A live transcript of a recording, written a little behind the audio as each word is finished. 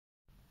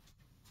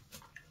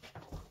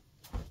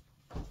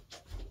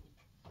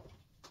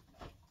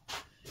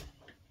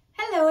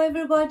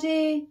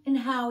everybody, and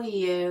how are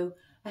you?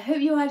 I hope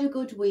you had a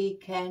good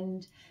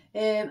weekend.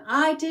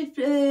 I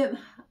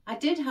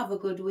did have a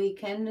good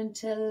weekend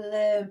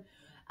until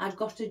I'd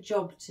got a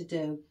job to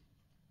do.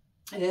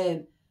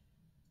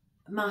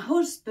 My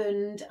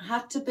husband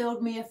had to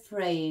build me a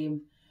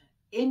frame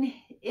in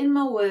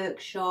my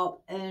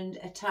workshop and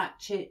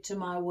attach it to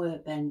my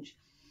workbench.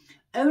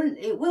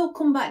 It will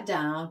come back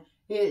down.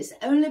 It's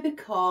only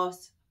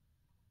because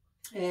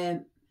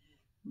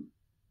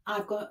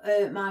I've got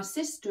my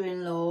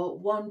sister-in-law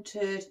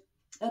wanted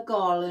a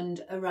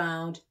garland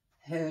around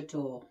her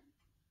door.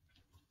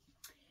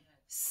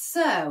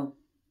 So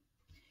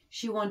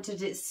she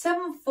wanted it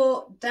 7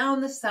 foot down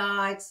the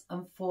sides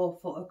and 4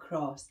 foot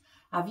across.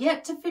 I've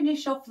yet to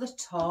finish off the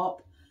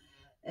top.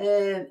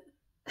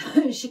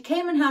 She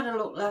came and had a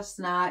look last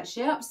night.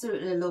 She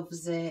absolutely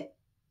loves it.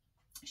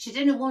 She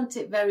didn't want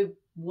it very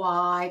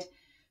wide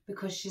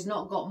because she's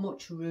not got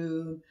much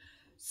room.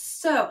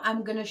 So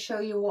I'm going to show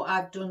you what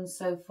I've done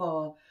so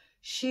far.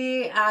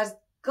 She has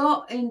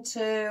got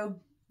into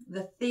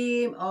the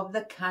theme of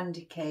the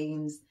candy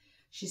canes.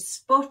 She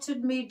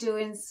spotted me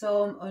doing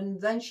some, and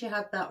then she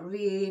had that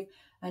wreath,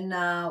 and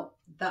now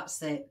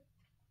that's it.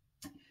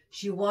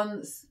 She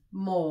wants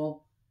more.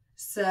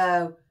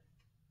 So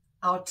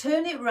I'll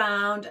turn it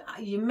round.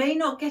 You may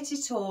not get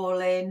it all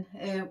in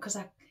because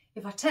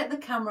if I take the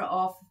camera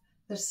off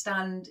the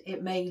stand,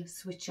 it may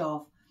switch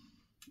off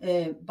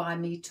by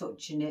me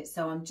touching it.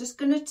 So I'm just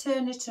going to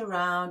turn it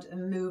around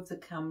and move the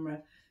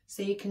camera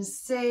so you can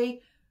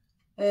see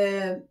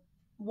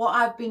what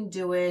I've been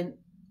doing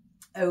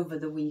over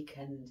the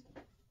weekend.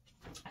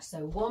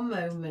 So one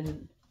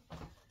moment.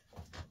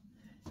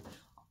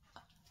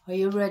 Are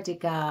you ready,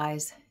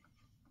 guys?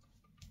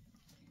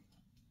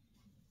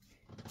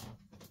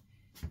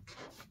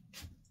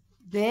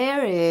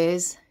 There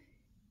is,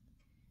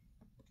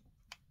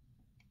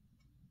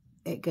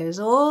 it goes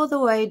all the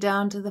way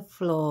down to the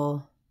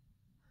floor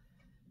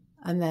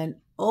and then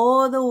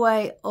all the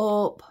way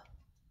up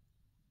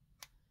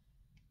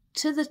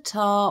to the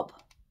top,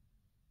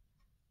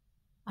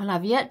 and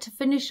I've yet to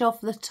finish off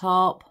the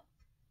top,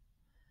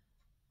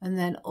 and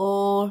then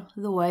all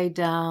the way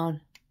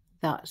down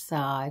that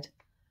side.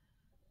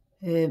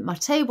 My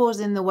table's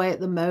in the way at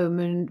the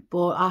moment,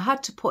 but I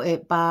had to put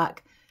it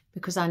back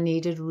because I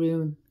needed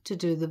room to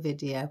do the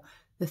video.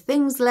 The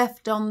things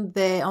left on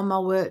there, on my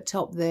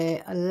worktop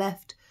there, are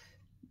left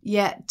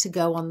yet to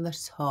go on the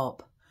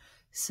top.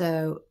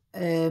 So,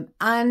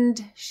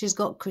 and she's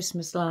got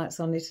Christmas lights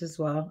on it as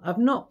well. I've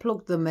not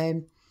plugged them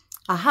in.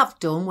 I have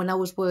done when I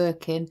was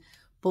working,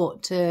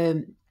 but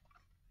I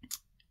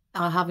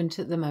haven't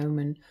at the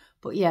moment.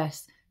 But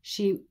yes,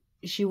 she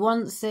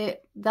wants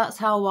it. That's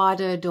how wide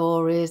her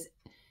door is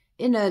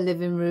in her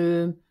living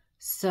room.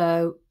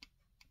 So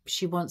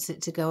she wants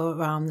it to go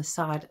around the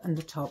side and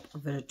the top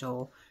of her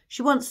door.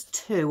 She wants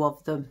 2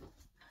 of them.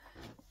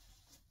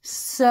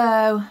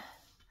 So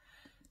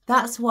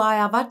that's why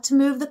I've had to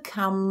move the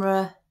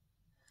camera.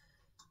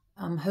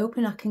 I'm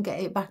hoping I can get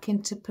it back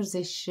into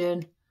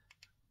position.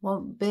 Well,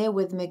 bear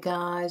with me,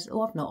 guys.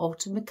 Oh, I've not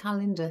altered my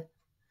calendar.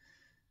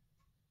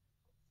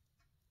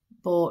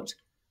 But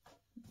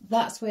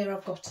that's where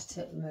I've got it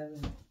at the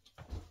moment.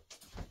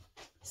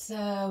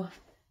 So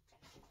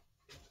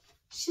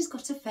she's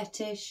got a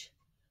fetish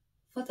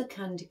for the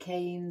candy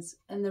canes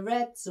and the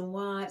reds and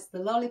whites, the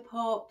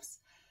lollipops.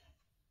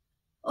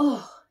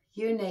 Oh,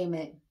 you name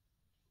it.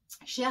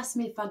 She asked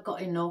me if I'd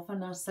got enough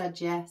and I said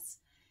yes.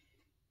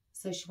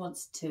 So she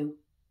wants 2.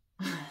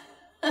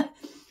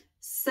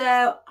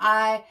 So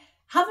I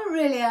haven't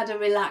really had a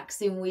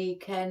relaxing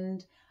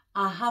weekend.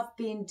 I have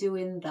been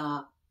doing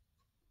that.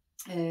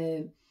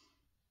 And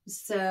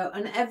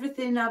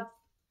everything I've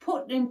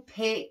put in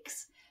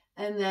pics,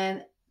 and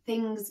then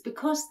things,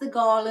 because the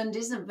garland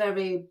isn't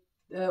very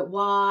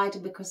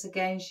wide, because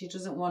again she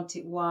doesn't want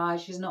it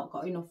wide, she's not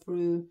got enough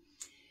room,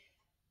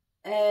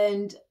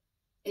 and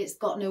it's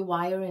got no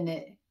wire in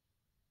it.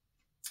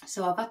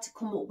 So I've had to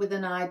come up with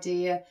an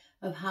idea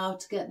of how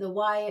to get the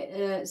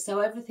wire so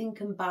everything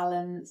can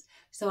balance.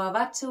 So I've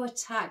had to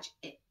attach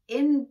it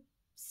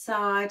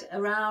inside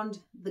around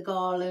the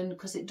garland,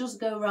 because it does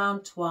go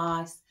round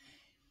twice,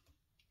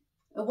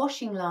 a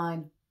washing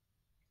line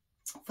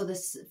for the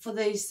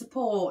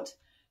support,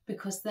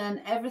 because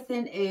then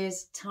everything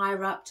is tie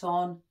wrapped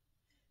on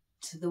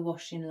to the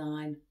washing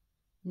line,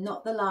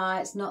 not the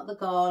lights, not the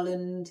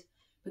garland,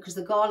 because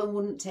the garland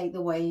wouldn't take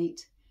the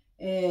weight.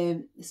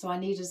 So I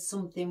needed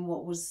something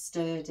what was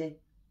sturdy.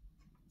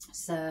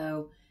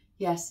 So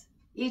yes,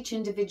 each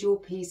individual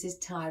piece is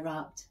tie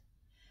wrapped.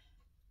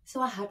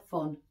 So I had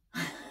fun.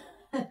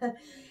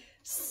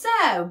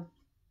 So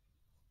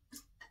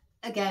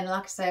again,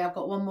 like I say, I've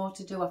got one more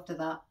to do after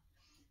that.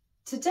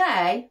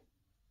 Today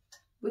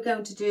we're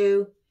going to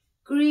do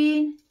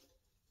green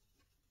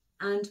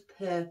and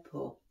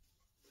purple.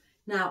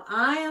 Now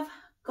I have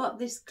got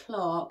this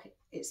clock.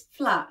 It's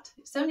flat.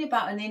 It's only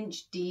about 1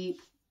 inch deep.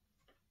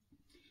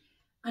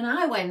 And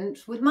I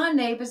went with my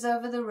neighbours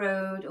over the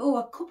road,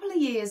 a couple of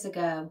years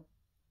ago,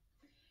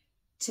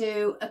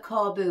 to a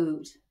car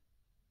boot.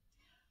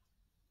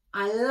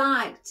 I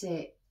liked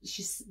it.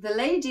 The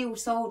lady who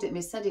sold it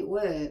me said it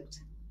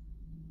worked.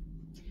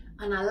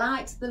 And I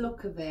liked the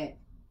look of it.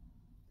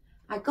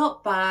 I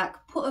got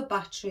back, put a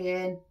battery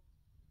in,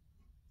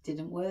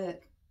 didn't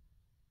work.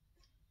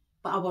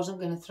 But I wasn't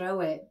going to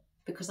throw it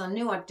because I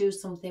knew I'd do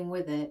something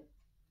with it.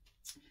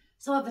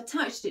 So I've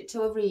attached it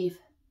to a wreath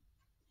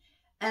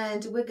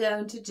and we're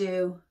going to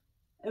do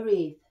a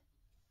wreath.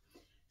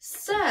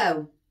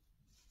 So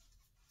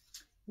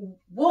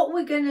what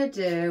we're going to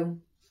do,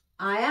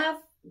 I have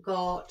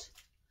got,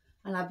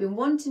 and I've been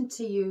wanting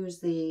to use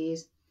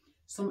these,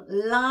 some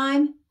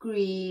lime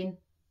green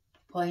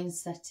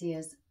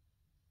poinsettias.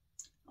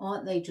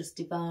 Aren't they just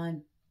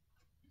divine?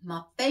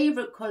 My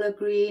favourite colour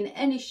green,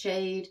 any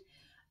shade,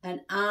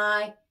 and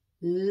I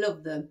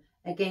love them.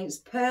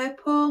 Against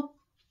purple,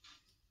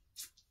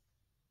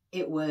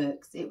 it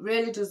works. It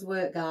really does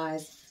work,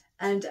 guys.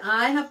 And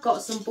I have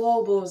got some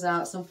baubles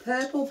out, some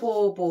purple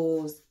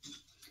baubles.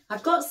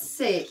 I've got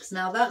 6.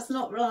 Now, that's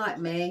not like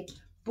me,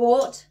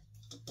 but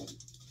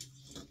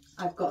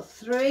I've got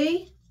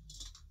 3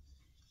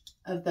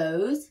 of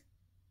those.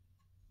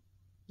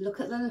 Look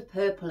at the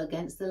purple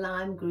against the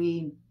lime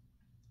green.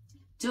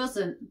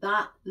 Doesn't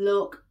that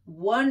look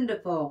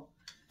wonderful?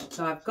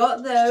 So I've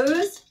got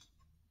those.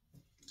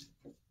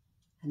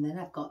 And then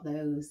I've got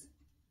those.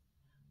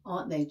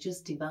 Aren't they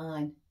just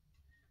divine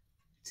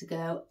to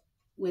go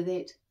with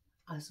it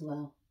as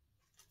well?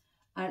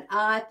 And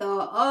I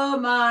thought, oh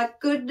my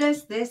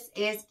goodness, this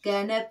is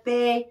gonna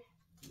be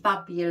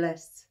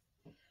fabulous.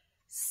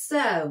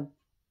 So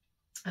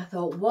I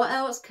thought, what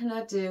else can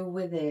I do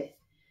with it?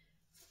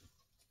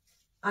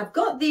 I've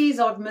got these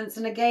oddments,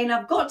 and again,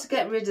 I've got to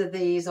get rid of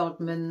these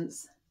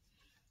oddments.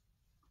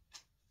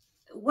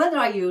 Whether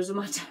I use them,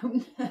 I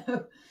don't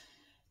know.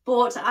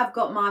 But I've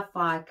got my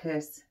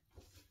ficus.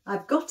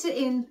 I've got it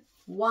in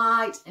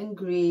white and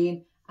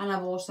green, and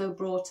I've also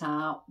brought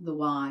out the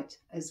white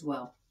as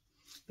well.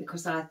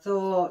 Because I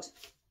thought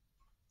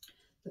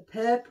the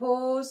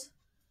purples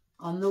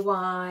on the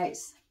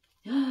whites,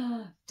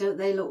 don't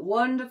they look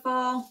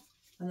wonderful?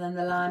 And then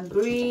the lime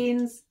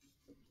greens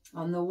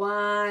on the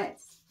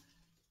whites.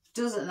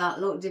 Doesn't that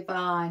look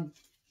divine?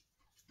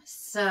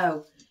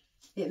 So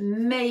it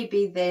may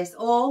be this,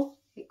 or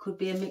it could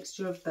be a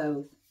mixture of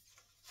both.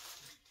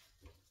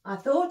 I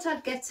thought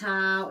I'd get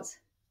out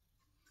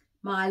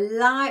my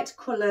light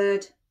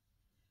coloured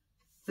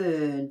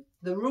fern,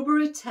 the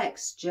rubbery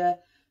texture,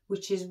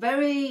 which is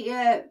very,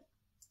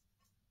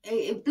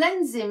 it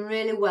blends in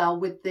really well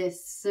with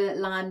this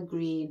lime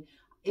green.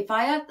 If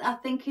I had, I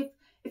think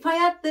if I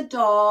had the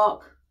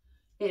dark,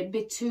 it'd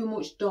be too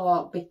much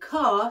dark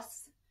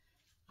because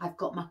I've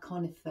got my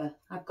conifer.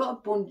 I've got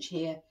a bunch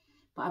here,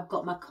 but I've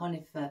got my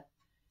conifer.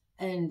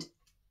 And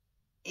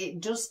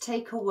it does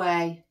take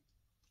away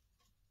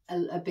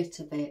a bit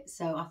of it.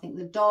 So I think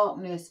the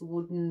darkness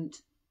wouldn't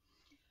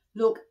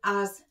look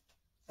as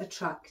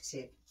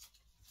attractive.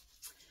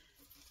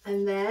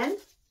 And then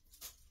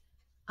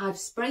I've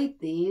sprayed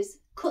these,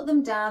 cut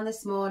them down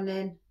this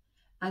morning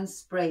and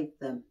sprayed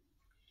them.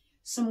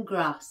 Some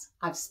grass.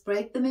 I've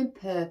sprayed them in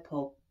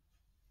purple.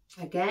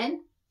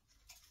 Again,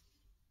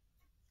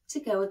 to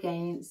go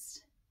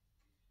against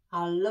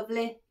our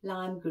lovely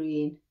lime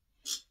green.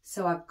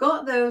 So I've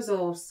got those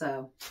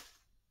also.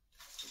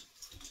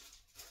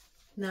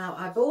 Now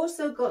I've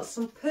also got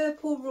some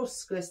purple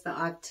ruscus that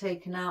I've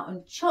taken out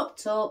and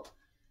chopped up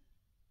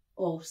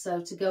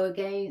also to go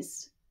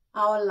against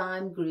our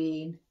lime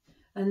green.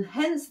 And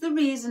hence the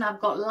reason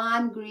I've got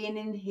lime green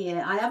in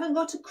here. I haven't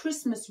got a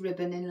Christmas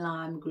ribbon in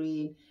lime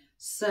green.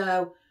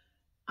 So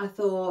I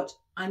thought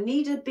I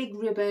need a big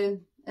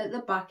ribbon at the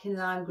back in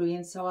lime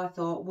green. So I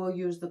thought we'll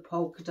use the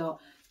polka dot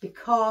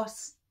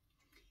because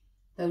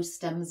those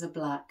stems are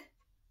black.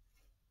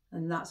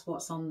 And that's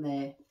what's on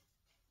there.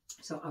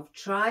 So I've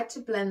tried to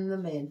blend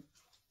them in.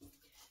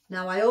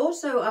 Now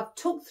I've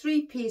took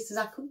 3 pieces.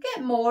 I could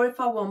get more if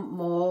I want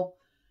more.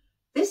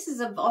 This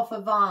is off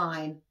a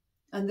vine.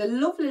 And the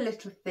lovely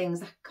little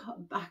things,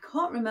 I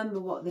can't remember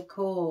what they're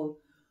called,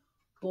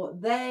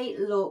 but they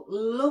look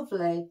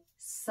lovely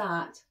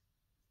sat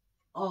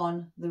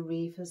on the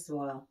wreath as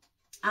well.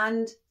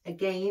 And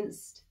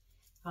against,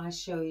 if I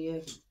show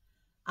you,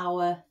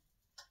 our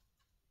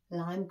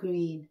lime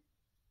green.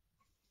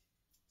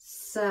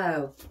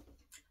 So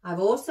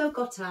I've also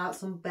got out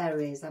some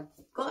berries. I've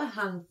got a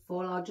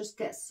handful. I'll just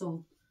get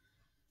some.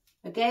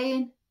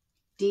 Again,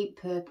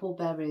 deep purple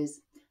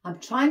berries. I'm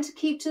trying to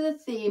keep to the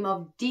theme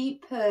of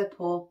deep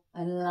purple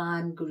and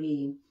lime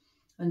green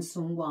and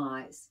some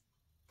whites.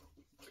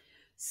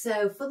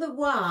 So for the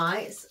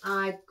whites,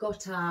 I've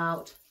got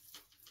out,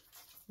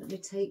 let me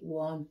take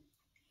one,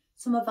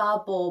 some of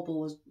our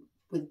baubles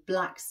with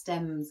black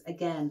stems,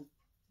 again,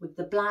 with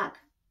the black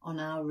on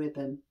our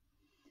ribbon.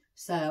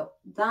 So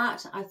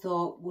that I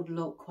thought would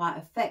look quite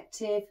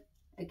effective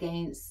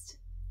against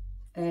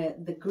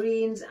the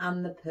greens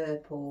and the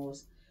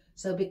purples.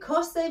 So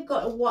because they've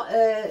got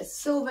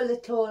silver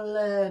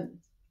little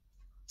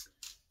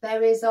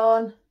berries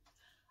on,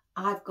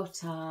 I've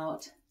got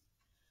out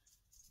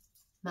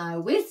my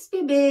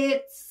wispy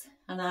bits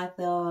And I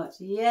thought,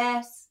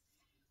 yes.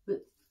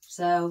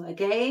 So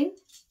again,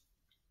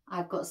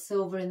 I've got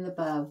silver in the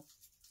bow.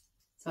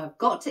 So I've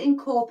got to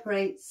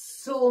incorporate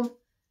some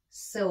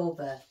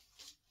silver.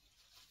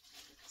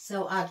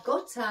 So I've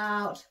got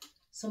out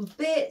some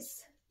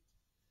bits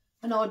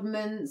and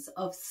oddments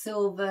of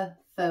silver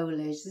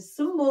foliage. There's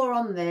some more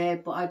on there,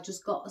 but I've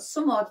just got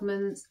some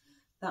oddments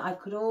that I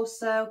could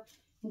also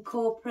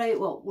incorporate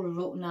what will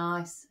look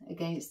nice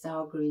against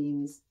our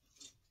greens.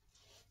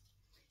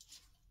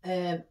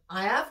 I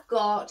have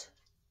got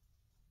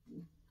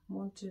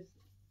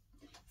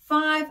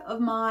 5 of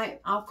my,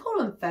 I'll call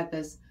them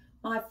feathers,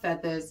 my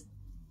feathers.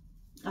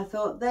 I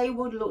thought they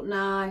would look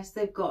nice.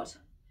 They've got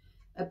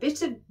a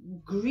bit of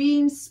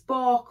green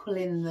sparkle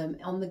in them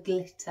on the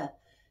glitter.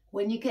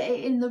 When you get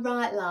it in the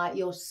right light,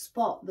 you'll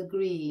spot the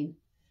green.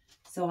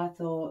 So I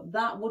thought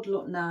that would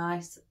look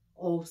nice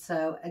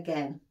also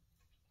again.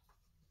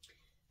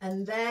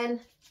 And then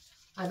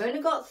I've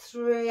only got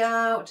 3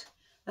 out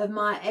of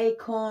my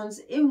acorns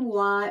in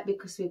white,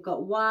 because we've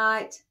got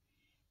white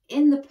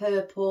in the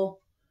purple.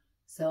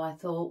 So I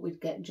thought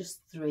we'd get just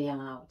 3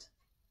 out.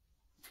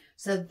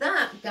 So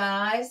that,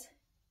 guys.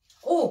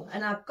 Oh,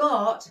 and I've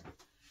got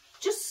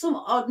just some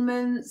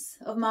oddments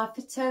of my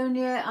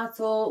Fittonia. I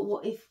thought,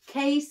 what if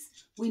case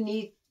we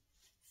need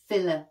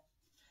filler.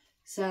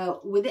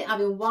 So with it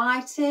having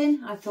white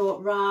in, I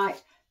thought,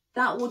 right,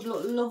 that would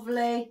look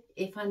lovely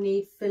if I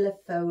need filler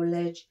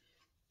foliage.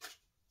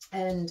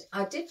 And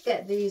I did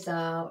get these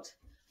out.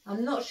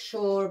 I'm not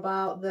sure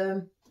about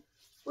them.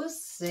 We'll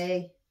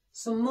see.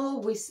 Some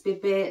more wispy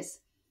bits.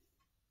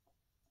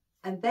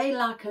 And they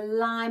like a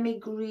limey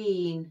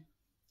green.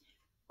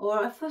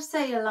 Or if I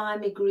say a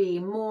limey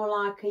green, more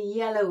like a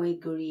yellowy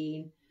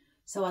green.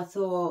 So I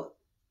thought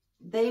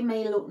they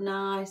may look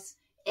nice.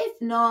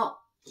 If not,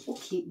 we'll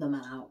keep them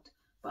out.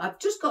 But I've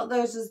just got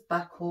those as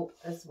backup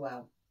as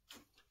well.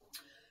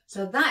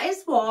 So that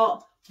is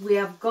what we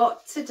have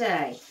got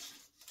today.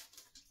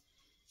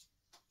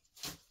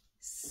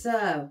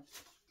 So,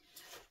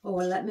 oh,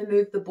 well, let me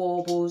move the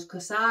baubles,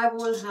 because I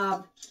will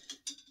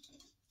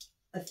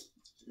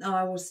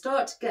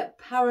start to get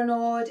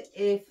paranoid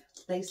if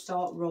they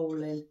start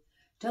rolling.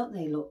 Don't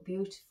they look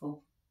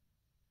beautiful?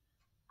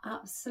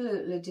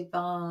 Absolutely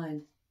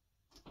divine.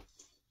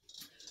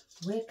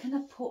 Where can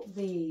I put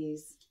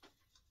these?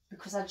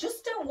 Because I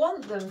just don't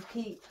want them to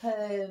keep...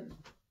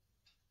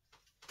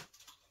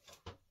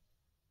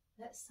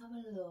 Let's have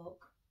a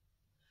look.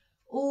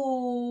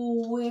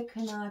 Oh, where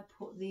can I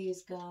put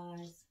these,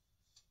 guys?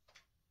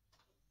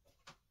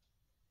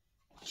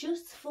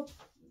 Just for...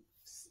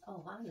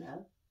 Oh, I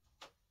know.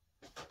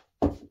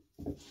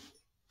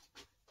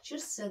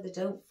 Just so they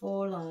don't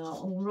fall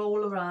out and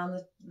roll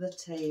around the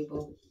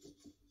table.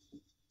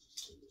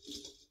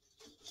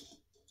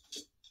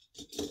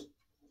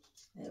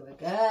 There we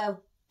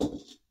go.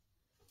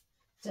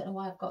 Don't know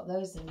why I've got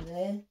those in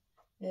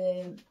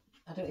there.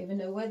 I don't even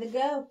know where they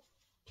go.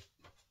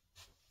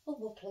 Well,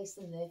 we'll place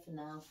them there for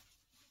now.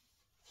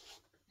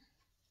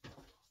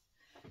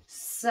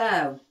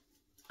 So,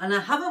 and I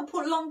haven't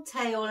put long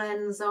tail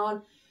ends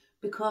on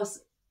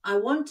because I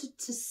wanted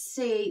to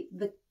see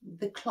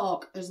the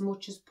clock as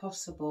much as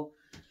possible,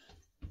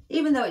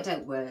 even though it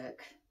don't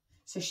work.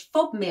 So she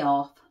fobbed me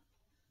off,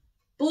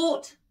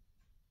 but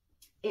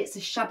it's a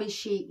shabby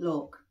chic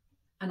look,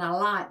 and I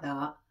like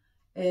that.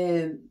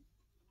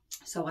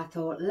 So I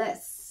thought,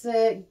 let's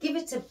give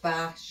it a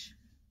bash,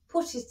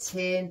 put it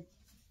in,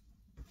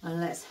 and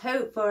let's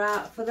hope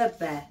for the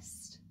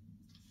best.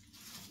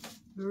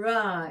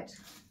 Right.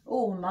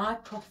 Oh, my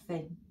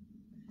coffee.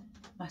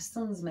 My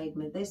son's made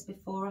me this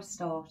before I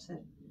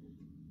started.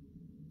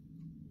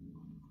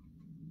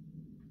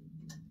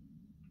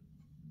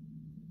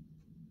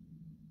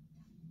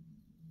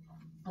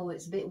 Oh,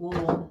 it's a bit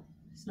warm.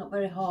 It's not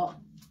very hot.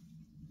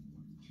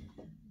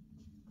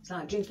 It's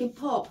like drinking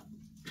pop.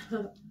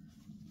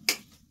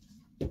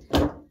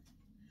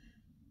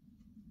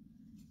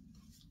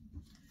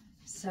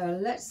 So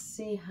let's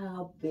see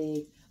how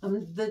big.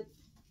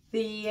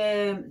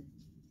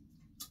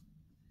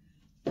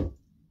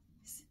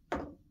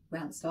 We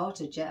haven't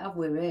started yet, have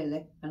we,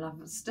 really? And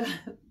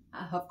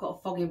I've got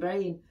a foggy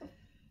brain.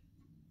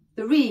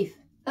 The wreath,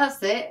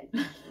 that's it.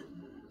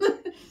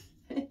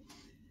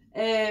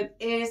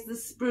 Is the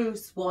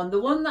spruce one. The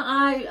one that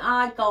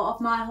I got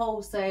off my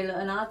wholesaler,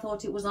 and I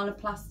thought it was on a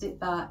plastic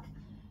back.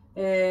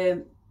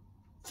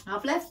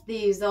 I've left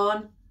these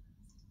on.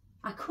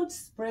 I could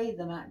spray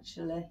them,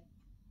 actually.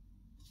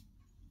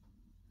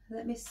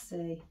 Let me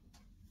see.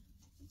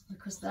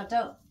 Because I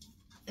don't...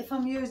 If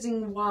I'm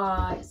using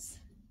whites...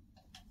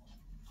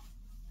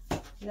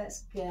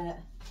 Let's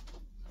get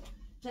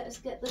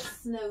the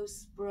snow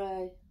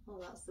spray. Oh,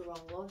 that's the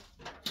wrong one.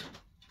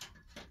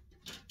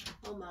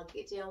 Oh my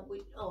giddy, aren't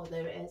we? Oh,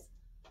 there it is.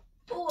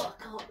 Oh,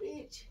 I can't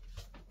reach.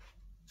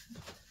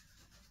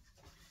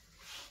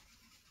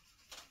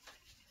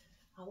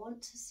 I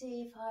want to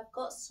see if I've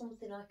got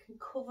something I can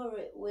cover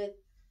it with.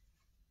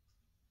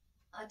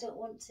 I don't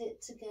want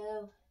it to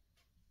go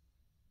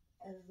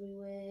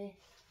everywhere.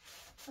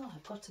 Oh,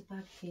 I've got a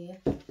bag here.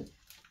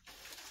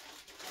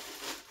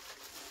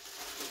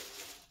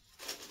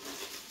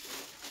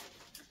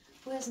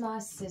 Where's my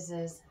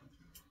scissors?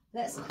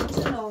 Let's cut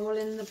an hole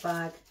in the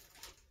bag.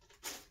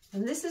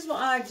 And this is what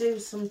I do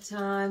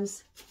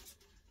sometimes.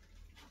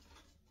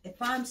 If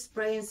I'm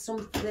spraying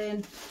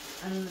something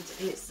and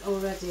it's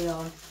already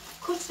on,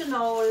 cut an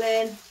hole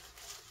in.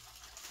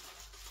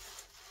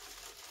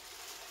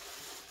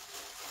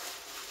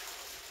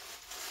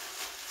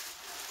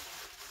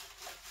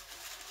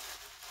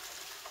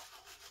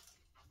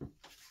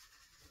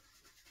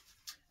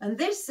 And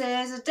this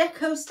is a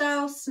deco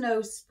style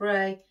snow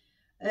spray.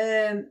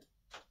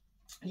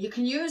 You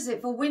can use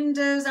it for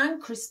windows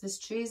and Christmas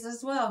trees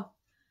as well.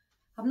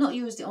 I've not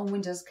used it on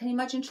windows. Can you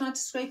imagine trying to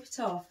scrape it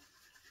off?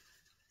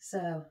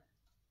 So,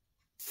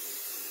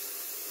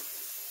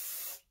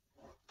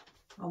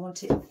 I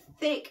want it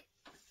thick.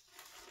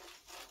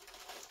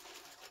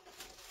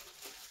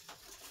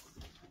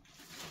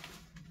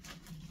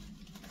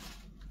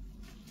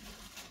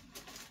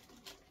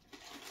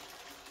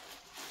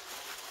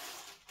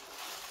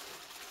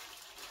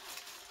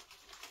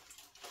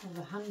 Oh,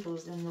 the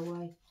handle's in the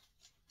way.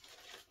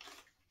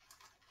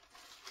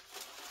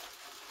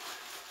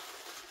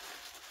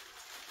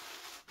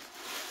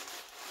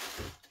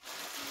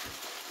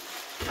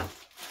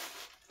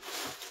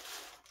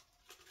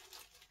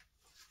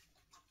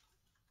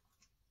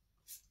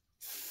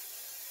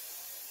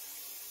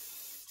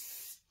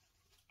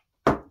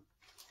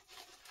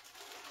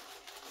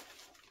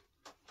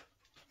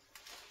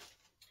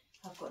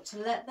 I've got to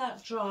let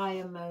that dry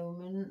a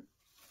moment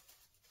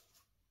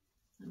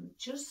and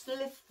just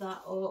lift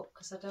that up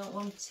because I don't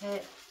want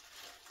it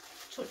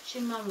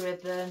touching my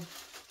ribbon.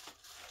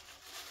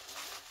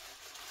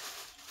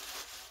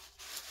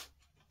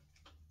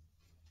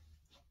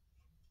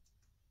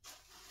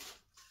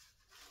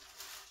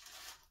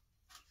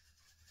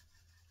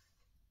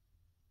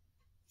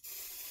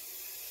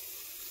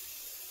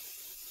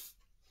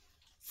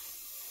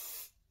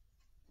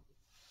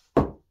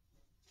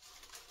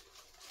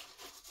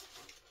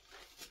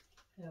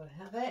 There we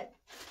have it.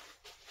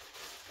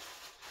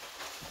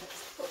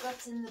 Let's put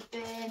that in the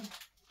bin.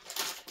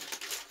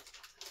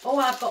 Oh,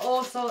 I've got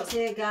all sorts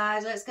here,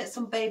 guys. Let's get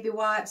some baby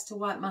wipes to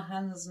wipe my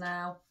hands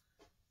now.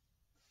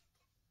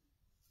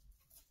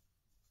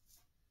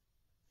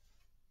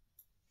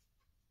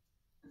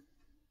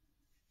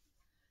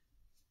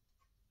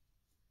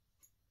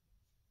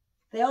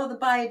 They are the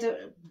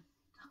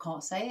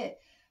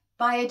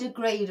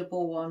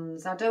biodegradable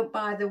ones. I don't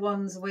buy the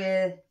ones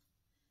where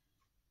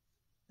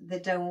they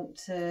don't,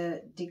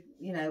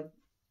 you know,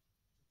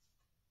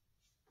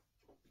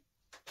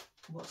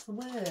 what's the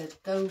word?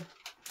 I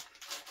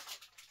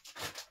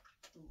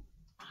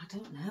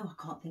don't know, I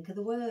can't think of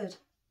the word.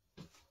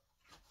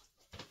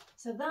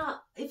 So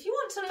that, if you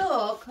want to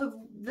look of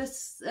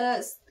this,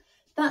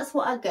 that's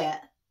what I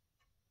get.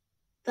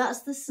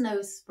 That's the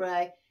snow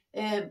spray.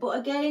 But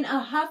again,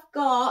 I have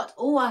got,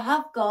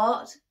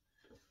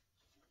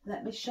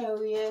 let me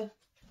show you.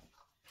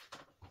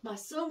 My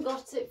son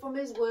got it from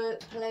his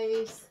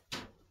workplace.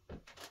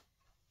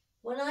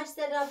 When I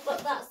said I've got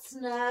that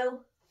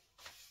snow,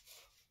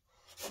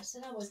 I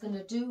said I was going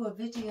to do a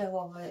video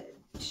of it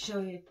to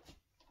show you.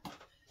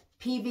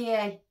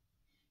 PVA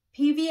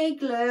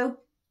glue.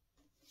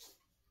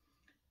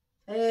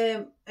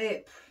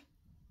 It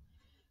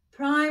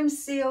primes,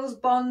 seals,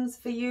 bonds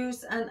for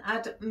use and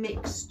add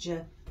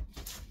mixture.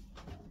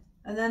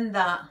 And then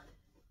that.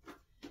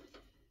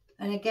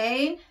 And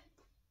again,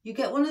 you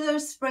get one of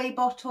those spray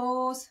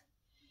bottles,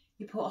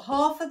 you put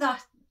half of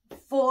that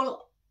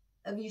full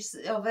of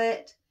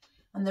it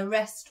and the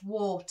rest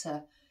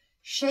water.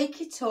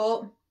 Shake it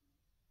up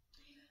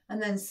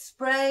and then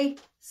spray.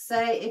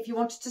 Say if you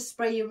wanted to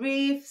spray your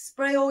wreath,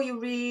 spray all your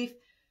wreath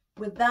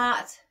with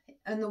that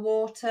and the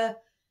water.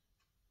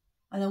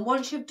 And then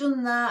once you've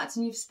done that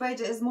and you've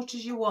sprayed it as much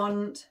as you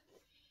want,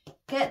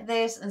 get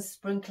this and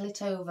sprinkle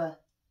it over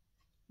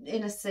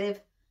in a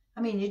sieve.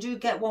 I mean, you do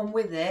get one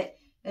with it,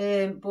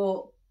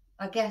 but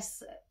I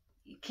guess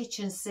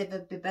kitchen sieve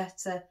would be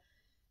better.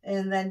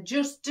 And then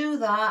just do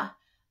that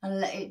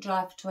and let it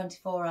dry for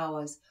 24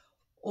 hours.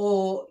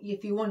 Or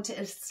if you want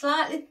it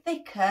slightly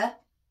thicker,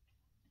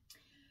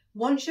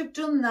 once you've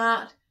done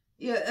that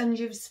and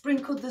you've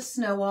sprinkled the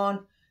snow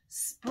on,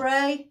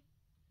 spray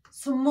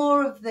some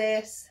more of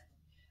this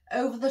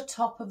over the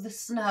top of the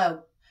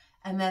snow,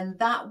 and then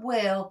that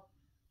will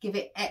give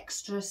it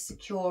extra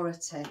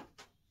security.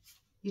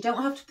 You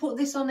don't have to put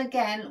this on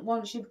again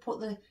once you've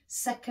put the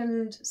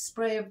second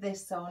spray of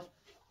this on.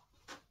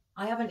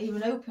 I haven't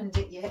even opened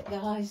it yet,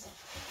 guys.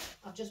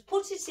 I've just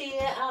put it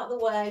here out of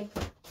the way.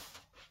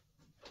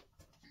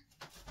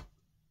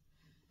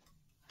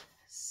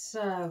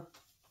 So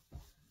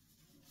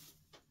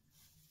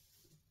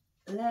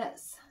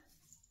let's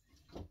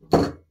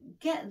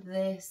get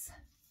this.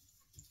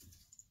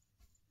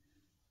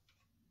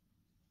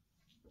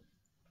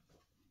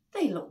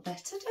 They look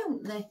better,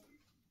 don't they?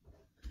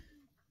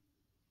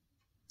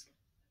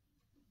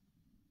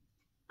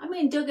 I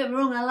mean, don't get me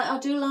wrong, I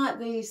do like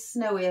the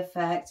snowy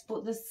effect,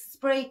 but the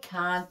spray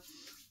can,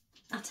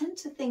 I tend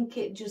to think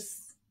it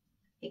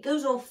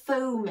goes all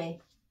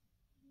foamy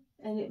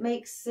and it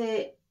makes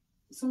it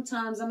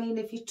sometimes, I mean,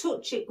 if you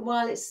touch it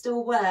while it's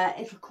still wet,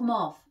 it'll come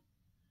off.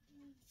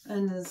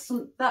 And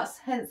that's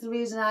hence the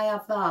reason I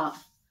have that,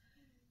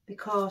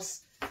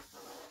 because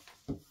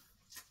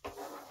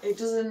it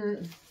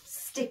doesn't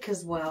stick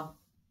as well.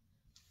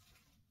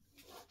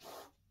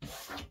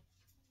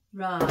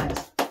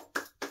 Right.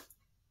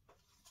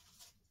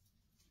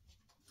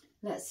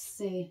 Let's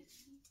see.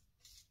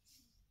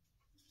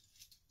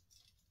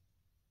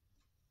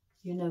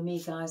 You know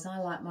me, guys, I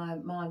like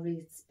my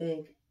wreaths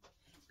big,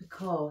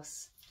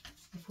 because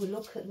if we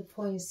look at the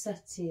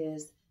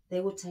poinsettias, they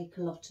will take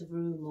a lot of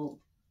room up.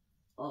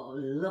 Oh,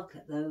 look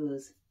at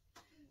those.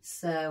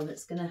 So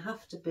it's going to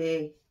have to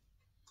be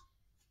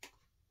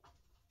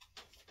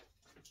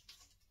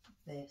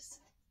this.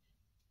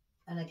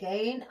 And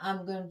again,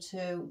 I'm going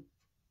to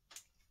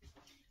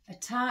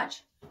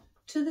attach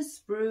to the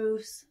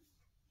spruce.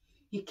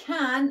 You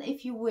can,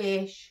 if you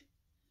wish,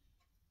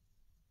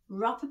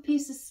 wrap a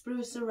piece of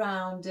spruce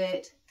around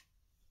it,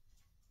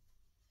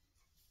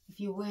 if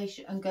you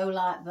wish, and go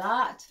like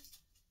that.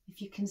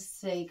 If you can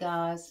see,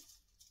 guys,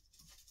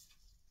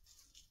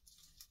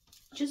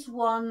 just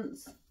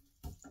once.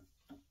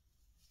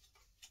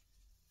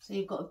 So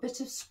you've got a bit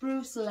of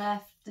spruce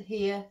left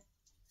here,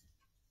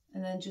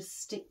 and then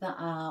just stick that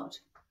out,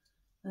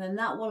 and then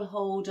that will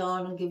hold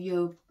on and give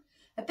you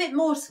a bit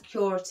more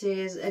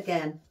security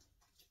again.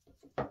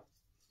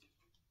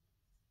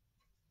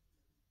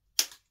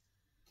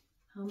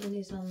 How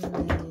many's on there?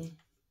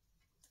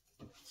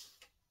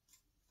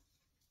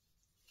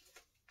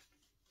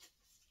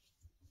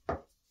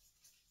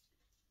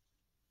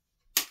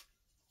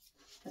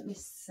 Let me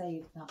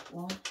save that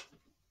one.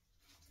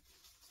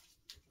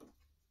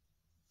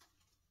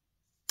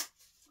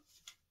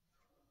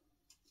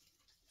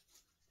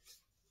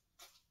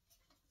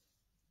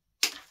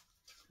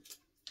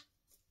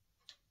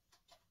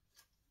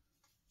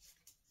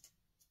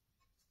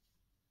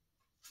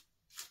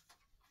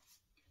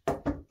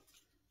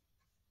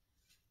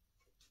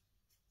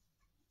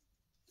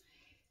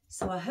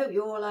 So I hope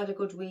you all had a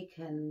good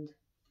weekend.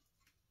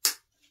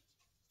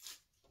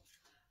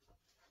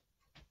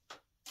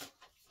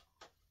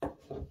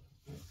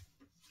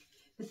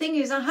 The thing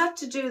is, I had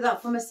to do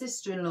that for my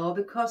sister-in-law,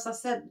 because I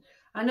said,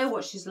 I know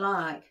what she's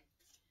like.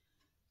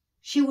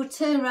 She would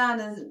turn around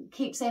and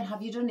keep saying,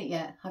 have you done it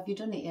yet? Have you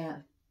done it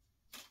yet?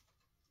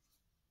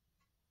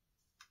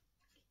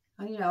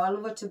 And you know, I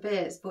love her to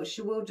bits, but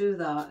she will do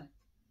that.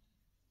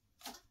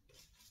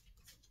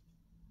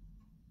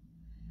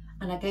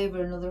 And I gave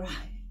her another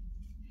eye.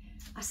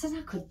 I said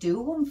I could do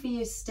one for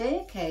your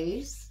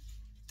staircase.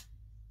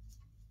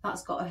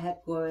 That's got her head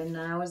going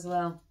now as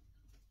well.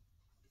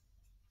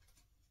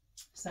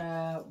 So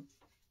I've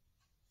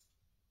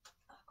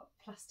got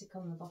plastic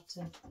on the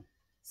bottom.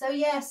 So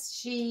yes,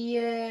 she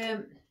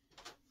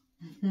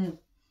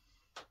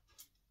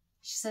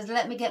says,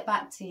 let me get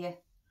back to you.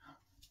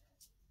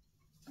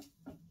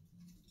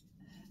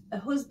 Her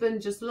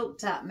husband just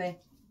looked at me.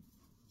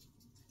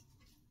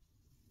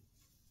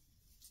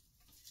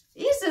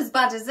 He's as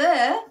bad as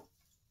her.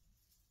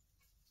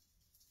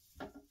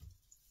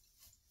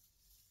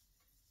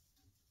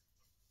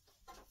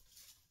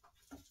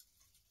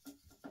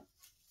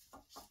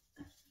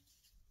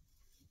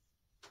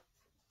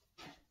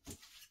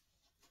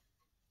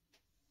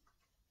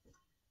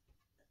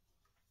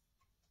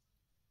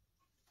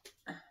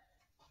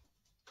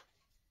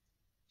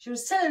 She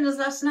was telling us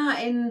last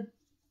night, in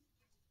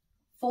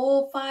 4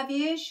 or 5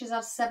 years, she's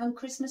had 7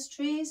 Christmas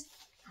trees.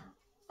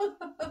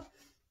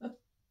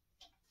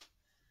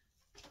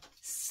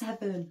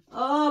 7.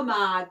 Oh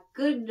my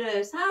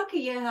goodness. How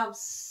can you have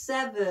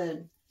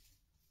 7?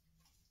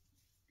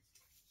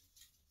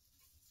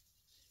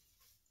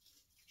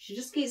 She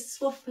just keeps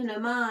swapping her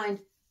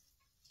mind.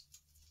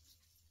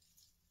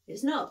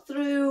 It's not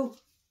through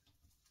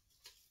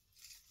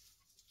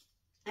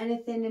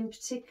anything in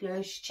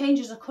particular. She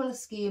changes her colour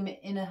scheme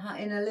in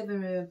her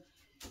living room.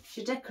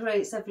 She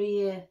decorates every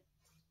year,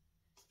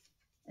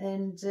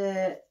 and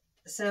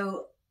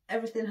so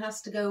everything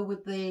has to go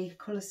with the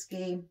colour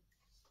scheme.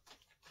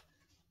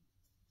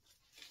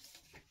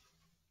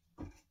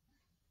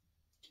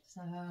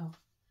 So I'm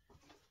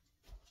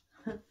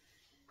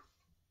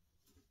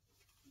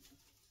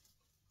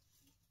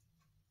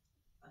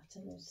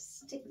going to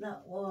stick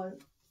that one.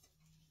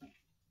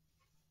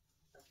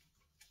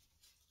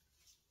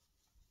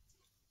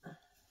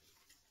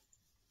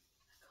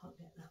 Can't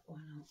get that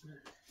one out now.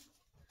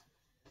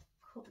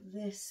 Cut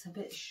this a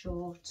bit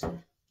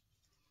shorter.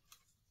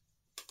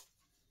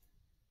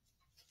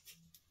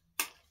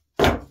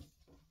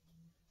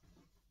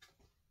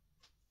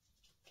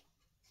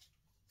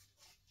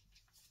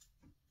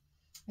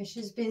 And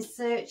she's been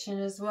searching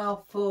as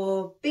well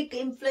for big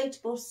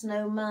inflatable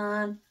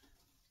snowman.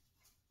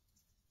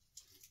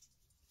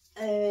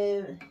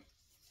 At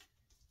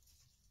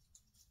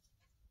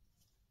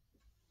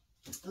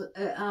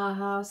our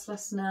house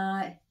last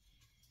night.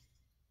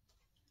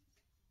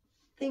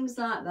 Things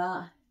like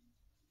that,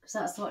 because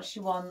that's what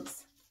she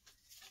wants.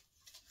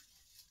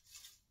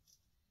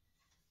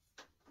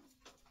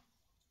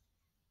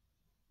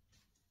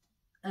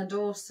 and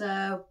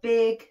also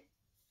big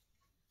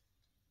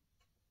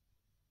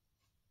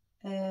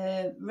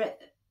a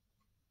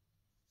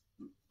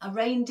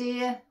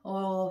reindeer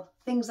or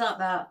things like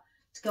that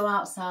to go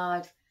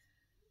outside.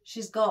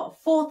 She's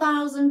got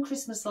 4,000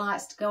 Christmas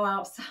lights to go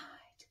outside.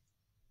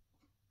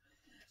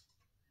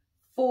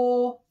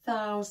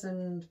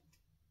 4,000.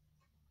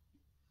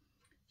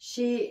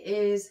 She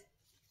is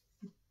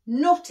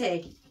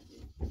nutty.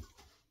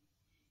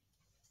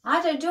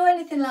 I don't do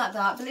anything like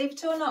that, believe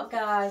it or not,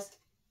 guys.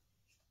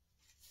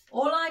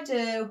 All I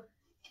do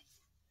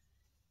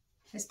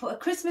is put a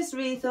Christmas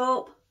wreath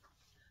up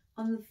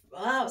on the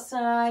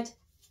outside,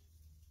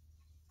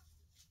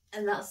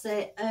 and that's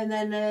it. And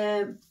then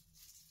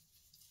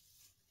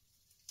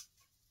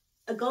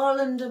a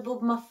garland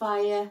above my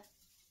fire.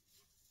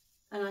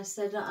 And I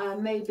said that I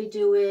may be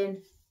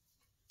doing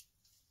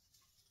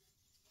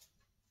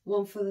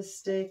one for the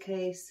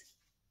staircase,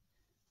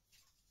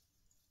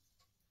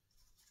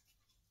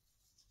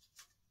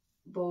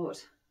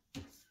 but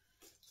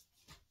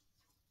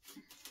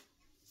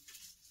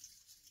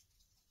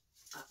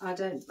I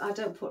don't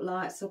put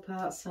lights up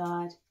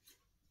outside.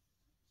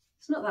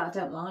 It's not that I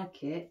don't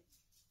like it.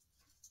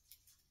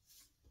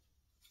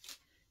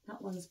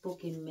 That one's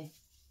bugging me.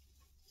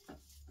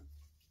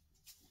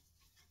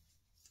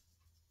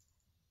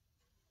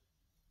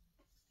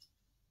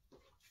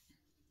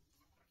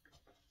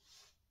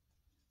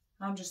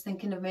 I'm just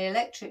thinking of my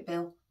electric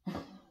bill.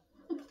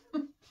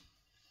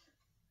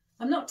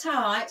 I'm not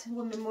tight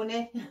with my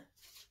money.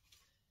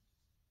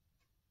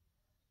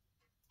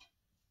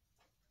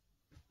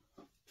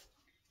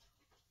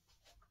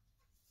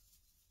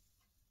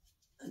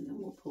 And then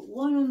we'll put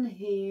one on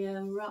here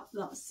and wrap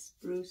that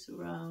spruce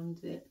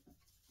around it.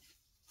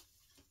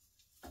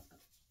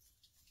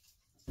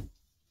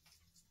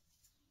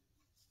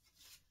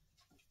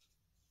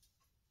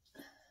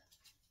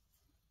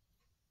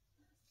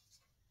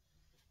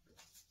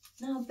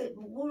 Now I'm a bit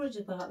worried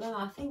about that.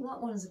 I think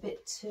that one's a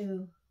bit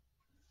too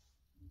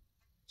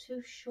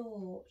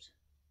short.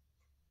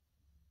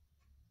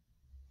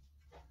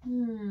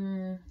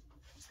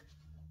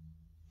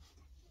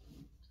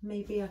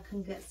 Maybe I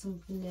can get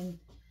something in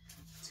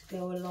to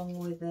go along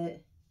with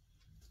it.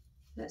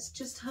 Let's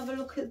just have a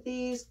look at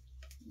these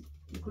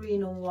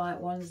green and white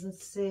ones and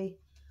see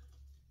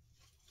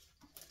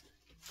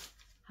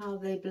how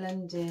they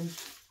blend in.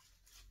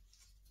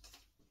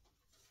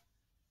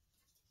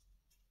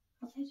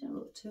 They don't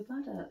look too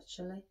bad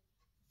actually.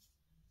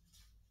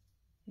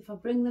 If I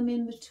bring them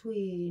in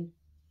between.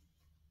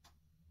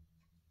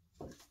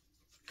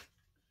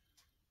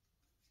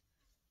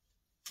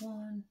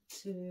 One,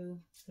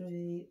 two,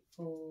 three,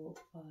 four,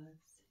 five,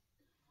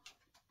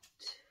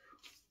 six.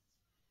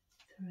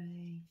 2,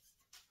 3,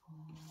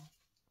 4.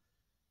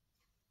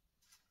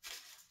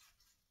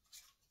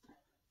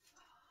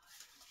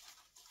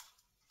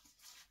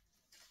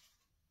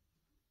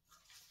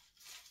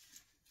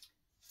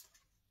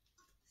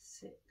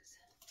 6.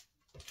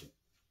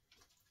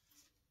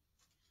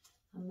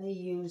 I may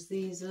use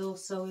these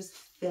also as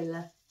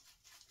filler.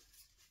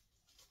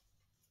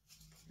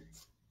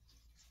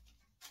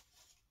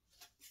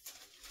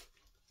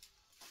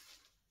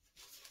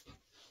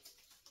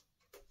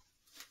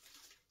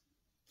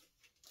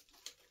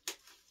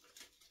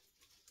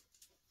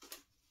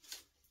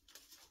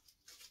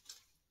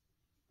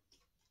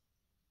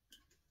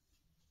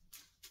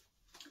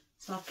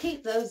 So I'll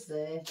keep those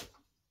there.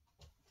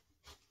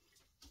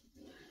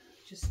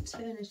 Just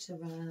turn it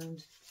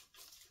around.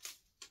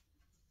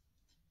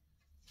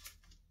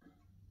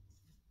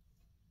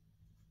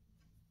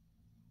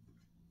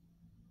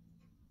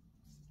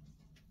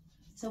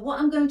 So what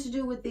I'm going to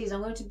do with these,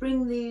 I'm going to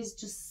bring these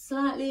just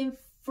slightly in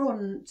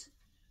front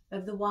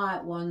of the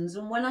white ones.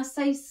 And when I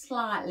say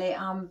slightly,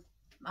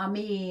 I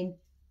mean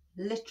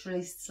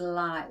literally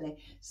slightly.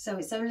 So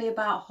it's only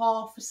about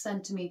 1/2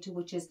 centimetre,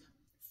 which is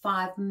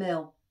 5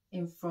 mil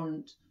in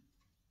front.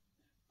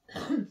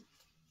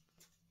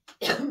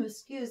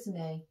 Excuse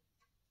me.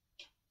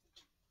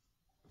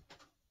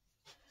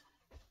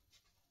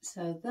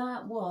 So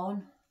that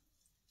one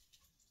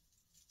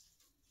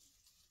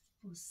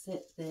will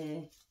sit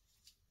there.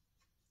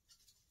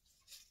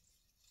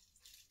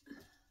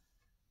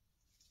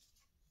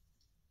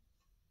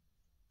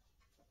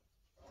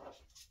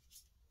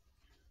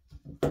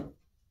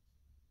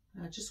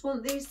 I just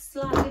want these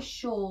slightly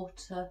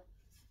shorter.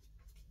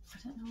 I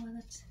don't know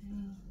whether to.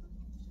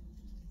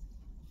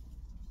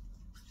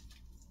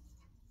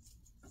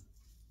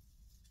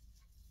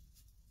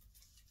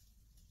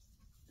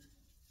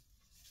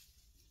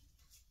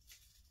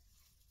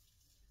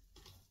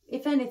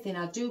 If anything,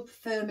 I do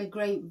prefer my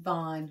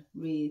grapevine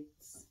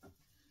wreaths,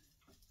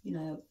 you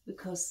know,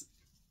 because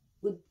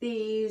with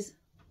these,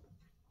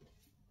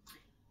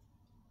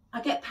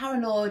 I get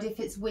paranoid if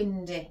it's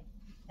windy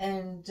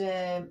and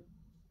they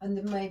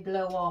may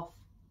blow off.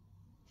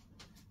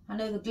 I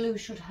know the glue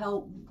should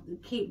help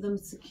keep them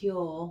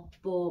secure,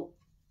 but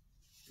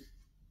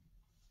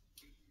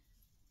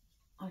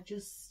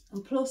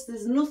and plus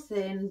there's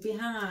nothing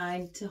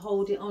behind to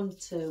hold it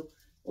onto.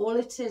 All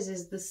it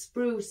is the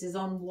spruce is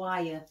on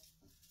wire.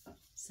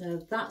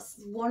 So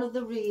that's one of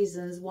the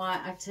reasons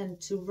why I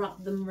tend to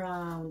wrap them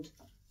round.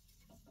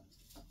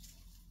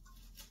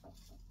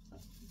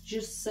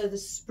 Just so the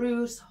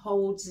spruce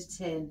holds it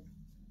in.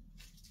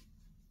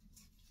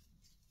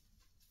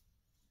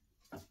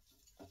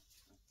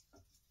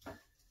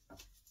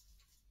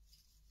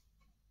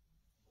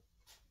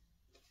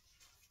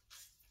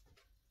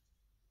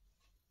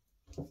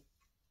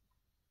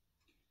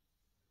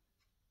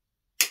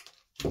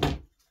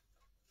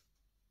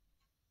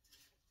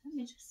 Let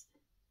me just,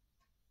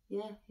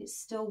 yeah, it's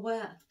still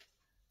wet.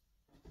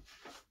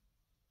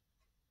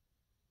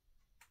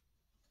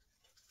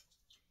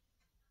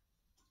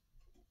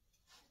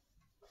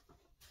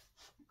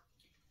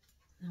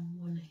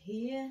 And one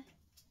here.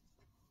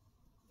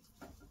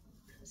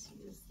 Let's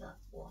use that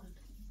one.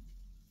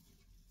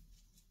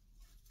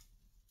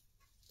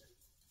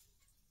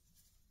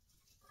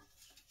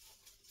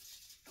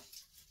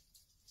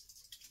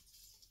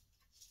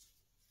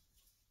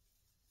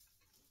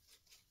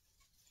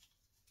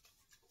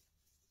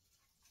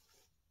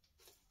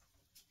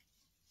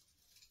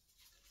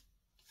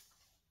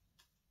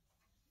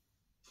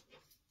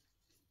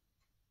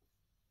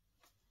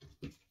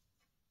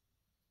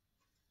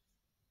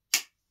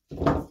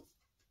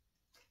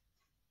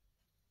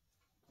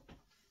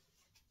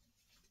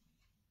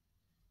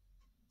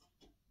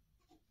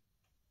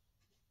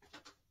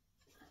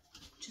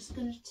 Just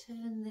going to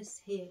turn this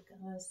here,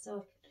 guys, so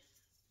I can...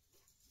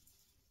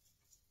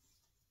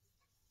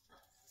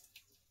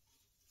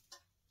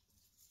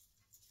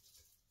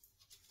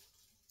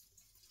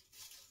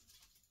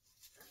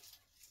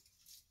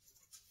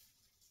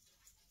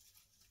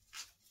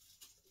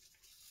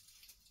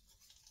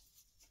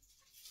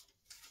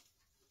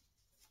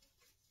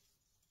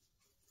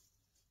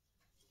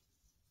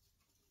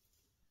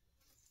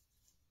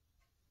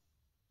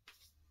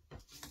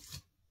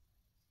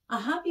 I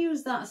have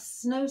used that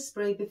snow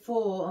spray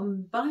before,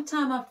 and by the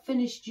time I've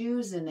finished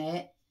using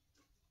it,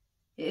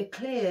 it had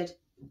cleared.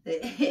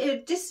 It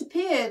had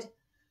disappeared.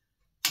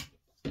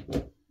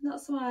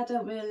 That's why I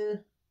don't really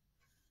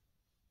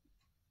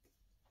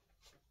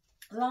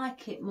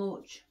like it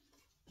much.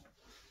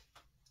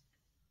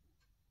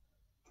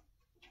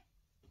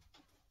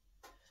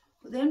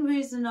 But the only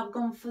reason I've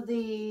gone for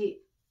the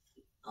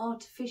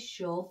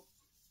artificial,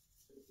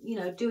 you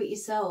know, do it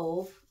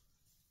yourself,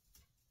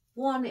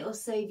 one, it'll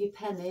save you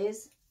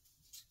pennies.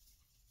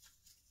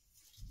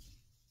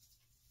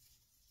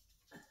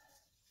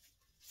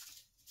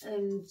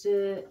 And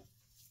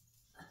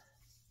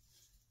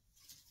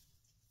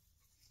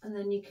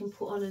then you can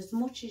put on as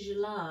much as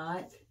you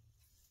like.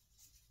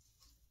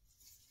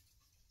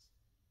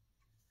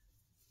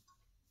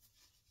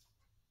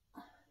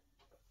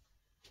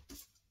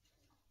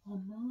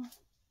 One more.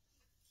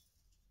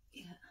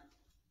 Yeah.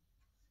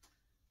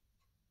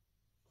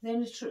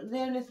 The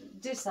only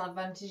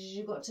disadvantage is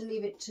you've got to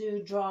leave it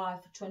to dry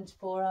for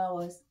 24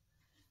 hours.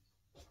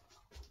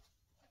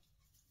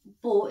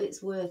 But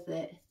it's worth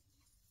it.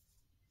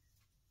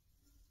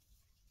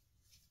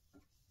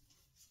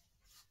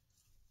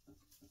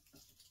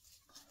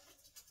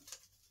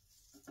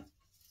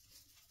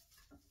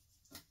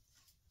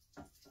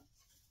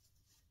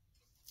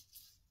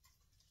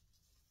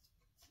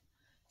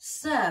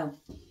 So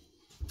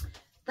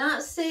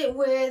that's it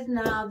with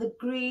now the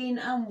green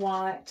and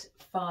white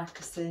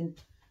ficusin.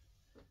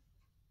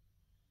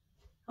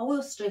 I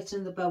will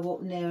straighten the bow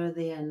up nearer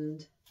the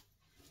end.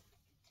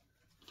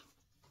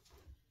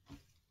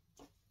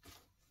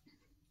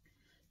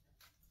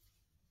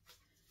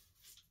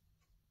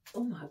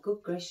 Oh my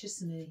good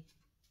gracious me.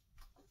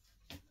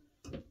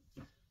 Look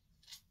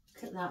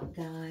at that,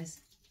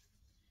 guys.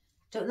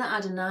 Don't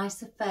that add a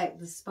nice effect,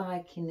 the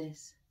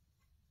spikiness?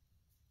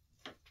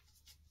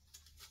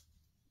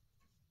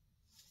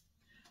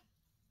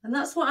 And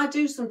that's what I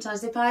do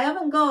sometimes. If I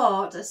haven't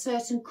got a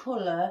certain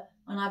colour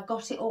and I've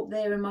got it up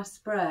there in my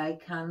spray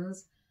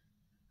cans,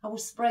 I will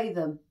spray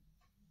them.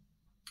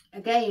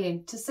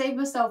 Again, to save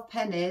myself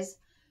pennies,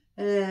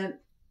 you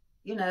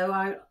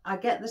know, I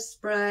get the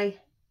spray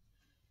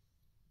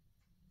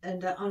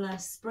and I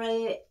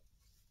spray it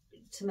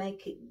to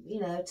make it, you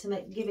know,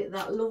 give it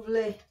that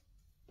lovely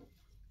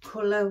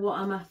colour what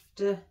I'm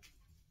after.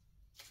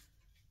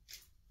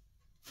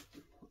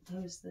 Put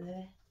those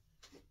there.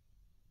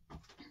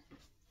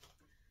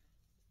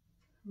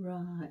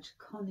 Right,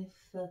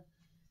 conifer.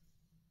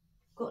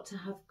 Got to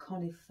have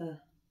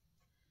conifer.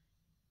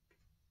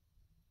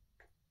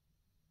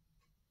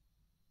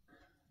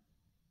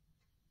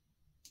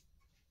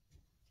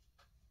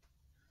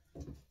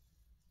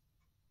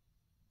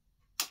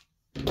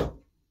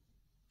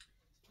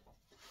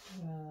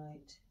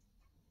 Right.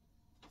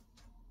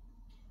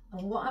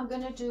 And what I'm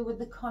going to do with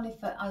the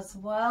conifer as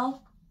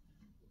well,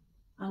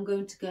 I'm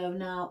going to go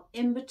now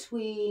in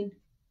between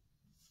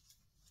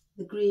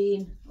the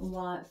green and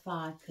white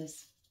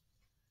ficus.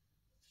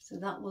 So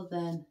that will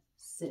then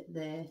sit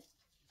there.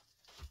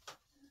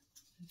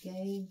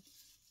 Again,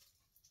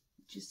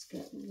 just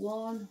get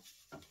one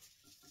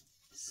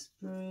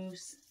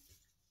spruce.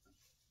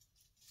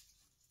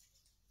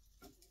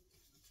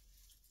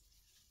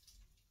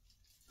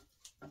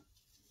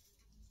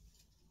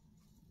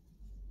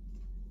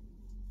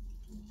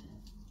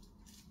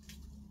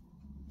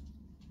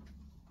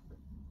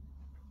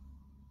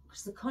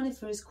 because the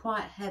conifer is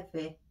quite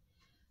heavy.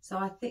 So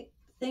I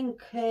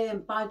think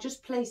by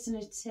just placing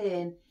it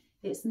in,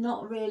 it's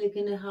not really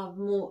going to have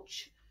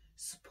much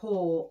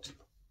support.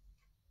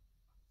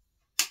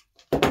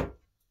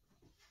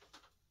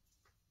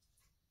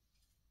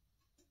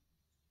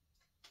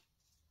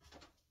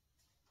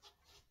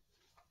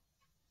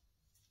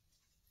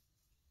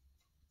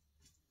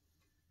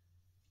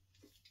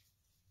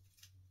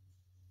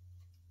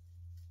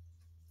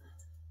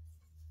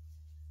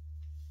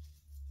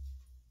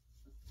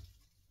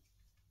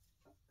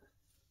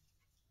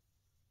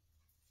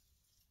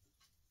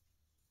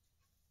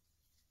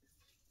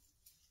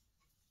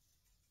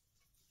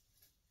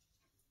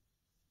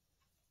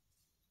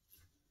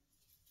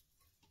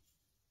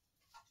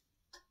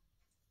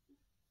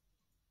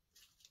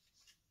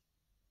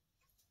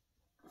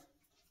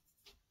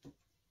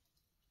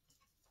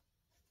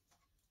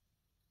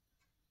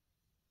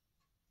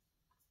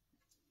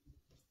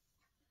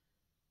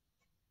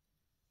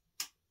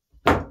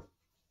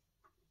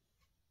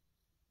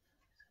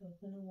 So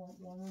we're going to want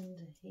one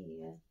under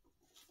here.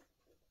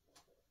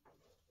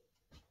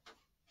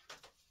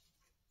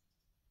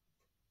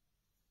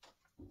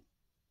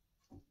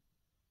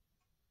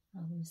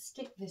 I'm going to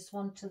stick this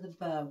one to the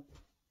bow.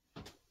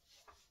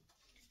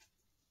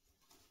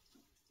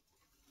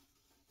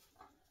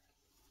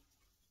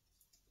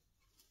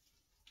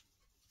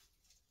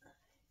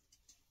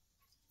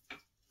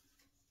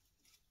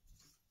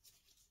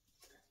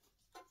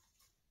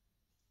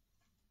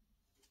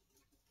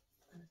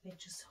 Let me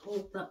just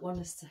hold that one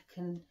a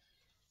second.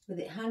 With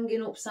it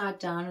hanging upside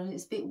down and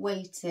it's a bit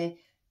weighty,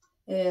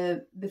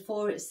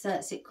 before it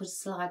sets it could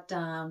slide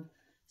down.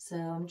 So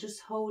I'm just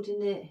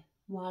holding it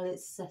while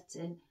it's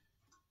setting.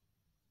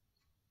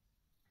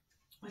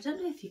 I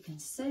don't know if you can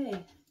see.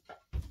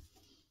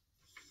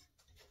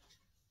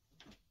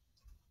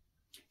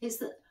 It's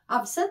that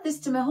I've said this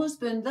to my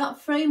husband, that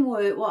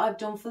framework, what I've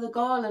done for the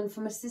garland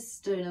for my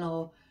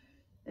sister-in-law,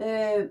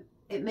 it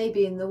may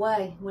be in the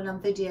way when I'm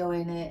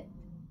videoing it.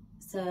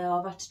 So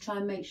I've had to try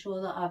and make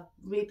sure that I've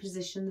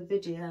repositioned the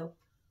video.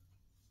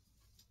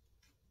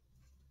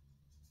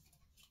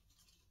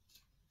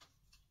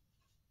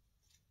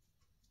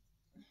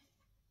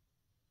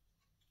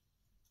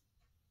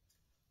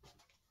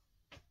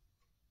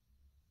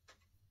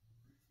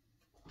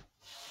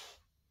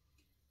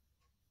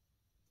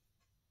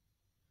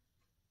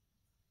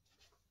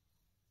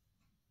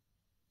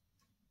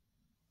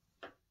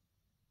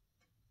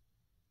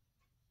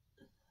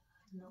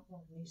 That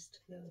one needs to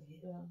go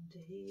here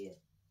under here.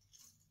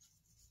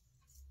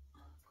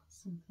 I've got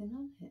something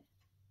on it.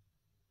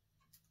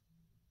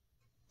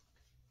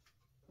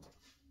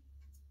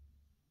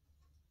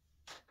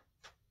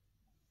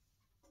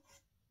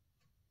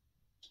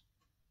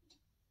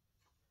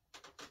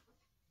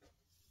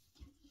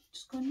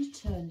 Just going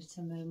to turn it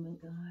a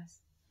moment, guys.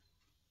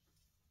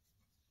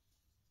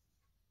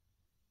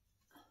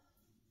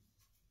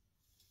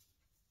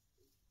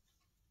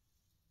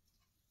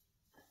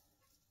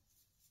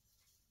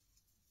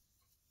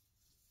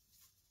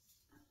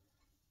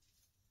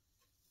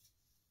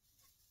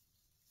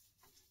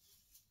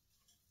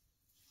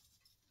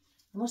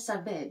 I must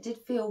admit, it did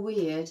feel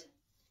weird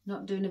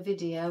not doing a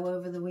video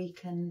over the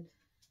weekend.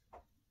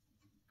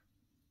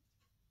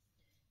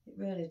 It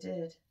really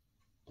did.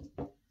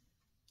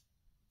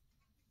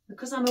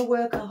 Because I'm a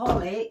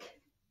workaholic,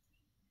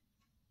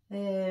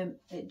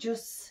 it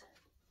just,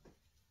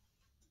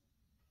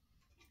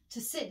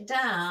 to sit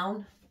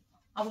down,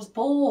 I was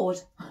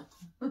bored.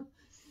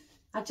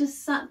 I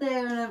just sat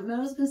there and my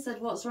husband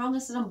said, "What's wrong?" I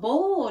said, "I'm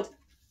bored.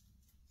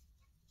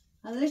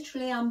 I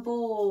literally am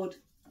bored."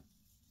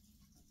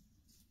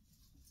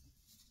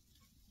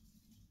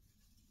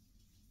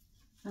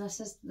 And I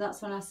says,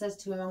 that's when I says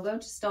to him, "I'm going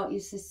to start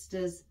your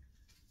sister's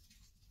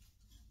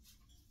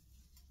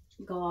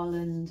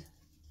garland."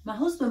 My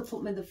husband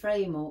put me the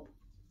frame up.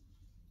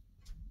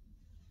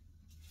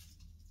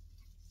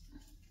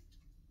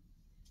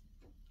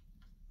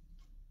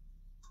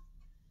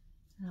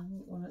 And I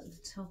want one at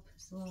the top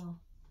as well.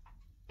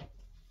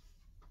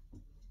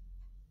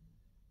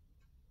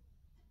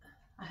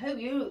 I hope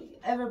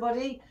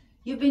everybody,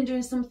 you've been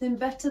doing something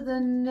better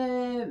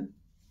than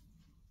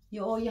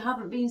or you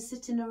haven't been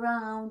sitting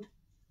around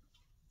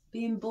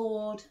being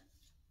bored.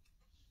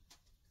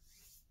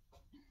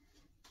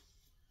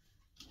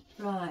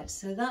 Right,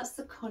 so that's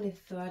the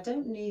conifer. I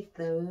don't need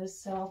those,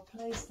 so I'll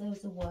place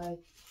those away.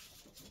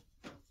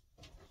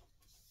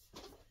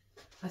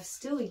 I've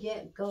still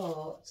yet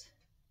got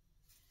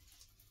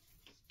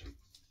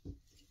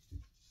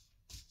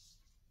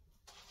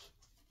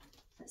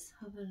let's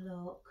have a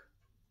look.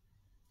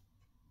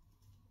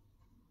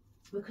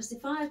 Because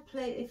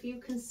if you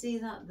can see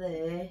that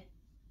there,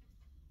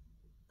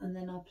 and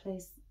then I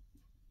place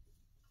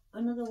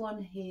another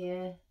one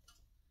here,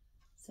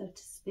 so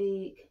to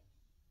speak.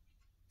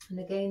 And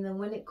again, then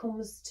when it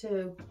comes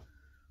to,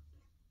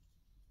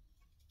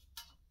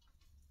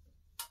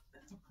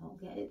 I can't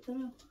get it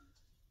through.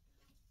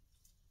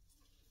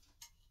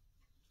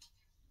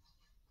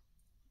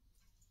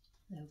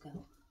 There we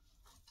go.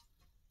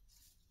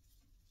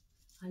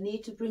 I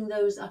need to bring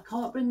those, I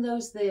can't bring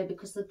those there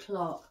because of the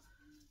clock.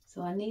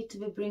 So I need to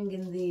be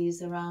bringing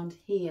these around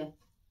here.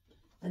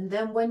 And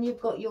then when you've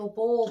got your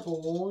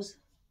baubles,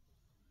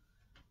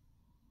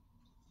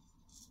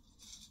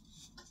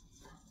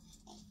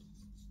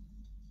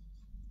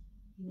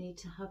 you need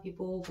to have your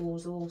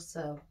baubles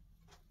also.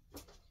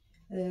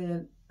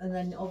 And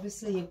then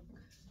obviously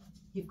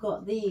you've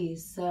got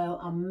these, so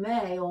I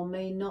may or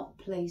may not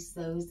place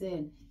those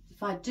in.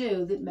 If I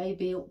do, that may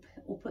be up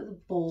at the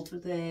bauble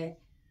there,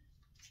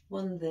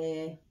 one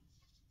there,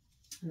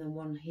 and then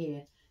one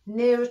here,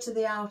 nearer to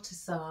the outer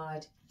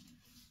side.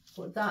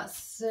 But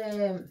that's,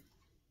 and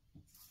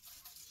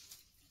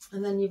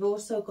then you've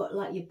also got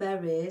like your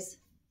berries.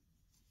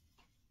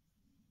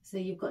 So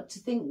you've got to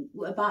think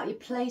about your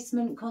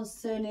placement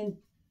concerning,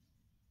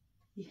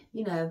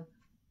 you know,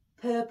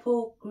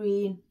 purple,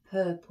 green,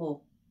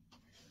 purple.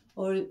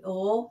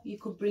 Or you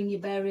could bring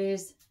your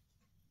berries,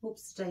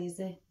 oops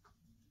daisy.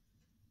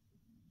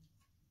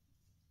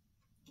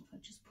 If I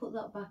just put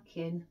that back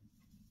in,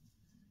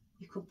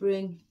 you could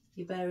bring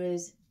your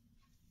berries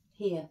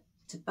here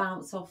to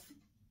bounce off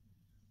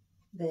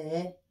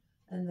there,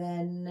 and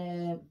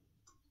then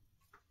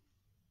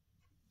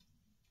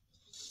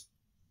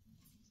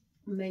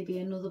maybe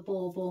another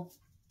bauble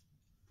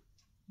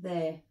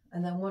there,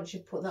 and then once you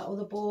put that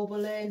other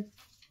bauble in,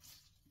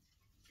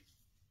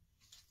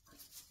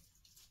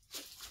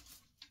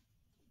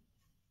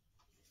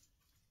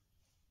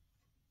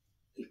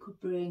 you could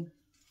bring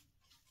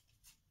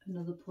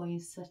another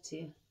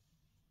poinsettia.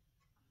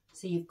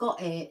 So you've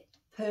got it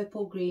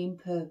purple, green,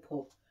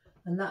 purple,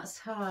 and that's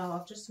how,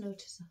 I've just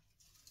noticed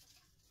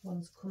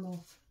one's come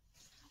off,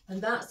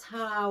 and that's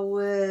how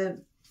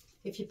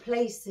if you're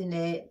placing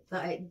it,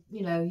 that it,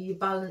 you know, you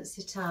balance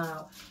it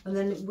out. And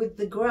then with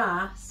the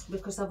grass,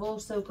 because I've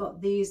also got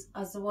these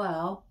as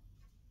well,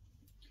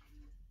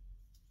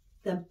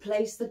 then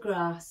place the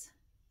grass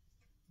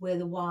where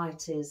the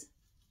white is,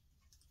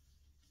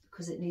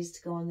 because it needs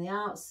to go on the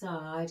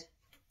outside.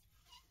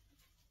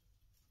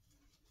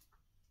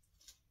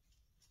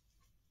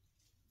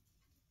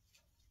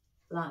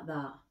 Like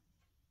that.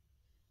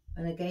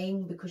 And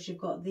again, because you've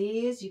got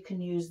these, you can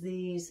use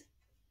these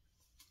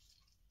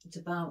to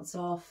bounce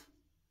off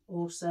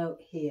also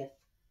here.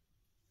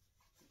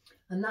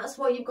 And that's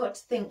what you've got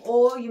to think.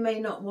 Or you may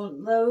not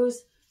want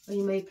those, or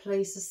you may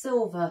place a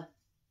silver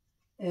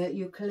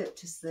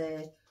eucalyptus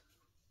there.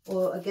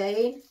 Or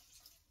again,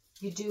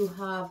 you do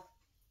have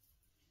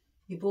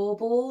your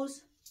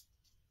baubles.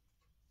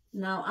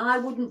 Now I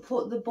wouldn't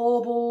put the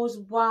baubles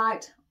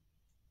white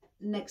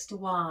next to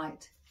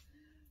white,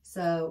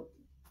 so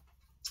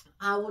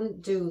I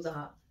wouldn't do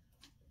that.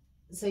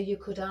 So you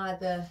could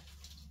either,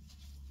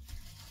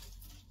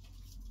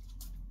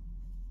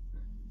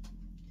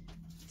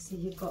 so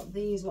you've got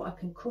these, what I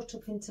can cut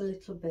up into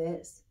little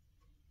bits.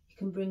 You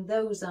can bring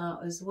those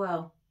out as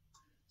well.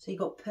 So you've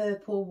got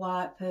purple,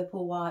 white,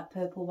 purple, white,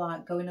 purple,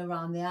 white going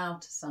around the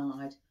outer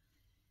side.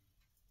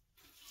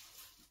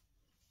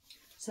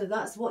 So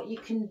that's what you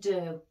can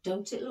do.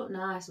 Don't it look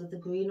nice with the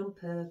green and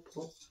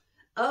purple?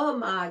 Oh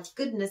my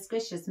goodness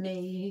gracious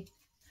me.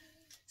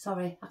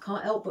 Sorry, I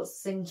can't help but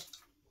sing.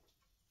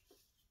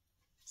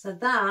 So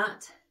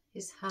that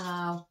is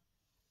how.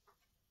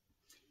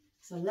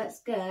 So let's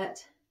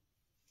get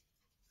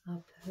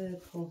our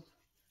purple.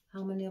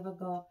 How many have I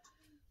got?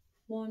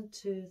 1,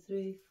 2,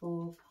 3,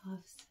 4, 5,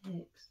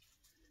 6.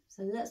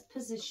 So let's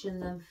position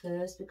them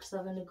first because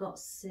I've only got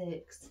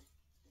 6.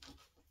 I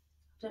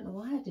don't know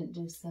why I didn't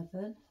do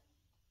 7.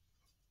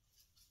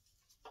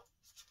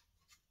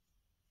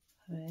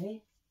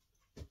 3.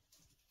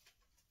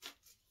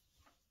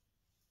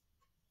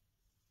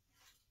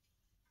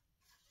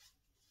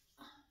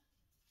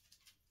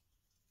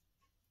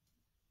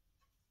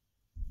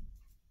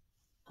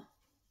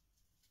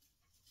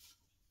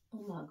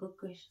 Oh my good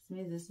gracious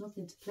me, there's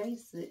nothing to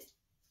place it,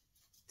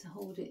 to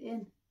hold it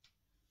in.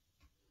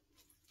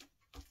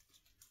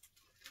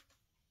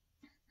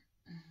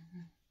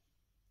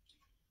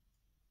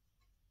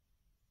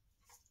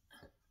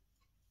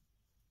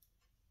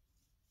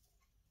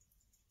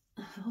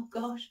 Oh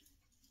gosh.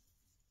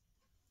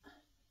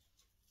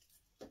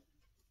 And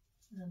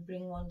then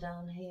bring one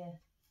down here.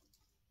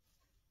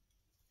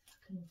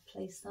 I can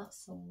place that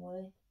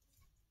somewhere.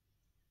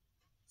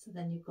 So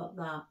then you've got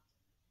that.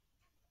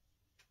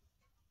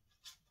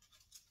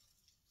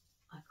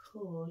 I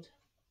could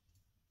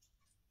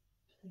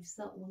place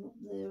that one up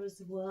there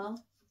as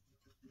well.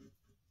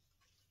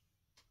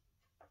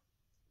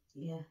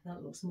 Yeah,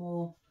 that looks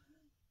more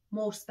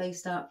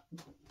spaced out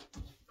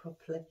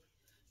properly.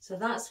 So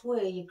that's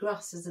where your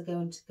grasses are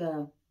going to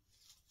go.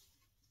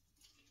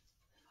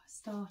 If I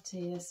start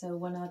here, so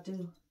when I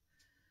do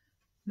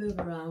move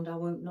around, I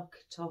won't knock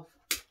it off.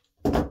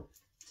 I don't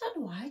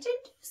know why I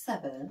didn't do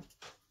 7.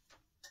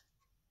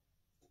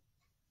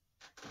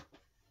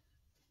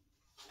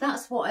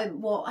 That's what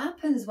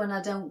happens when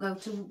I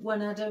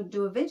don't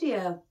do a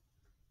video.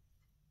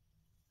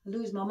 I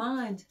lose my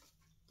mind.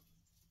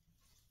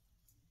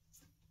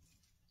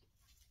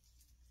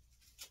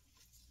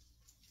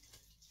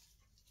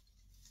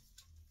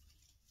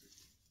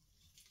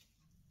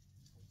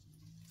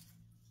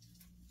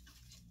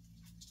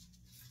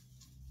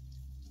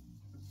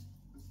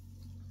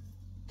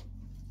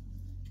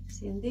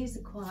 See, and these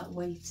are quite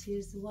weighty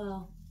as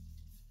well.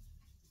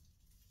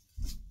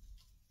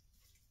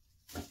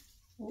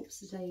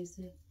 Oops, a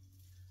daisy.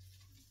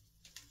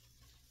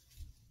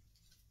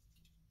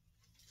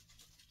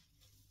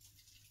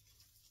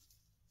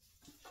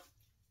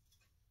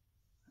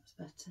 That's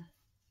better.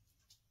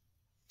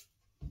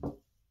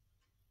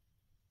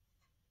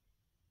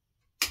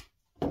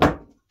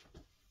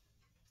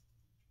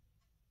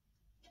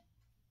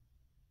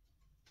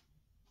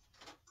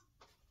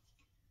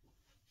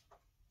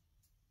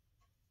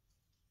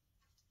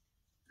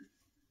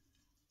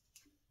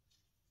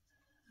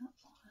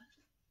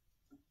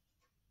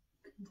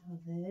 Go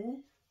there.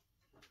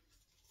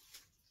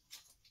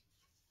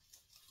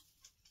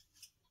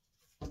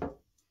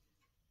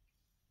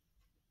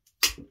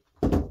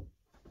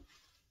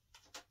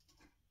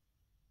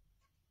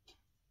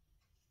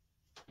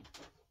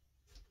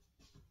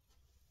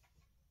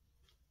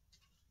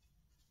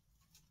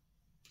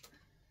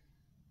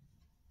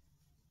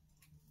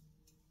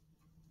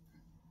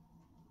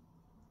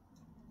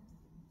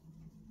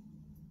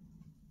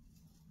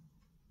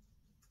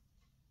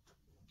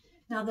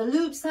 Now the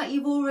loops that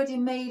you've already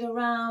made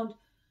around,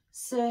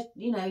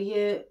 you know,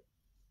 your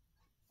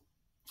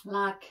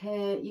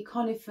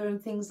conifer and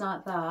things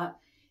like that,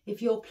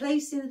 if you're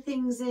placing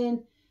things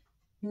in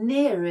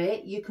near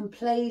it, you can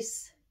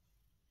place,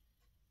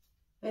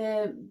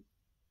 you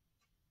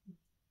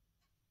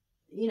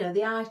know,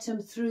 the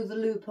item through the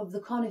loop of the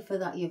conifer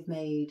that you've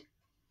made,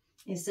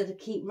 instead of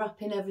keep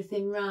wrapping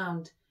everything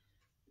round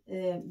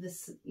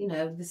this, you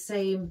know, the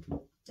same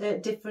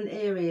different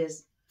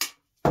areas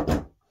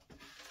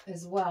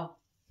as well.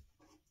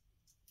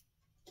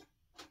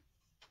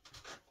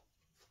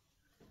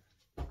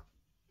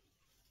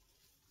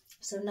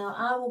 So now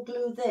I will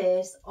glue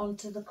this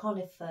onto the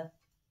conifer,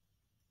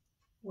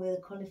 where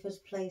the conifer is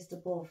placed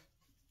above.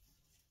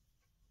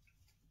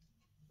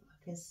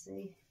 I can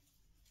see.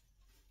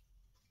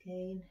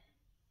 Again,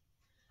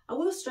 I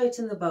will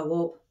straighten the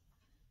bow up.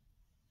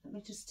 Let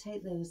me just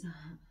take those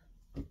out.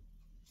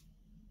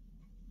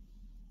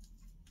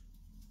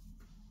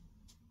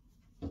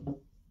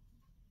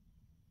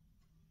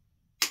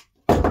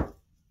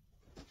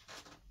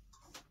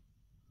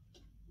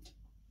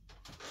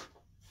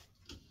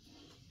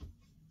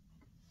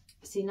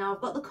 See, now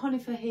I've got the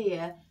conifer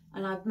here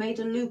and I've made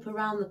a loop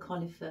around the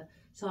conifer,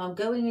 so I'm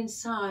going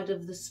inside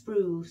of the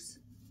spruce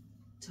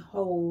to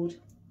hold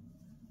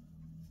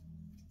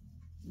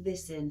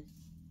this in,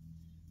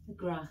 the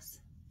grass.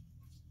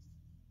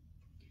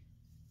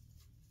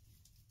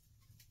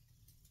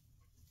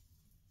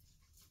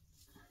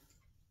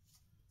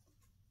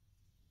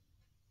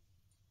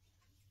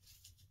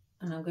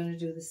 And I'm going to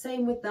do the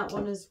same with that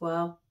one as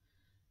well.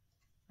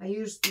 I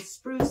used the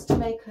spruce to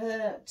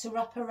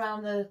wrap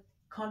around the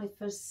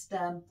conifer's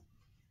stem,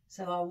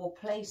 so I will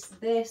place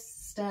this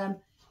stem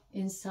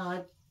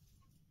inside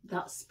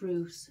that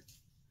spruce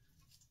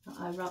that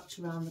I wrapped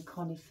around the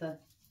conifer.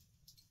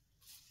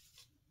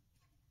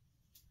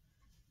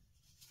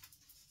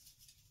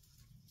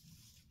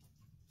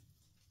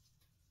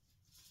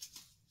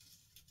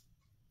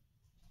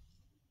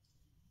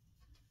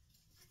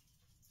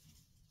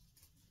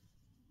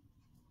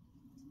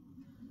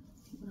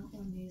 That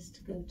one needs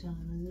to go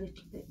down a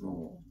little bit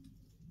more.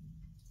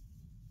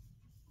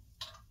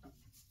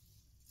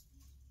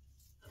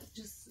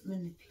 Just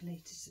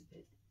manipulate it a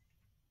bit.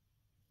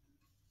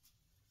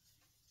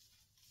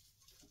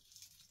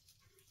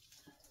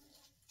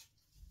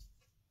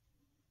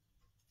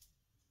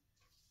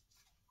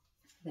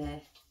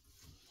 There.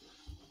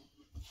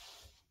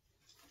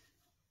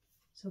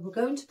 So we're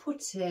going to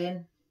put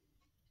in,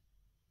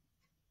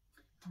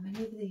 how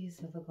many of these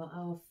have I got?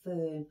 Our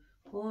fern.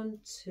 1,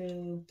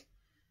 2,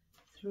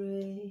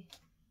 3,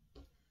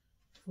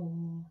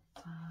 4,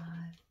 5,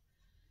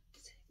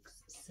 6,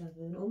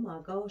 7. Oh my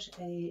gosh,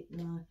 8,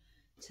 9,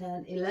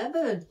 10,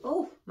 11.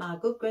 Oh my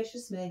good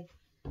gracious me.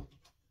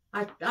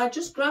 I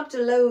just grabbed a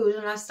load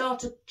and I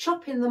started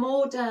chopping them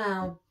all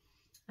down.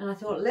 And I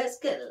thought, let's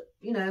get,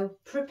 you know,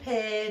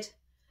 prepared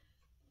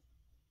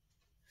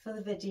for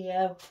the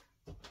video.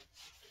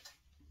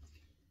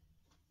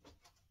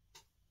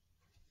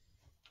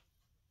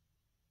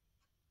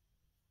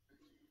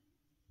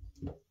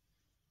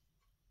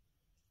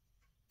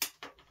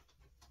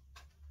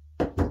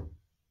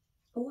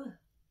 Oh,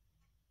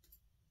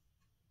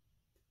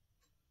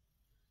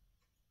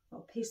 got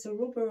a piece of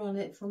rubber on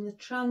it from the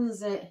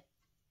transit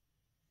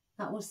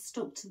that was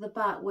stuck to the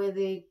back where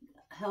they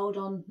held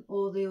on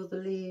all the other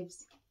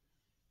leaves.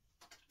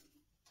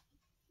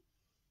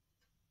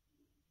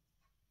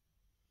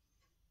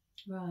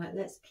 Right,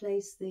 let's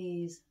place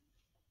these.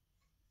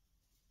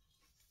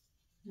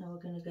 Now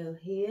we're going to go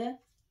here.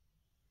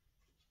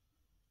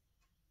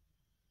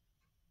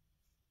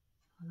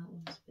 Oh, that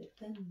one's a bit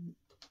bent.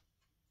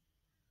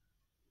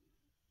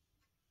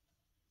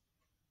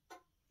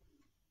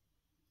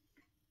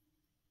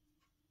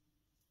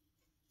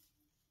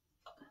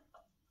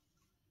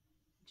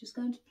 Just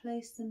going to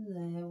place them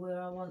there where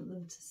I want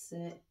them to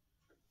sit.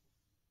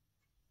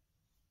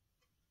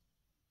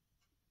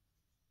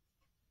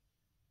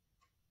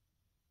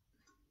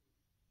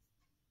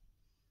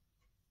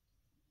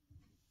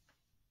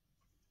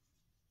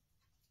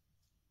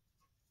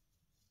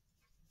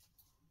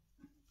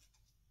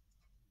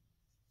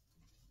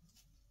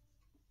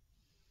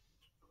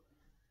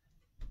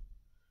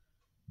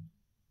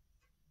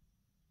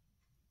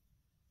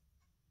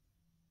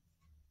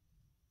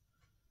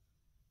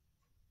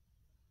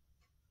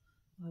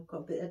 I've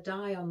got a bit of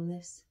dye on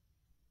this.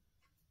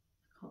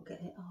 I can't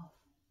get it off.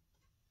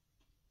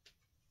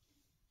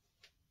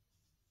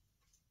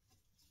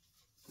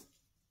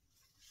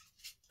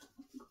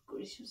 Good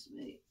gracious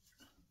me.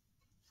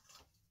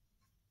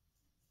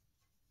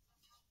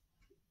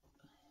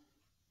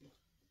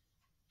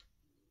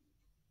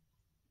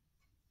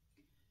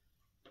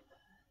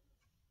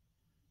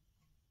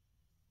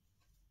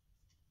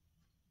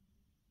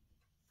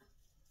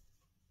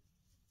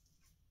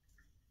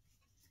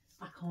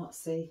 I can't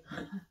see.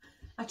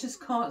 I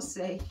just can't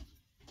see.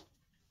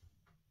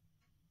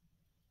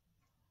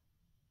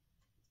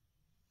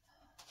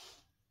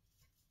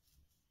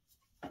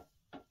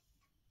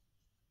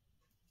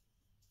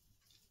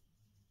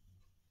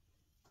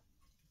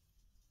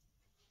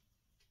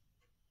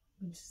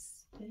 I'm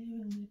just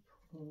sparingly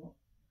put.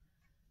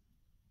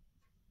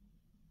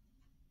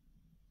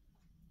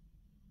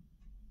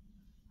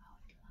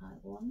 I would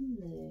like one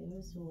there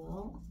as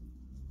well.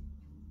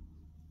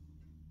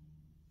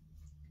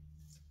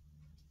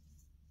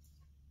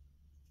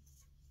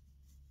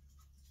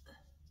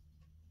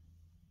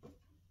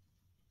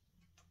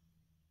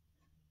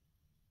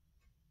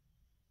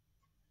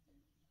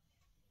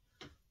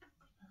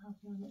 I have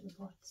one at the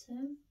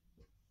bottom.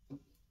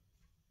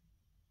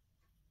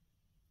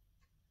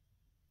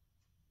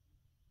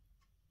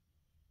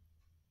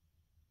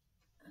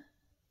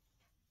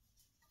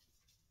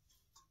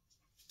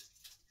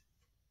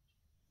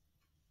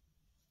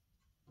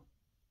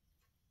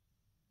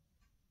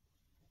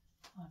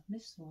 I've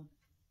missed one.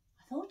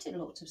 I thought it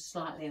looked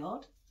slightly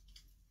odd.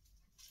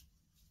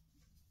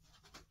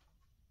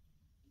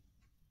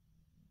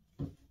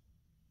 And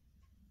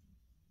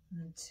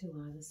then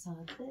two either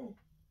side there.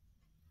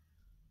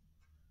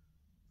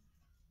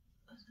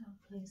 So I'll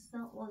place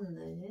that one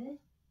there.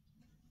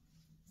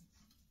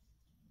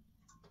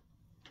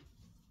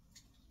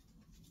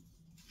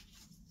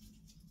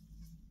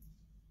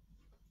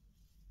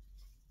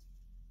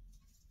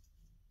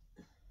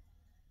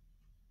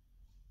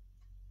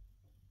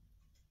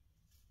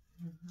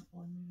 And that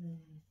one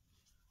there.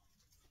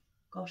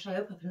 Gosh, I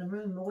hope I can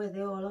remember where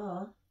they all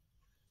are.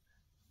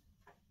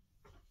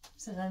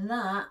 So then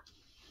that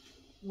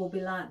will be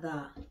like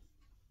that.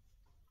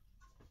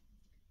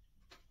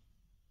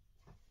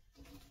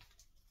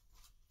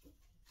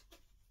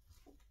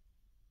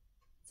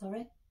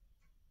 Sorry?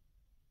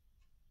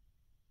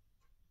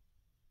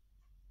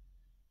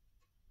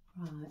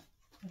 Right,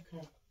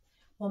 okay.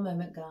 One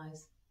moment,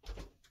 guys.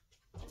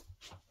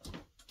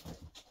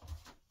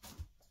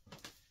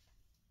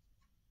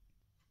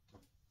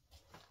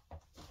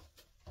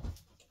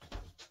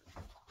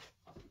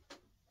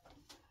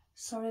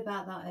 Sorry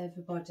about that,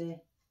 everybody.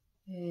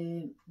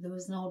 There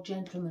was an old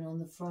gentleman on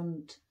the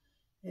front.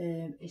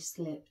 He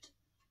slipped.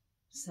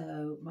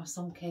 So my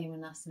son came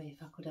and asked me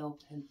if I could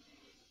help him.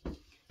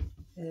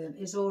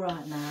 He's all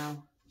right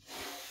now.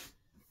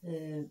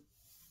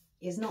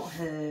 He's not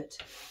hurt.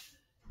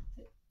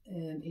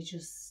 He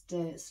just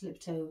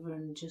slipped over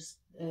and just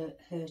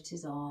hurt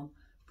his arm.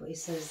 But he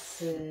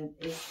says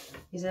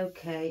he's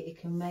okay. He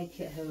can make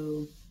it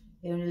home.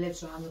 He only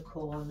lives around the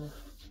corner.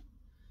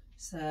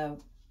 So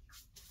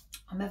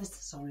I'm ever so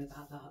sorry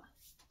about that.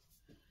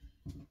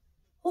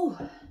 Oh,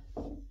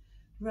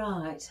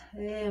 right.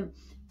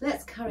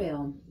 Let's carry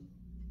on.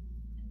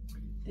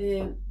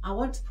 I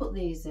want to put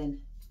these in.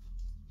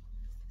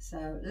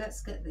 So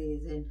let's get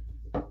these in.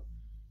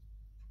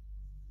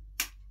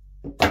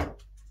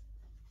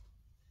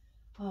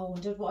 Oh, I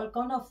wondered what had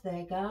gone off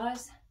there,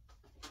 guys.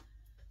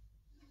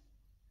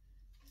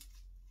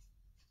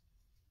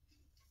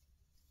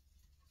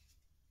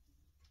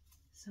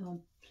 So I'm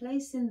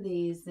placing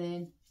these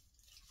in.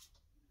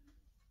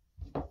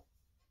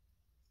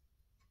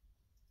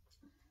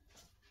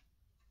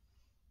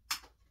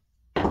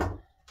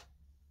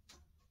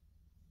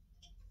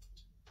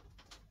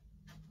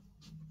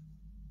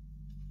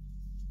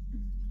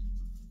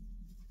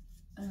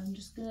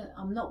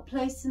 I'm not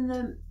placing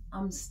them,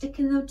 I'm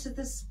sticking them to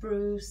the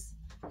spruce.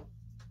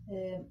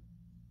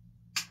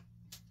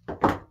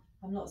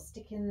 I'm not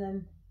sticking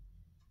them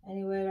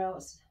anywhere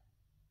else,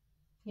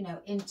 you know,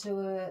 into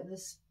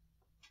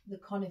the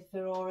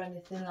conifer or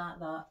anything like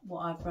that,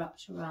 what I've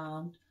wrapped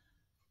around.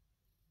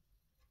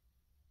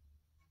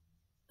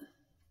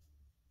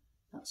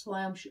 That's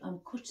why I'm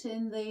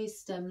cutting these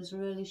stems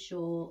really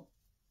short.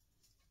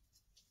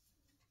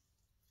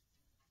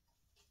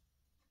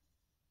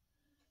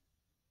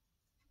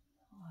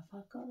 Oh, have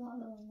I got that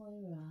the wrong way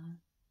around?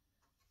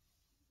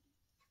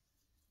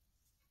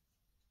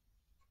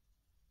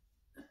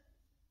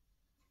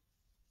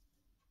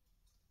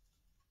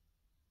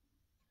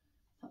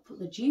 I put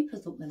the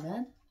dupers up there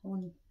then.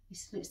 When he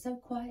slid so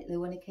quietly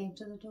when he came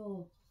to the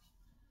door.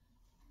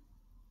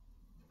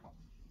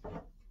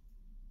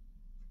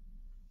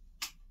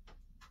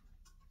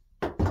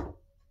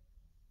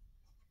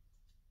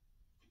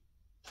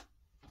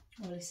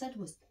 All he said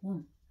was,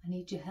 "Mum, I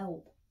need your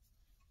help."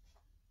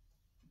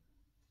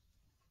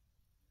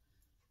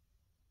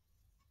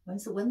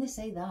 When they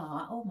say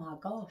that, oh my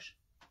gosh,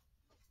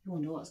 you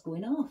wonder what's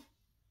going on.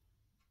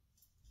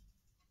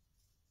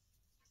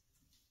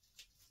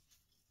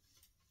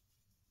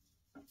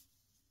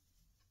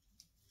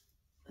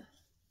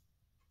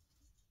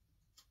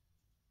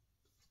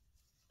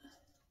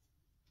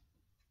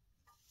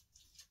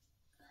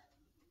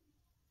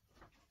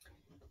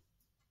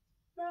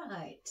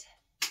 Right.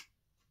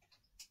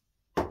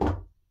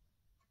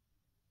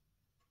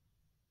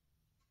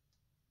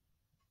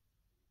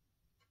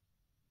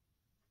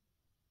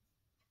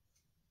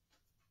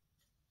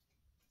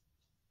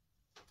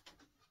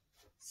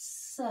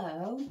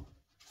 So,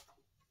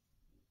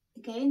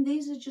 again,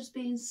 these are just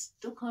being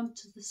stuck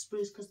onto the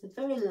spruce because they're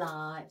very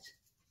light.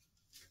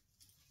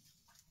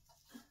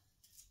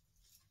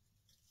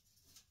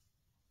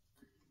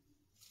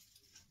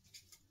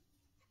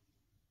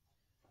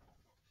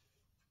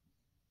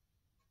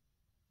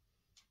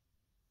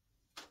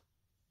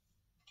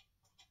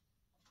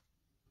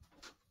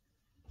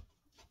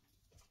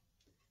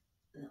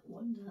 That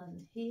one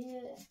down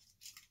here.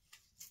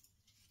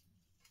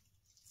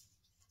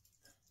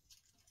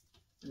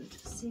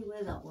 Let's see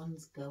where that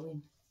one's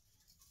going.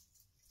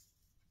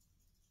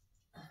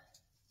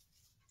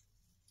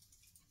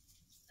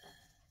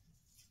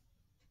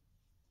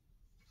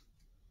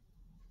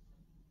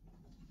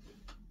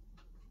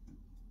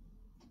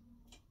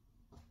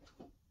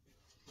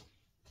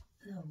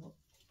 And we'll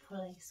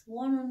place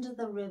one under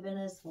the ribbon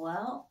as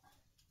well.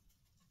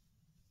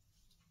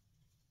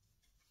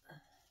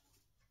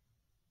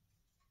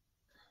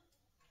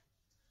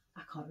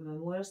 I can't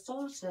remember where I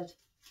started.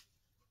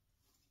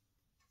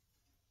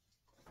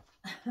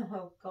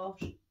 Oh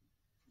gosh.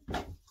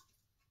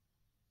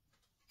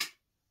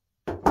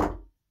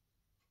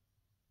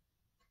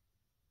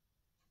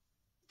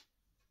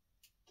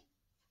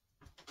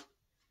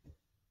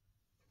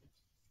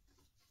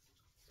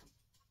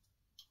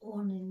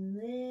 One in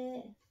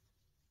there.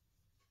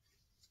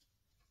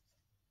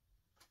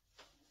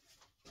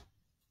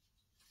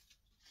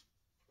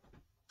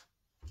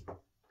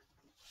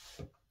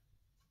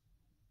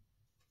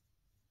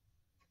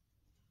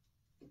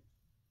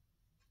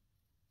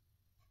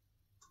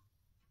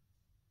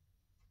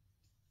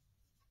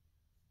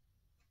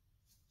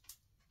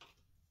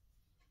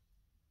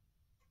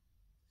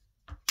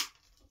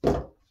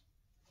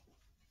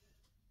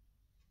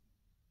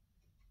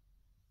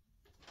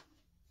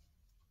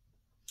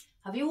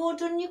 Have you all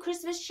done your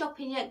Christmas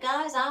shopping yet,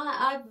 guys?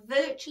 I've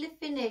virtually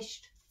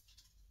finished.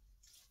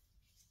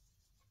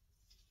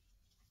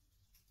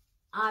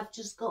 I've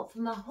just got for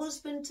my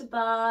husband to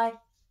buy.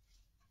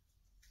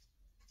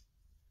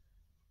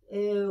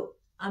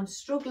 I'm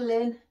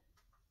struggling.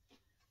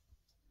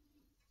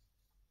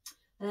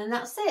 And then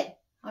that's it.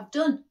 I've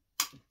done.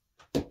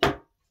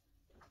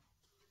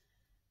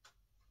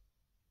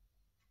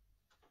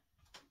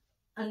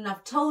 And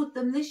I've told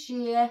them this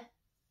year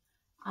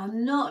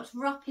I'm not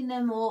wrapping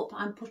them up.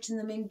 I'm putting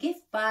them in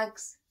gift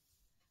bags.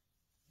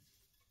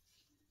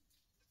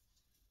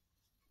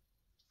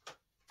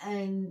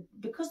 And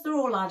because they're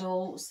all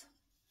adults,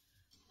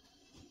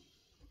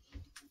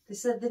 they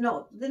said they're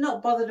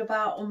not bothered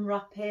about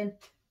unwrapping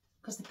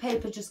because the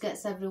paper just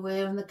gets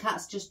everywhere and the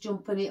cats just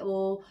jump on it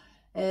all.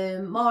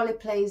 Marley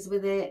plays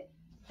with it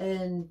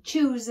and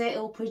chews it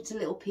up into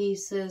little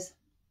pieces,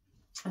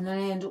 and then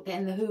I end up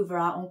getting the Hoover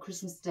out on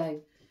Christmas Day.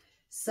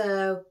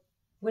 So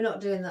we're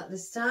not doing that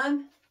this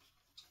time.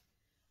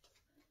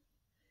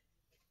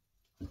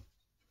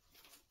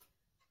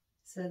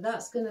 So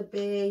that's going to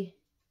be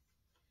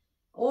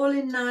all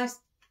in nice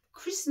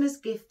Christmas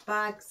gift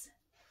bags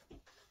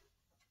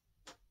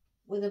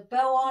with a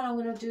bow on. I'm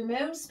going to do my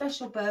own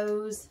special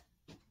bows.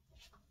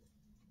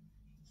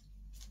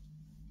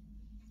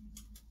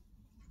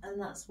 And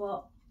that's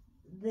what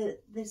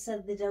they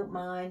said they don't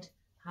mind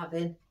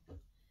having.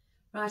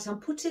 Right, I'm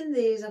putting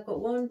these. I've got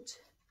 1,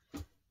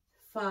 2,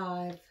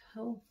 5.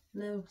 Oh,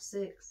 no,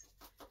 6.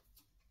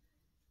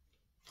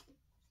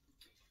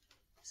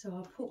 So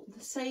I'll put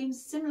the same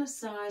similar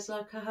size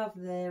like I have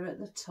there at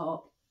the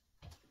top.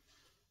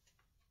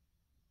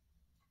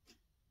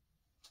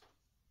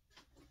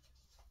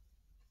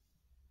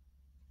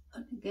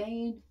 And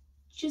again,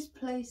 just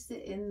place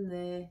it in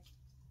there.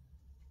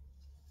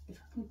 If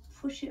I can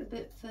push it a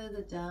bit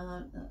further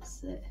down,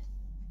 that's it.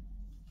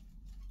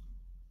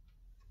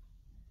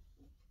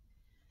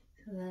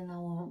 So then I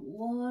want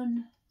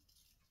 1,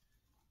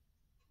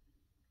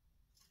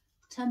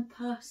 10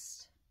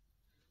 past.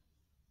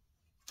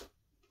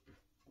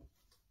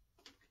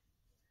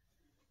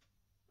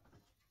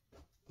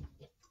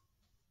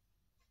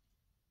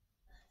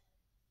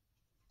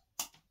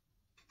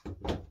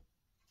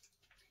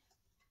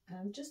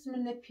 I'm just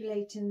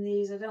manipulating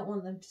these. I don't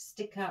want them to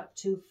stick out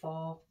too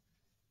far.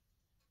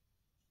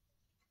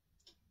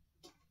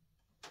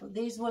 But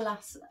these will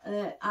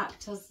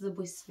act as the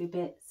wispy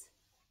bits.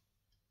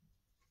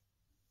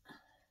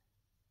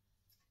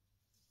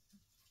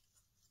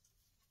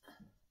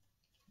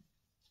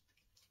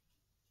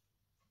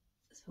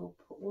 So I'll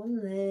put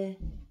one there.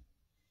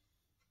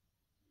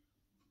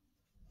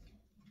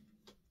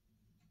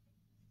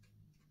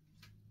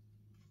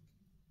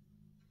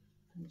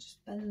 And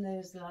just bend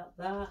those like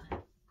that.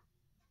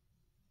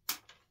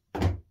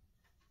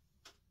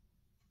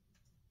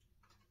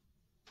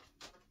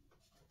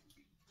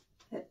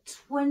 At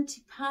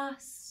 20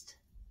 past.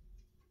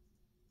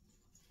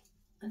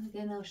 And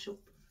again, I shall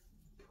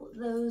put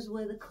those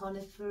where the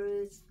conifer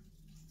is.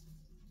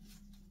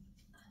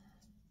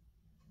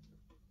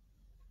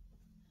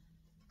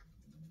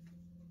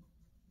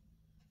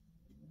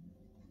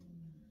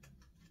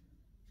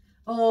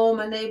 Oh,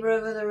 my neighbour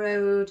over the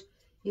road,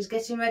 he's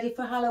getting ready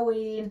for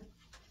Halloween.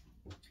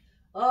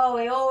 Oh,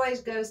 he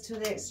always goes to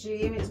the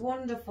extreme. It's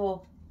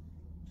wonderful.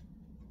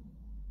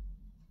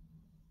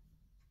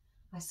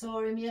 I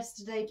saw him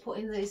yesterday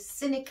putting the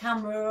cine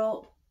camera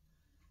up.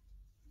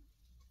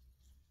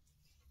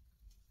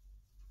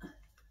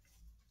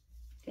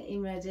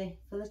 Getting ready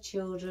for the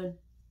children.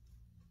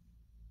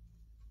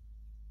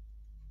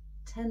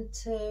 10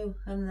 to,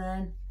 and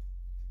then,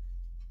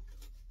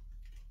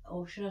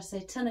 or should I say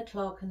 10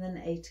 o'clock and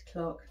then 8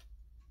 o'clock.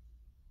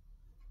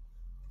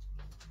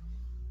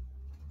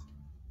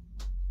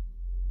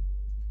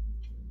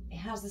 He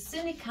has the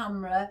cine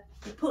camera,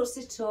 he puts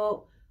it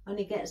up and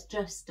he gets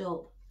dressed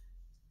up.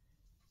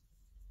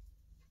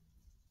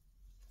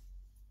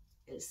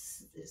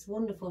 It's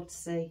wonderful to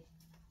see.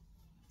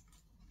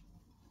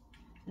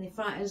 And he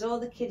frightens all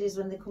the kiddies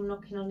when they come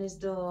knocking on his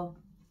door.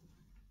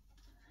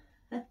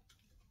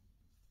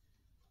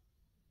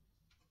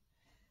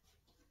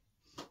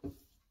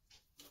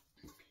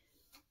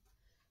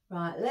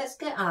 Right, let's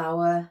get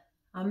our,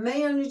 I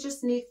may only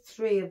just need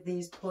 3 of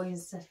these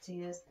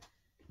poinsettias.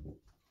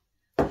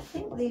 I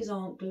think these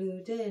aren't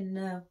glued in,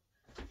 no.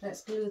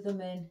 Let's glue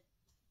them in.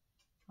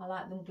 I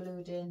like them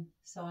glued in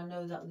so I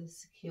know that they're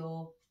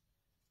secure.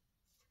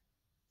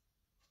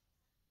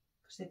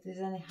 Because if there's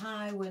any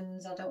high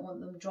winds, I don't want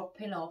them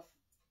dropping off.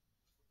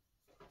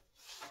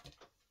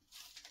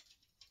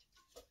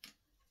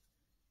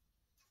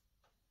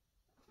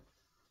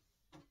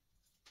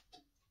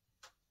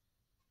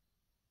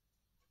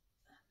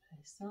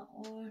 Place that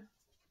one.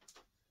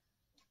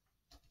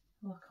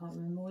 Oh, I can't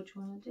remember which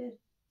one I did.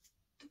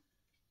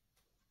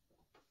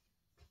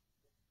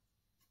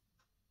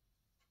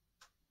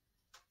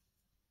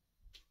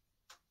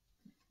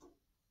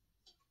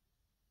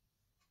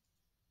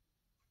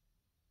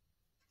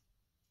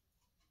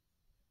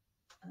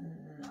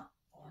 And that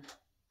one.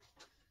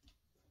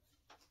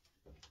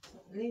 So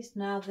at least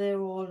now they're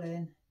all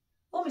in.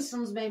 Oh, my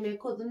son's made me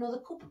another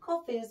cup of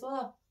coffee as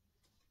well.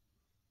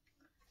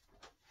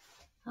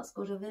 That's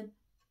good of him.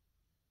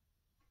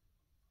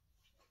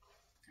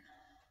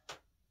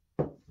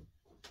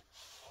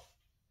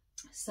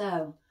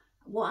 So,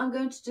 what I'm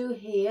going to do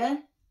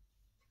here,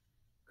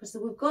 because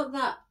we've got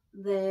that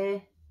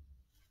there,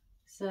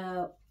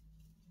 so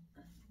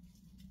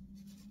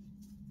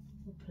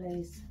we'll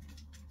place,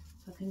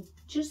 I can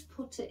just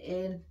put it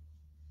in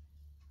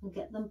and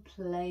get them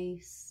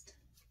placed.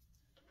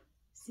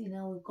 See,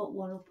 now we've got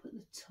one up at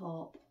the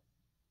top.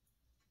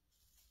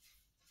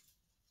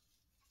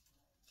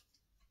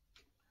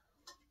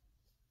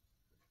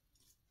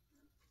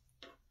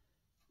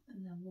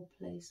 And then we'll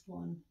place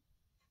one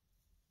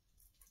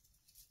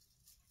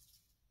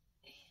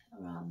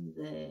around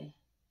there.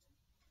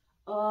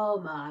 Oh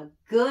my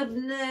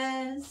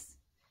goodness.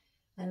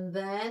 And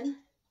then,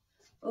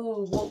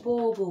 oh, what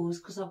baubles,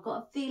 because I've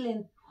got a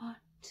feeling 1,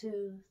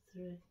 2,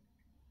 3.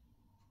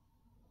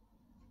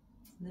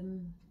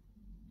 Them.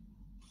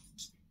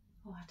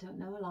 Oh, I don't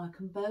know, I like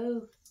them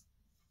both.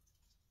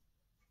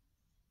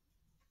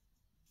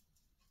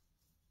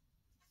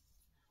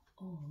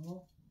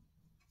 Oh,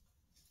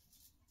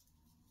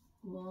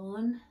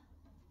 1.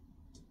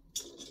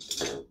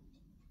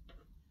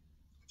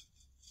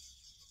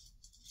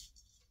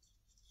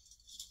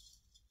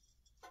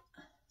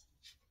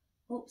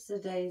 Oops, a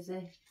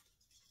daisy.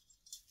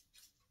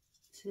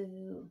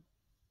 2.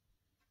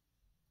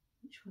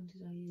 Which one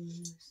did I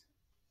use?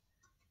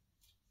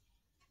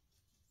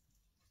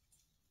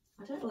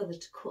 I don't know whether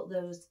to cut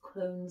those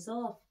cones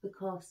off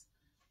because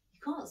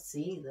you can't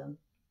see them.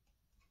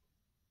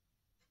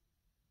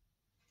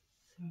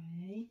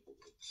 3.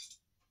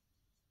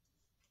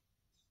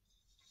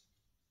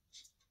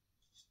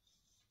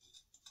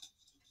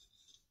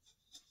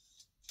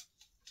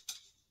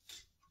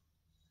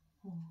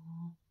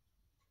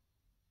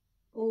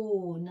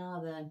 Oh,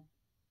 now then.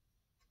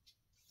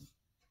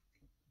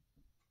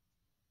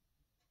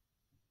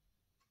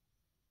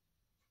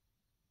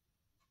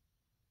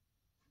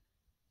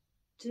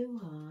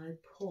 Do I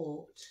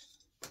put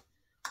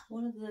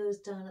one of those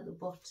down at the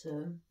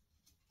bottom?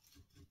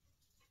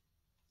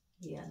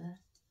 Yeah.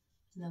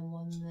 And then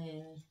one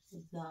there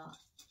with that.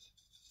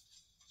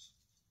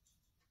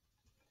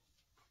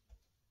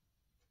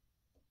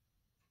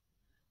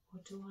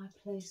 Or do I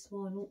place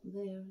one up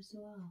there as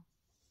well?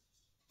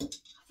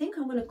 I think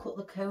I'm going to cut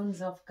the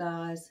cones off,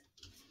 guys,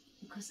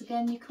 because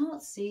again you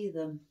can't see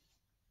them.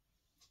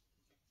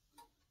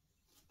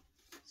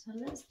 So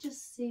let's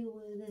just see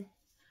where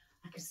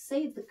I can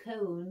save the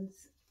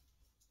cones.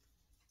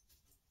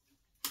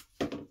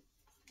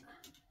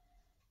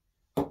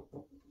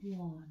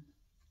 One.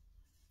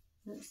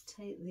 Let's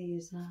take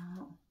these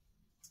out.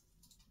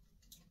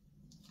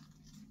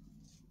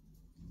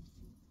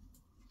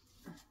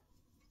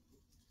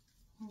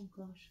 Oh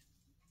gosh.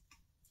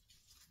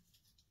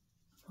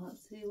 I can't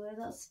see where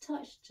that's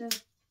attached to.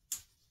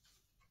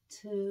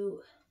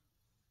 2.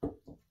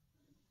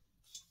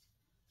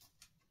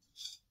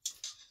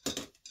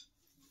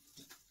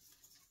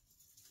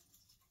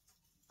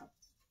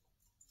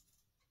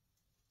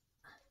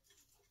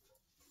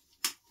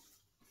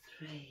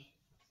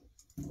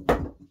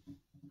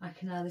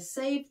 can either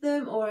save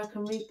them or I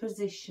can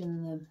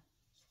reposition them.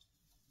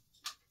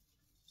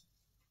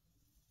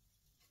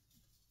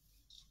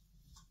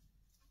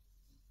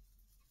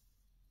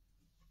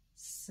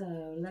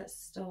 So let's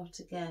start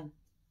again.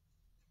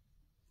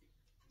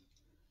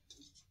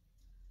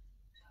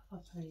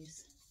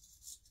 Please.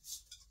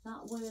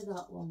 That way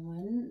that one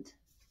went.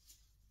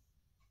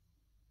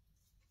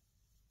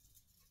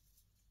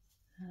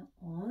 That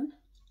one.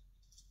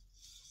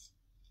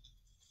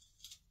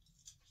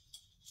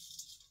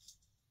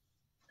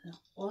 That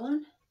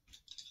one.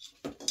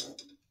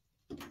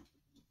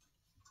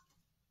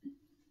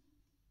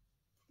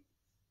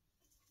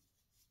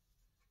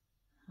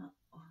 That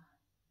one.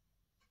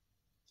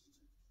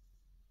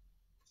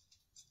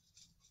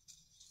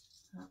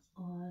 That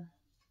one.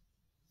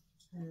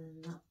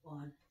 And that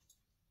one.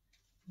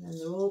 And then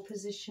they're all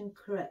positioned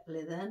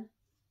correctly then.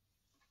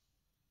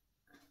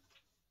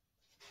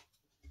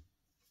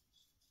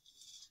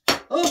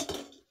 Oh!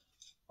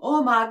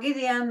 Oh my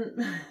Gideon!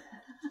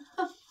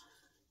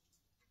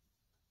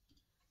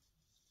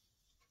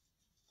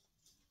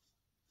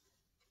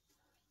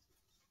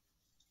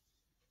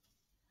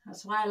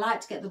 That's why I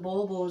like to get the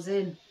baubles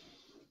in.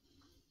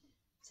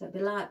 So it'd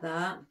be like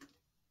that.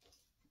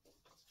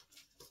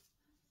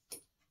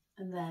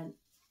 And then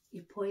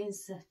your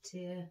poinset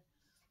here.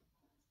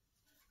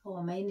 Oh,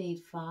 I may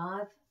need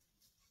 5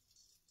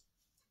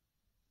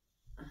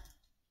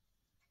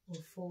 or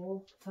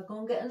 4. If I go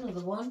and get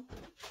another one.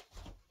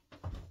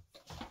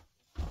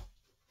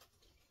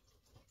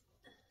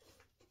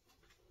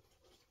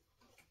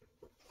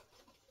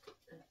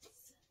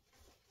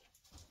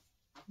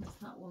 Is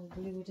that one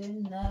glued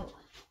in? No.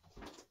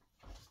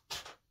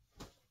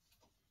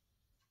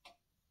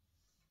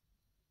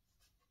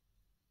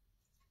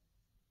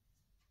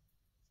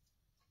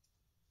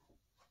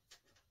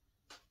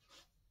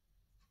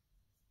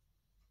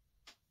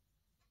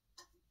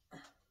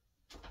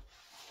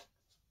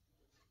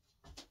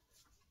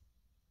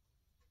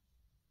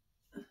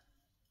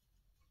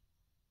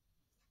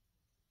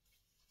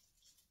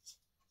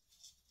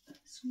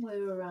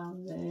 Somewhere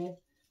around there.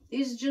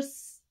 These are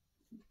just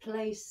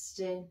placed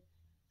in.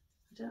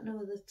 I don't know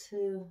whether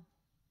to.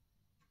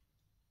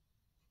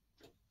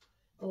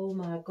 Oh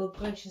my good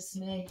gracious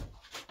me.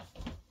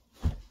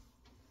 Oh,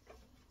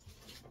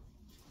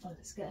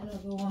 let's get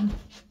another one.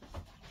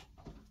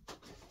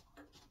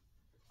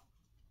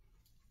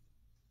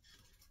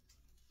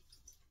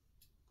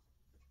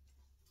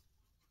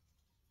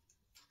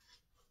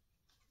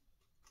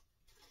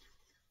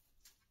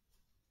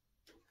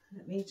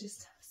 Let me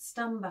just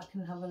stand back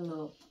and have a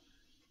look.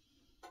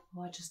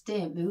 Oh, I just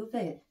didn't move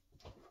it.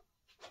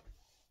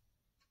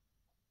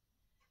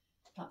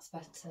 That's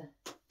better.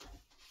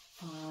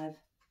 5.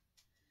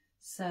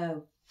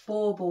 So,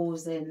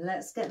 baubles in.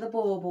 Let's get the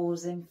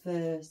baubles in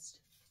first.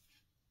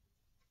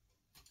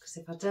 Because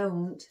if I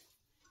don't,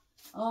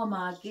 oh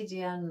my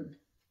Gideon.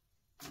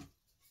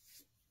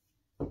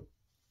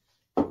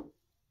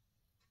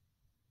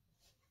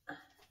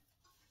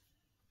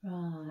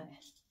 Right.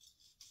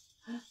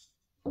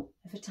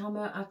 Every time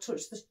I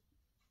touch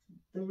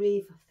the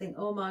wreath, I think,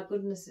 oh my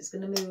goodness, it's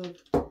going to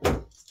move.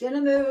 It's going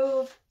to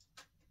move.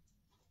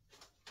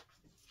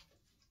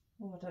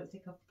 Oh, I don't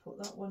think I've put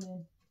that one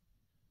in.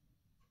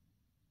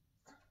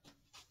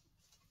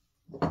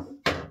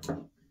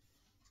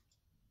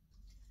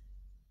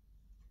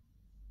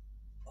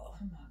 Oh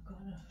my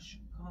gosh,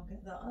 I can't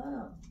get that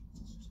out.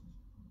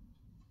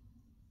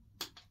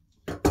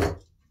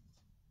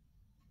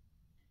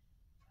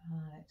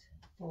 Right,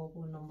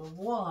 bauble number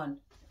 1.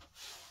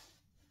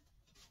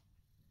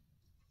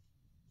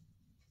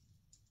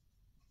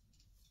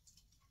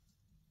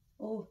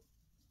 Oh.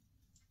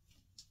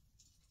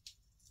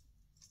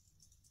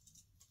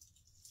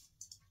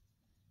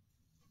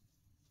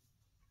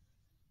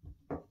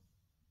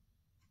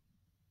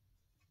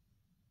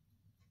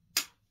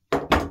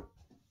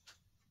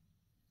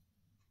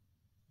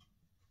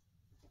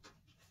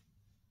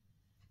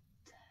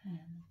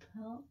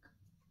 O'clock.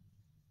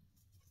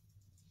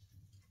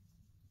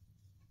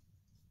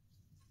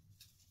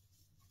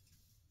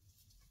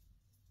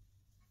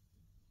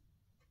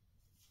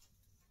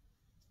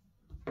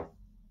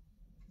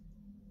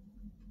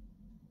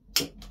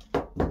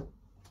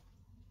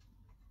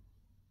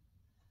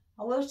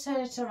 I will turn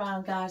it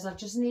around, guys. I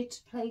just need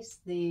to place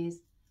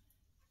these.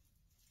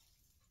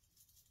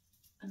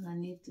 And I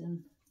need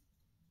them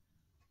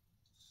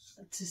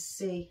to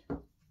see.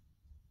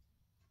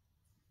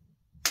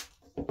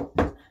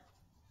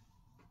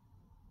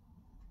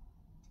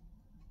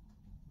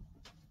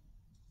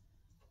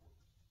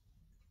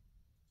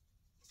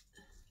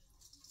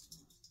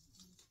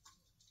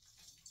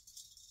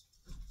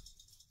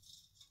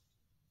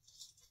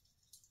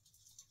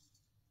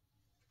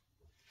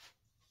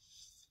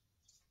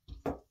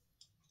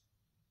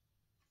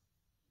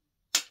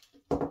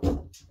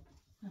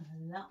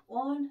 And that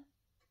one.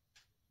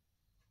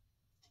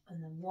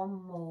 And then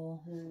one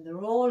more. And then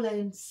they're all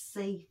in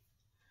safe.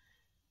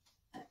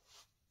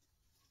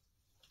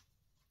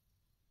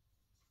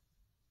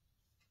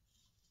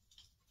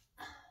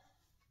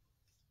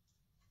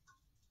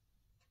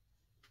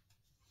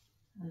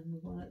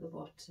 and one at the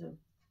bottom.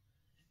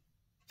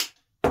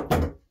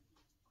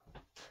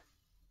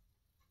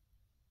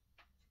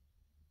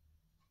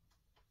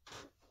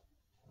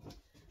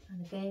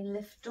 And again,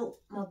 lift up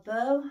my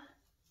bow,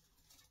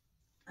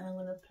 and I'm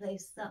going to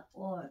place that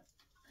one.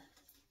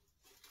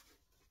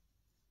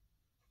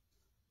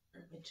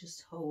 Let me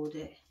just hold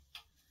it.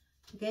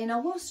 Again, I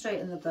will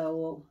straighten the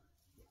bow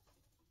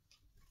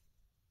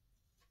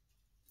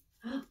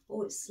up.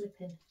 Oh, it's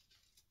slipping.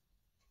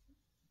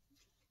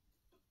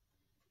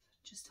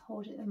 Just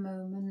hold it a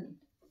moment.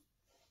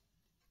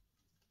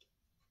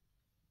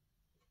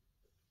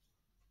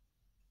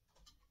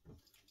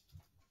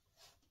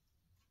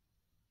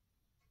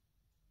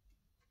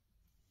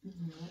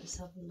 Let's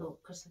have a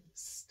look, because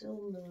it's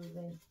still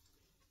moving.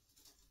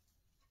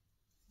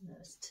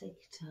 Let's take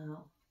it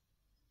out.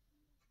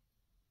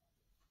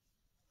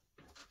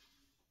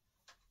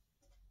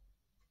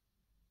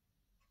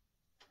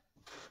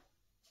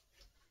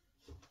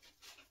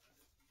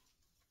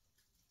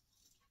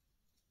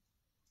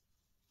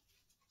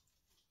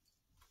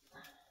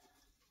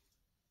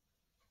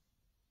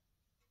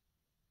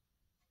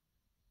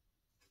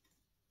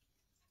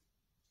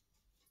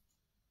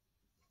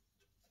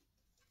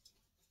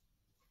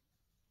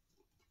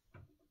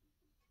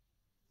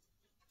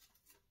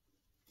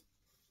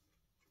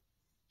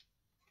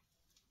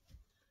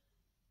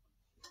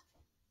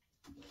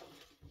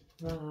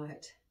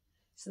 Right,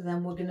 so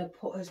then we're going to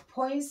put his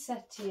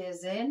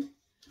poinsettias in.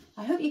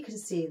 I hope you can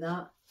see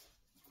that.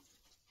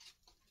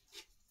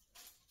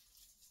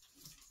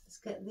 Let's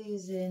get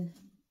these in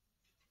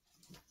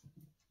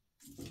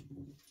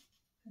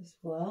as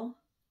well.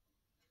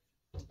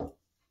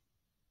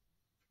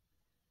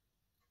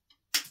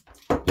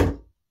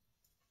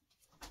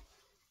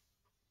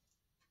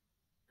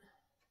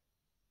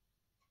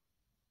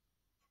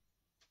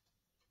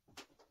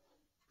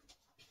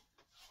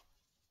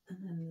 And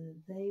then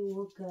they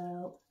will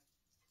go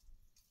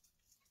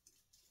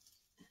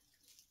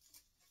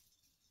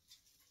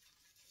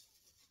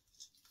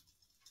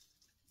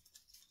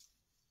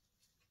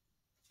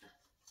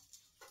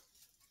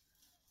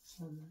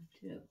one,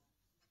 two.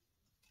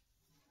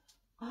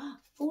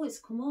 Oh, it's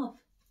come off.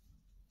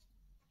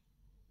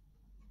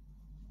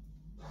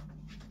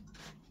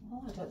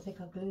 Oh, I don't think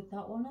I glued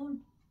that one on.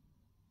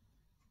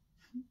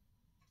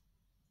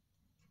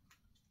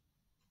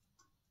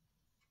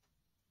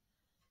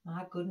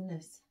 My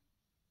goodness.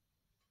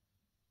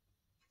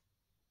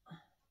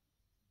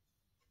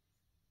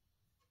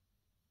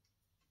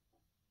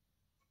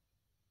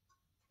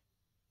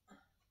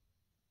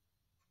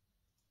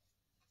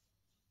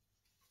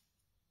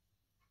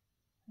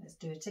 Let's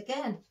do it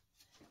again.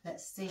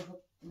 Let's see if we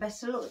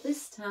better look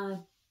this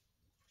time.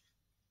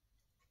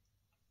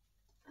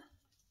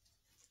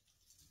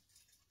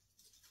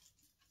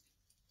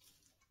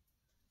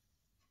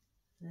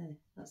 There,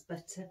 that's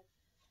better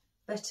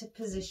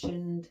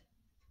positioned.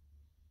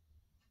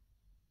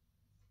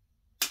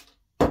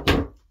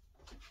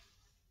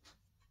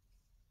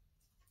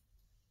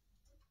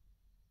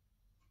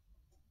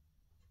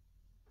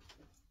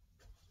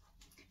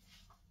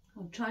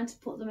 I'm trying to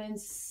put them in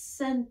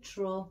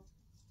central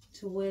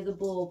to where the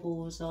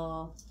baubles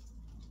are.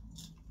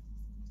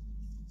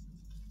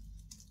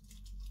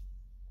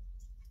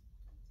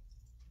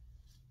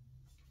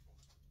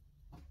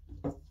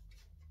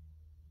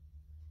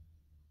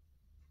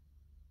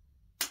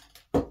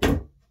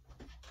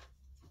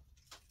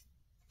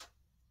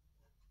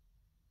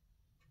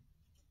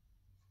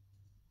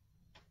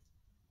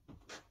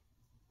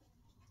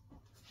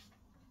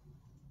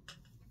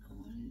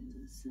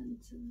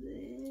 Centre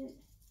there.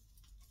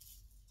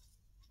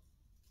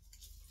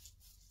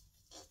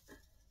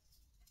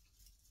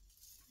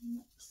 And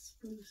that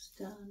spruce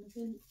down a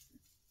bit.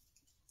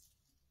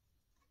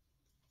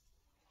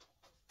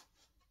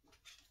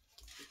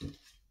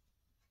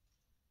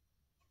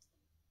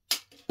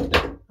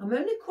 I'm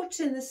only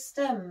cutting the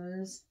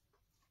stems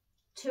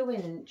 2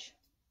 inch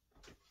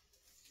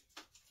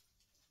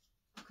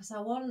because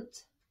I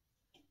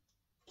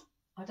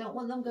don't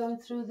want them going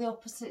through the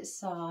opposite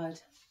side.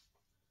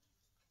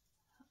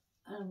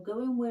 And I'm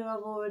going where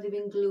I've already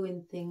been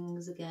gluing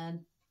things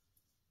again.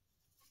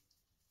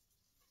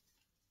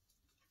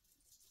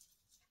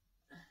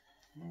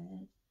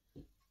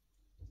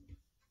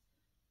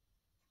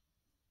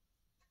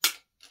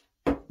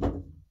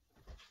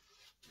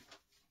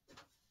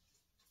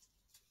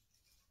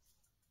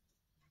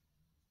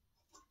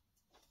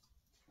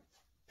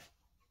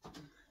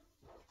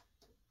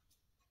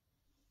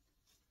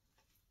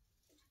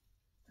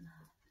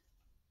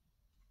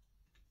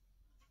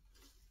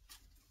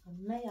 I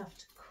may have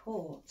to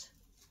cut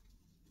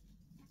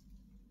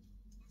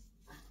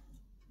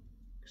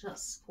because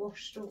that's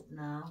squashed up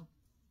now.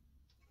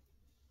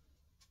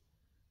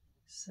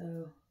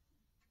 So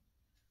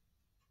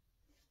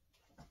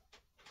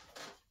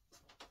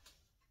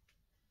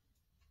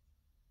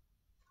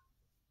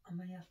I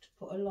may have to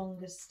put a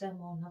longer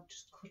stem on. I've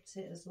just cut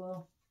it as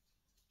well.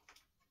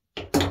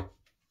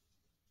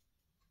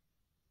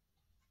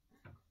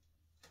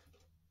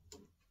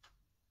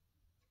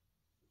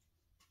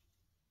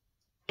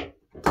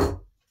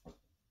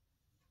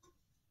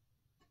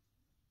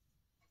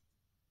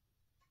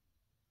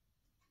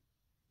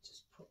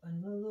 Put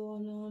another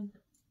one on.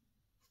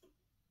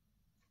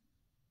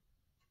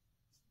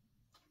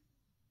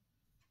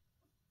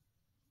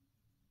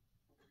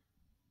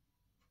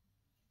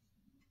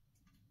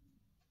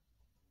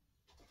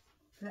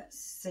 Let's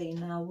see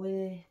now,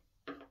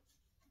 I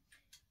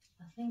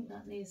think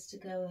that needs to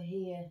go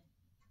here.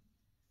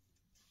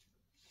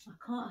 I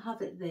can't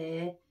have it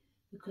there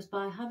because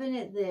by having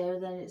it there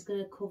then it's going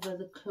to cover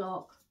the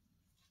clock,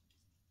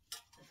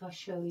 if I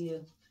show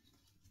you,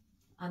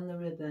 and the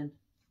ribbon.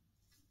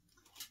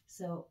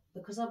 So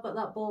because I've got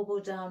that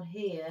bauble down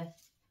here,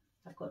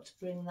 I've got to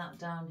bring that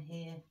down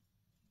here.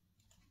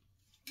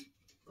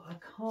 But I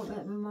can't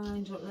make my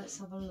mind up. Let's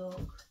have a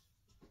look.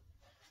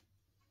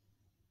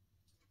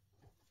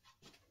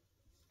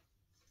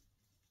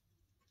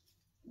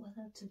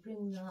 Whether to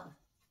bring that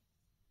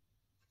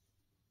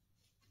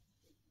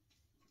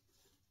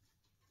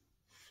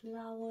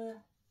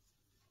flower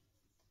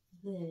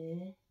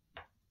there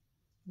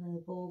and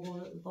the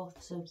bauble at the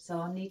bottom. So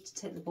I need to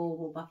take the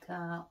bauble back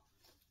out.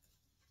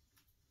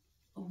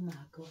 Oh my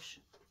gosh.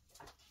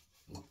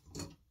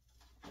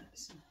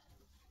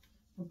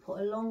 And put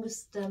a longer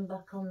stem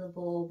back on the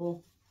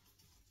bauble.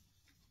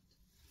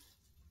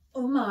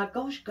 Oh my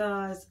gosh,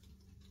 guys.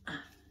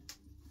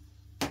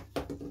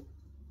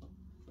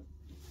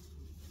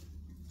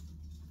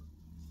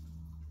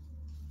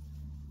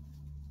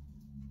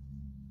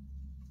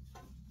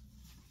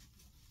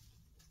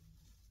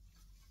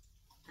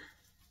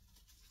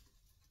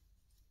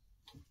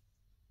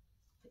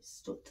 It's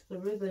stuck to the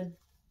ribbon.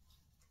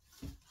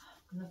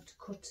 I'm going to have to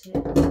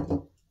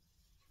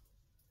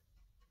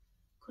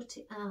cut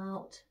it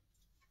out.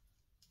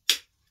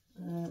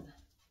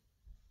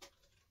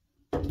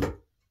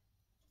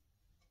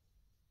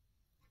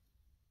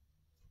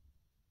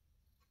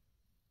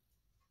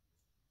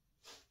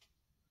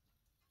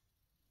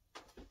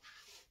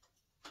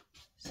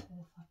 So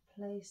if I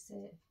place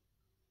it,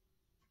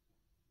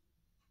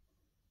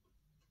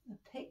 I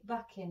pick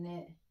back in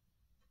it.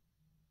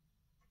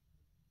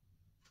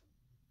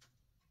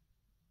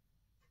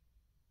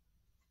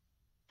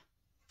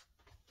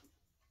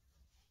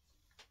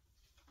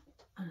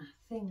 And I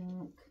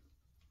think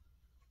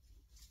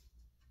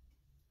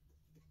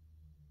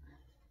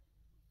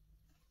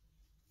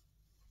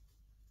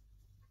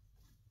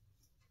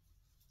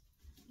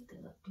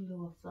get that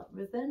glue off that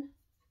ribbon.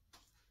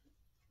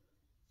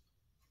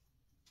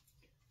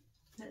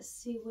 Let's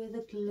see where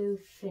the glue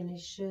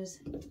finishes.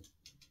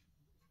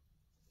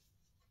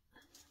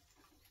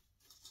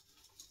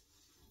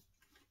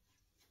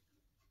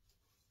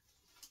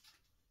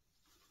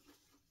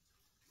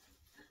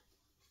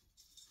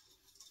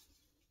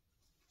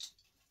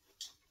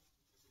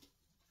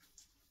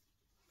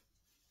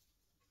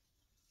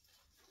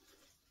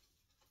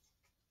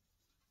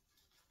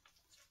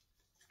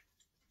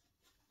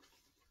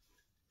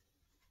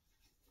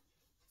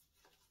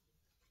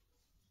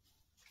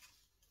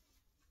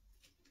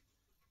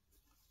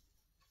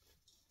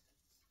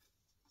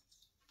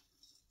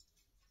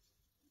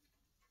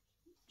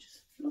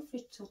 Fluff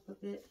it up a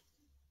bit.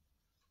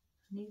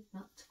 I need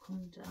that to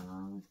come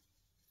down.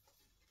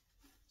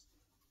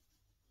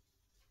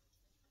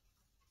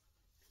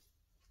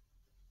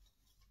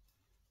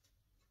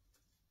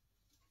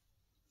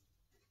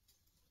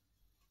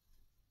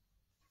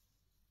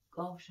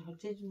 Gosh, I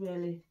did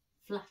really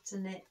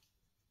flatten it.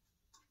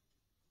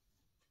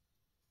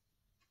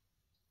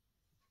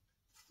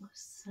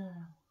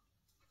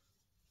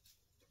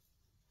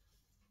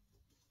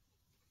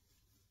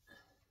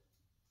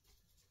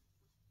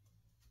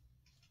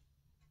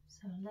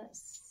 So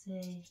let's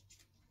see.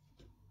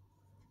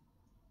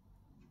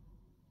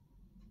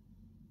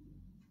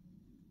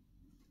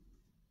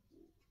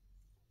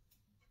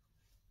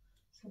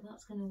 So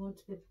that's going to want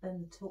to be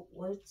bent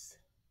upwards.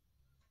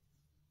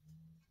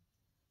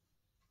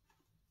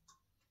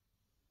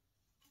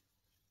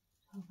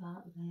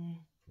 About there.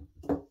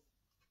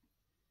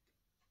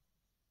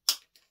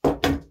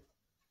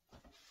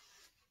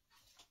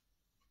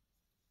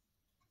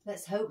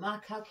 Let's hope my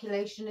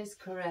calculation is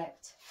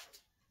correct.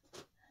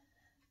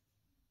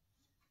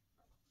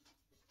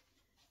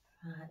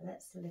 Right,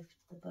 let's lift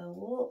the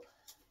bow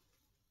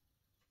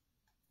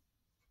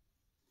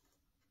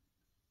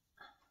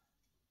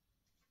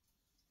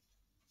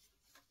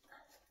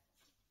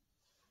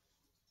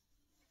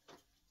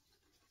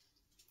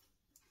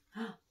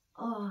up.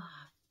 Oh,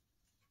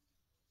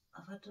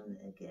 have I done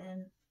it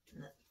again?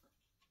 No.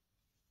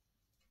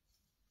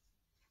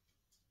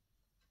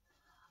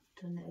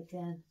 I've done it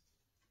again.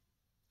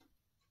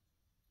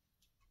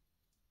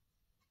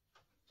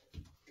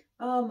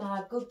 Oh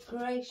my good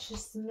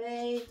gracious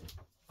me.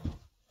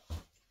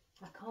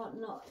 I can't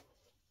not,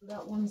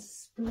 that one's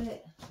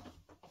split.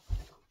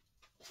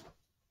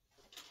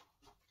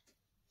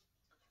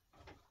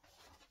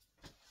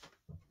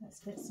 Let's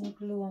get some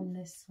glue on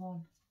this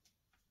one.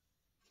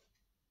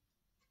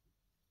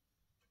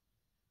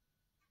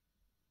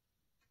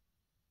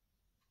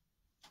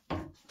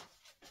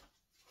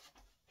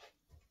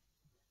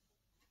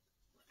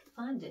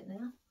 Find it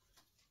now.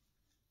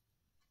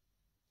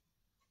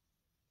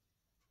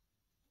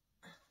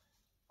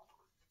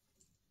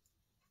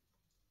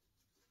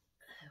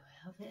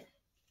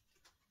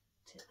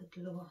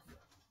 glue off.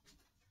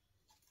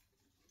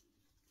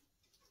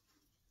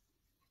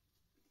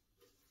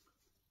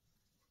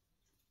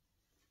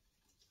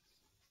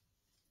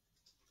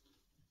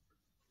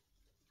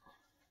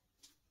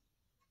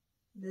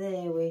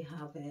 There we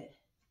have it.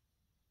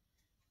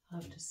 I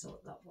have to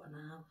sort that one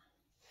out.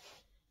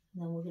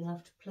 And then we're going to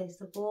have to place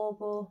the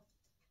bauble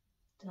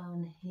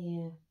down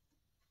here.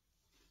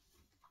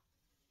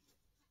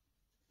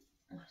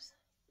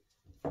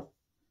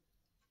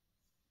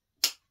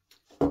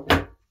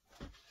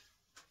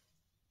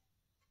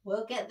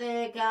 We'll get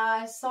there,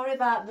 guys. Sorry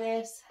about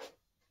this.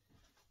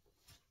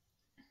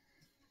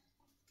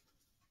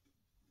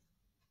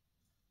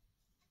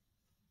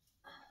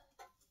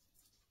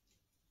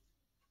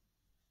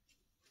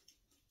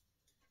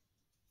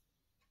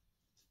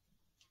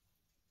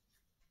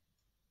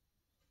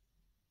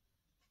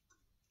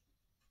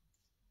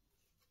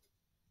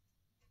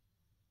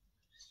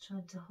 Just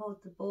trying to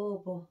hold the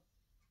bauble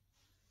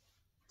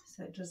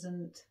so it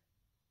doesn't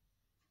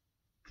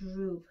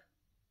droop.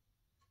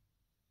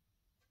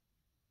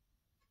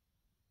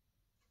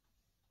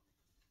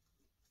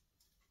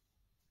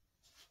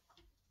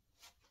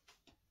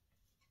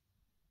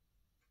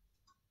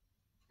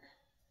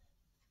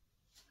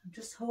 I'm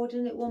just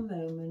holding it one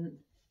moment.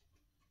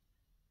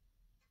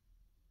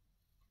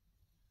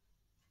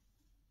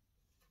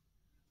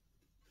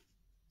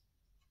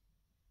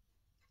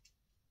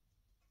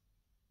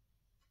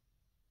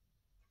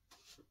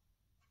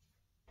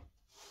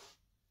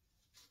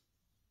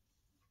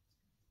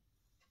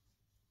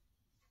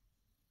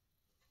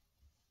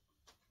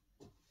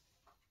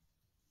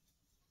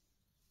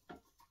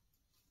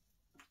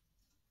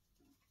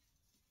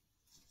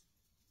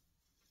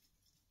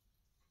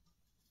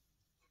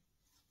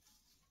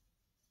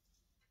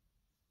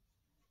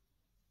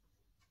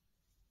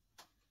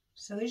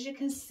 So as you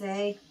can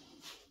see,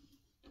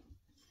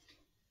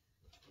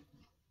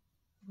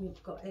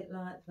 we've got it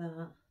like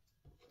that. I'm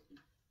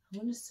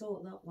going to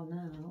sort that one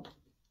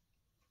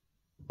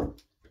out.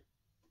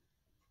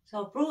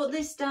 So I've brought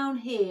this down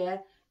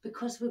here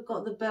because we've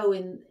got the bow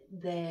in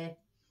there.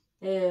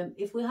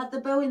 If we had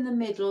the bow in the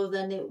middle,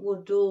 then it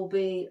would all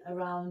be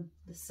around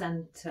the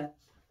centre.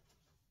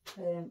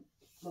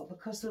 But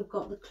because we've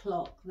got the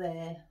clock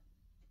there,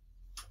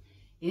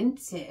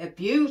 isn't it a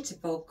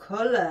beautiful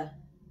colour?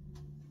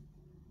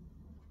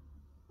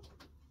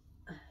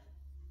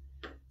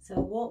 So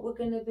what we're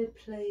going to be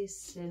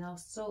placing, I'll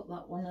sort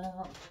that one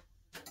out.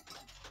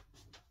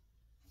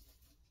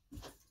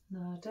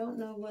 Now I don't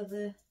know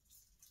whether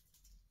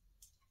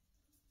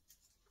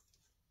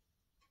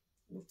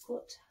we've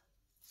got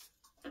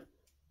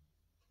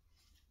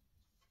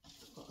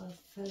our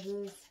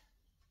feathers.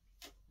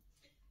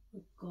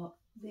 We've got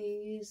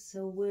these,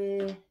 so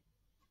where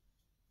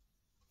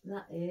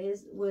that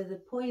is, where the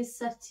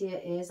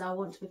poinsettia is, I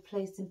want to be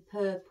placing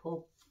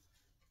purple.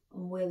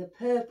 And where the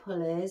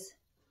purple is,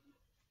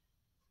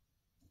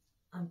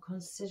 I'm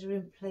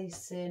considering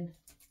placing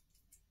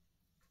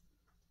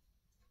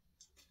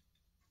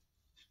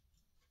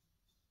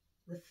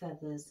the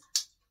feathers.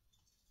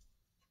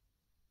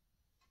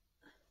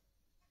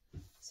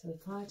 So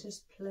if I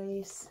just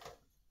place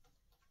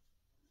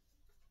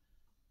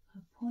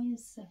a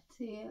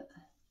poinsettia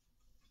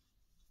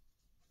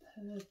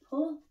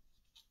purple,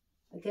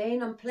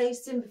 again I'm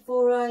placing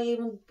before I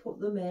even put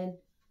them in.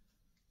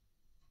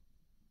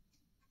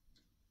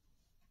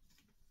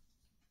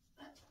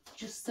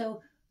 Just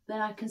so then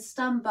I can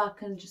stand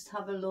back and just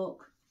have a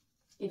look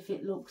if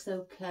it looks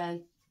okay.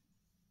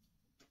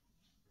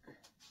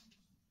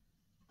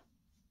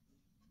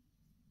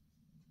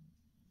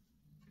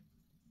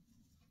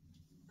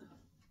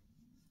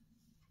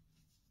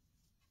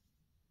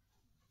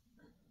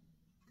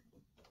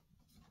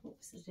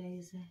 Oops, the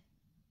daisy.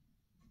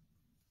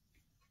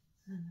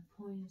 And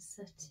the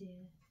poinsettia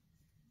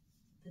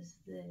is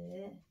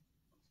there.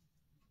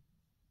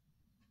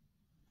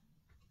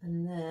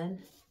 And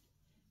then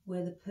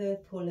where the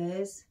purple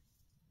is,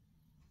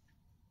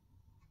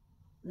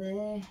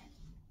 there.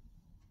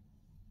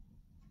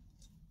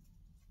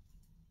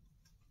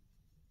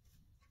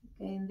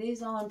 Again,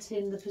 these aren't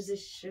in the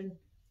position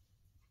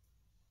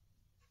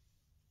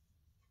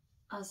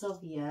as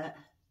of yet.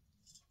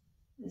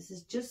 This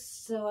is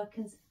just so I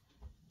can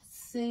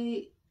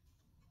see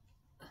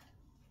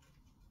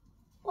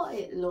what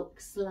it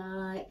looks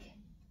like.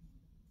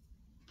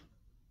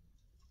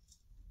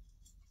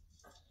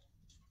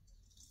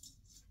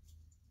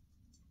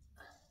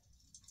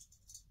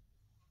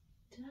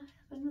 Did I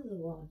have another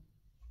one?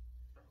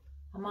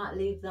 I might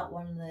leave that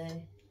one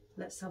there.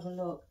 Let's have a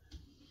look.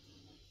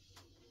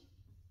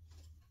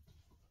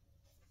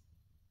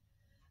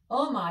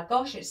 Oh my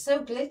gosh, it's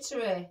so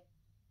glittery.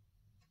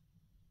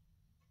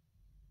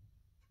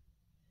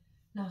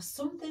 Now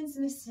something's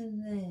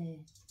missing there.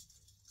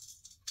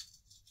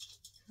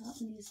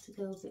 That needs to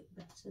go a bit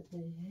better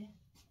there.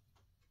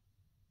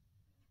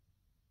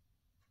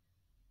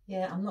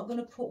 Yeah, I'm not going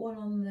to put one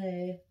on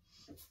there.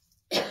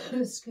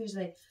 Excuse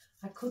me.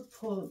 I could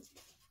put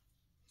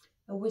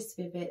a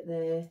wispy bit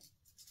there.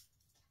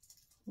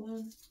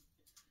 1,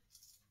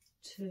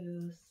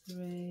 2,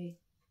 3,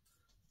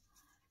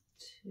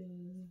 2,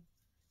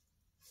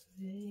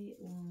 3,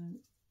 1,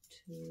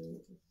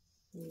 2,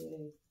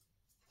 3.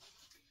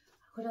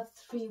 I could have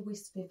 3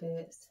 wispy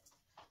bits.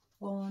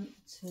 1,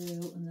 2,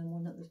 and then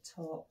one at the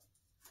top.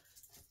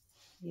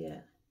 Yeah.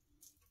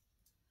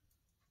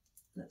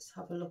 Let's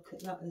have a look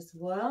at that as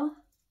well.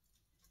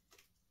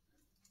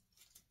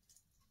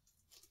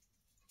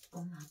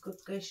 Oh my good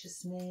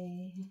gracious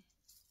me.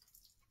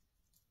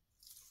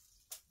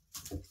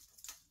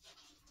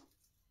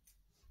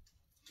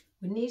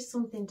 We need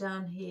something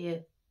down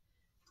here.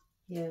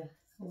 Yeah.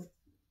 Let's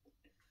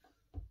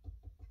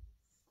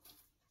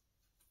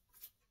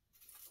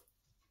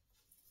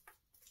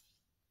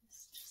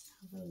just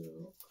have a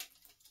look.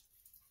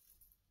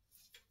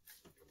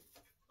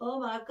 Oh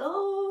my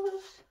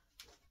gosh.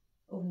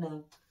 Oh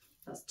no,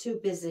 that's too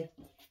busy.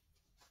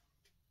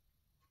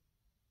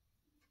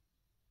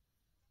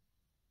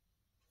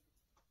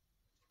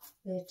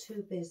 They're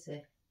too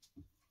busy.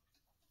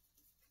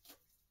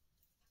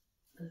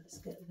 Let's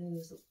get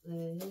those up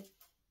there.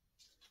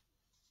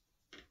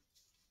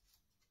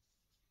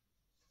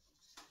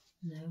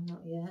 No,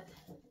 not yet.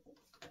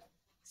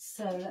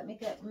 So let me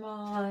get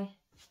my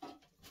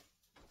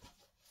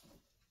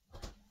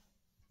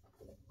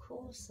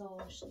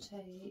corsage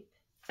tape.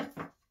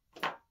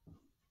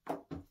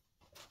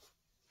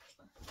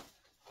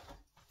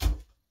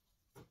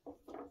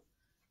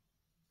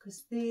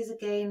 Because these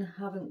again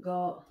haven't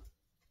got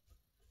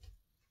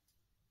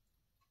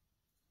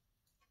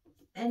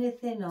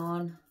anything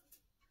on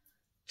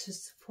to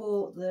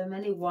support them,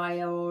 any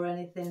wire or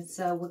anything,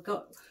 so we've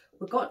got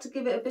to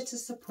give it a bit of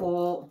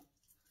support.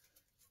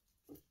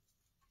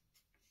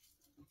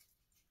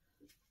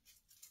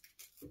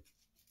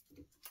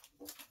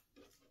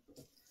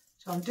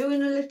 So I'm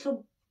doing a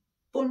little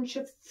bunch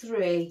of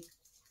 3.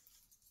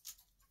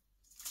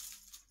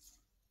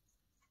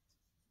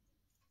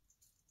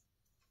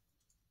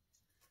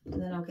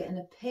 And then I'm getting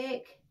a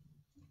pick,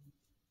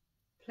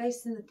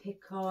 placing the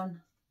pick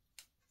on,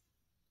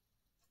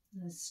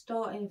 and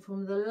starting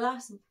from the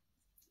last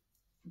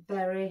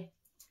berry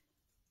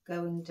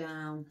going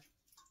down.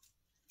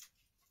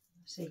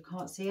 So you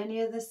can't see any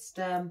of the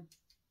stem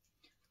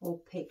or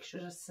pick,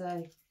 should I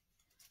say.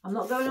 I'm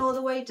not going all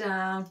the way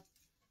down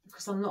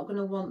because I'm not going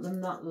to want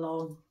them that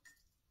long.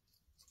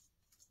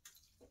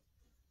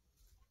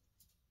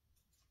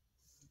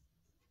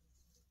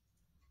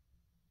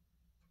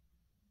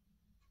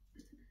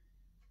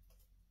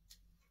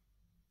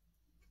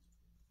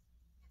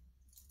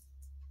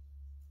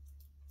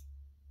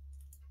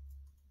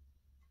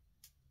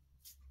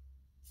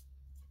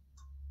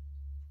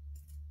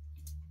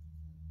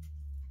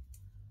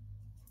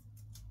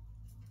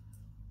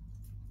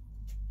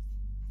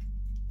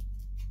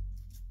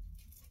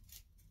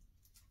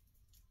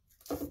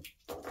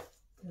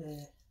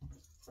 There.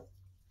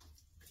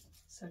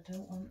 So I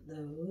don't want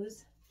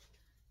those.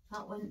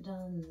 That went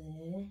down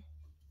there.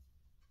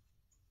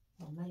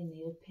 I may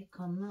need a pick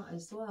on that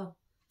as well.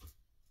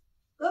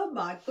 Oh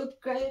my good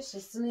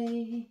gracious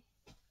me.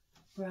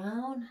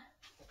 Brown.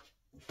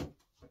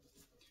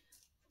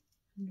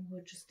 And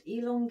we'll just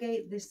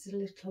elongate this a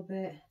little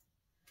bit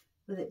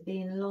with it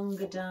being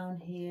longer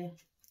down here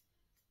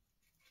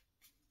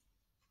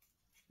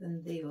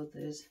than the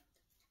others.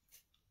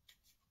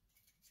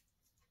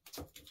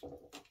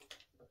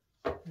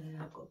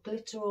 There, I've got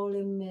glitter all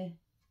in my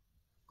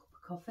cup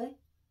of coffee.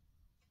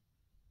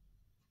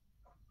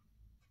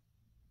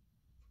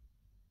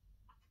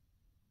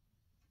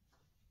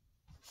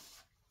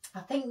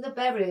 I think the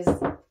berries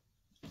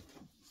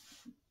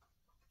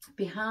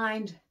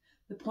behind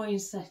the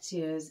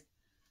poinsettias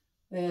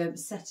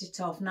set it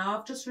off. Now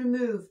I've just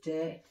removed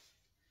it.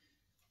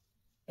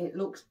 It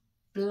looks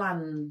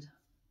bland.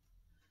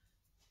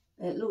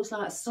 It looks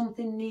like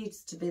something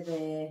needs to be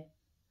there.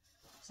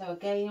 So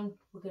again,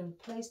 we're going to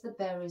place the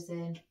berries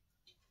in.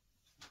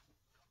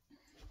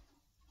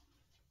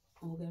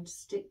 And we're going to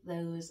stick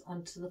those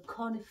onto the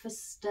conifer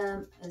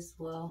stem as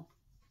well.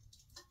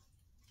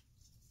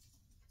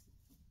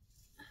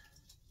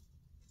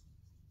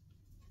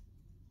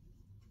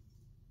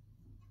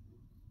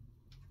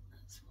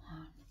 That's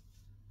one.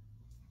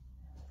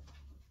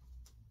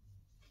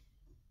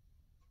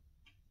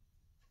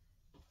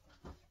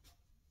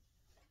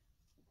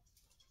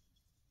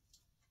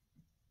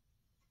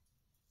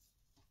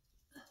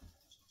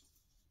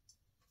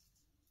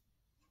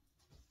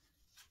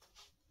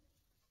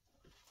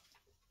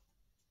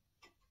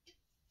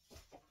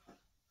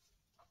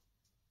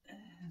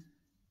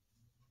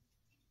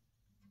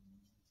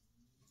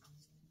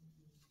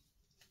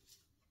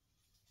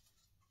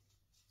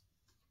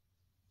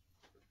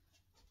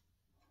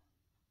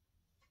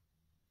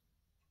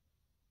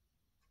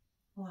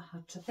 Oh, I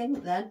had to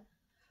think then.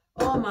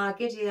 Oh my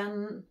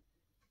Gideon.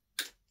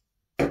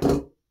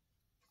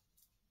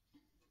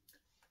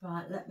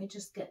 Right, let me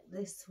just get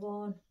this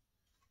one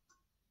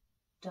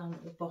down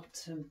at the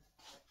bottom.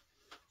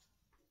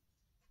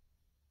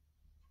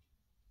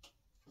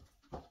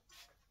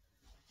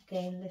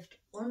 Again, lift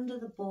under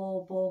the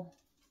bauble.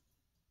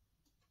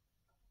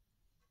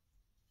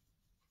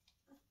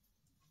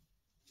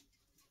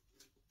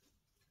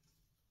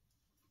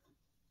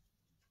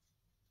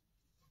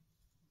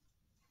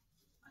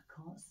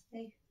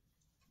 see.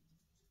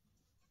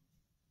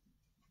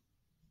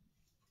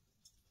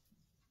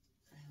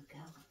 There we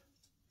go.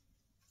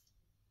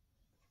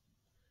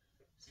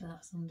 So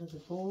that's under the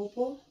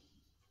bauble,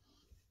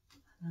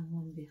 and then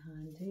one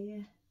behind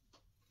here.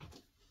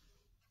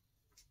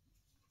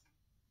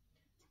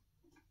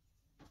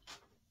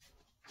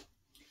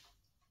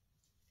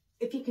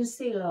 If you can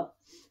see, look,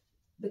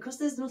 because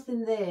there's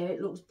nothing there,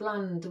 it looks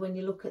bland when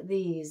you look at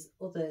these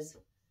others.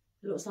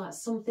 It looks like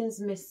something's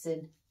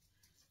missing.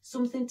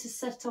 Something to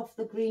set off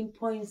the green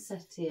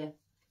poinsettia here.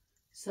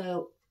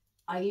 So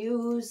I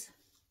use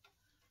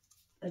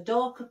a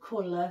darker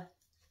colour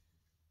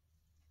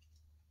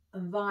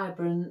and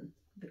vibrant,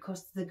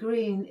 because the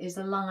green is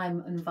a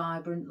lime and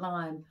vibrant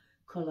lime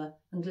colour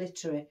and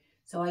glittery.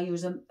 So I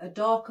use a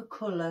darker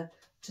colour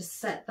to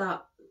set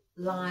that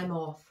lime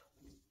off.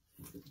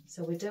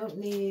 So we don't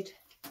need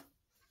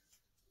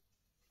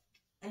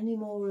any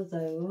more of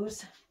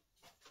those.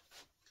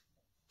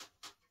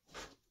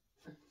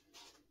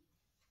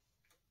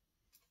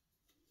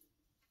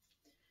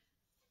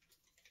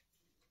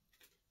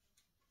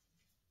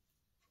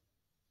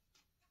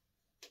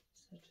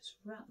 So just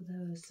wrap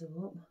those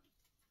up.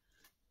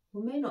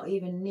 We may not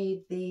even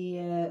need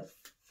the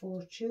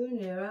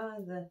Fortunia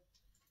either.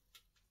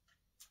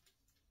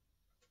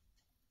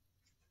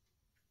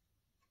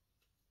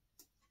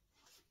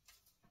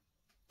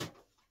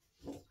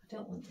 I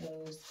don't want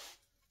those.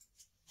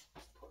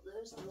 Put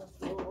those on the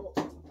floor.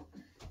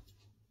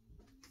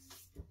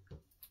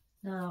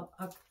 Now,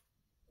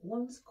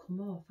 one's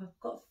come off. I've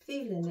got a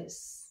feeling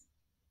it's...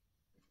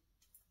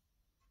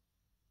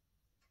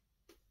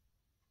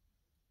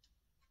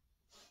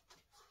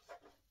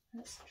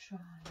 Let's try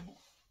it.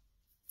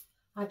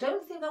 I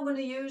don't think I'm going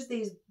to use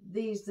these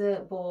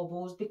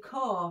baubles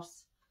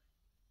because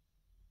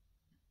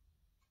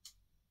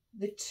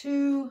they're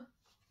too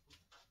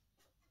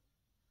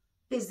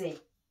busy,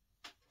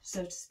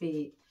 so to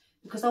speak,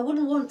 because I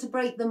wouldn't want to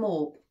break them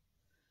up.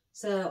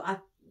 So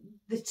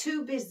they're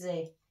too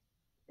busy,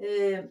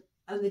 and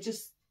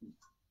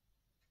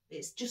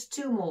it's just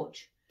too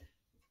much.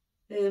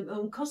 And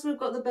because we've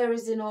got the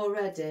berries in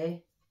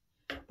already,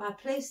 by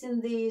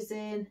placing these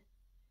in,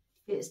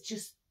 it's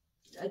just,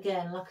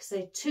 again, like I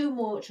say, too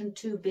much and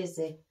too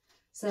busy.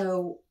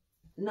 So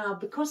now,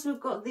 because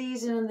we've got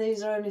these in and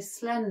these are only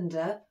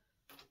slender,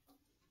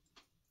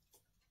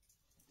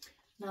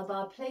 now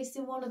by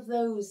placing one of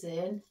those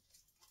in,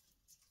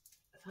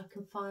 if I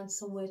can find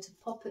somewhere to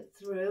pop it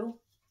through,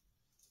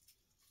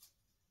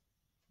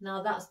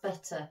 now that's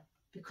better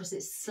because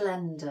it's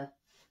slender.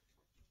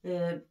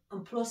 And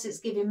plus it's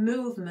giving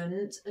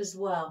movement as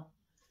well.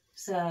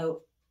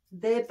 So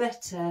they're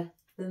better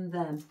than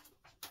them.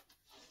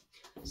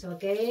 So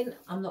again,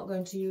 I'm not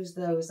going to use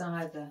those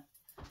either.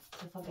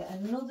 If I get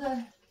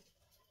another,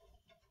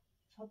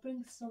 if I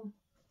bring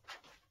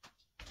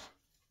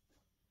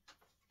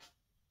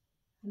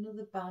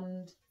another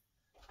band,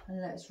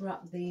 and let's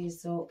wrap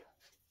these up.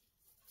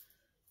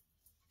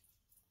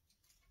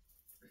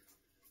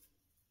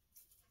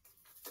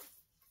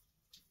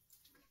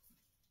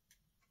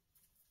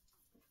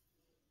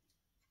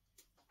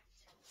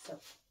 So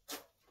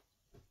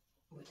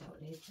we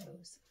don't need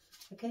those.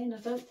 Again,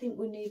 I don't think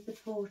we need the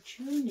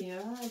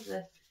Fortunia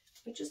either.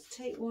 But just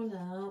take one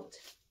out.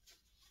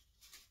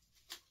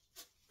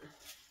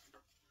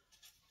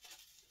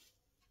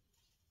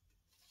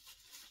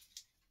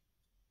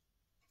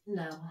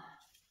 No,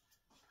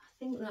 I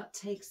think that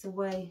takes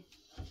away,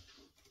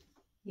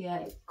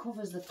 yeah, it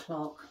covers the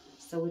clock,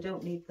 so we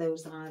don't need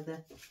those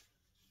either.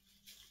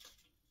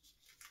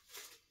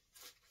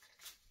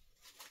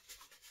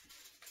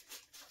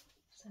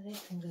 So they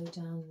can go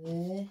down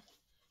there.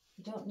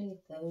 We don't need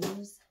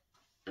those.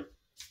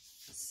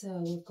 So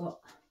we've got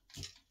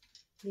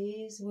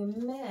these. I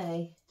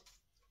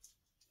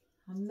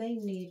may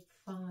need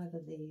 5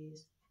 of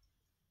these.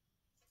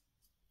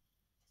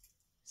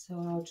 So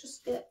I'll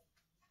just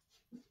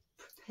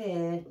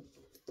prepare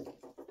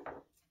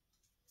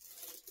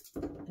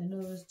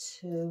another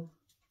 2.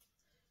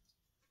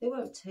 They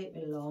won't take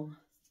me long.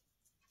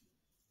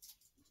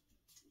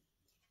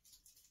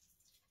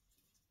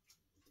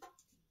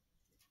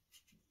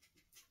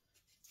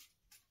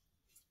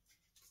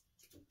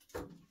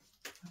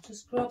 I'll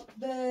just grab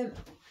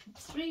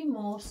 3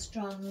 more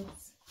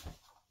strands.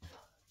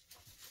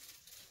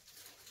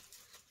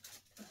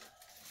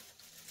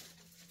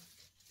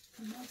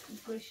 Oh,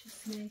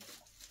 gracious me.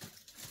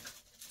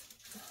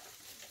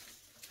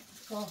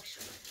 Gosh,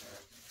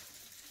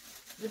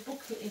 the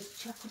bucket is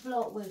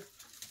chock-a-block with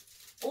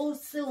all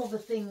silver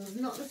things,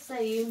 not the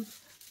same.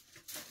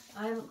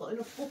 I haven't got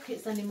enough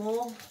buckets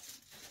anymore.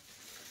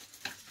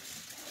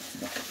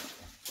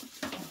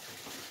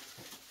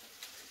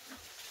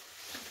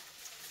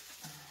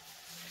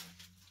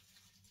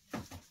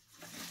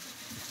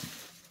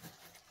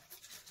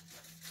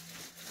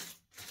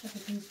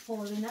 Everything's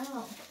falling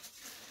out.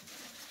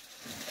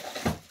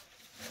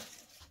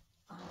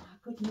 Oh my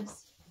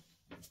goodness.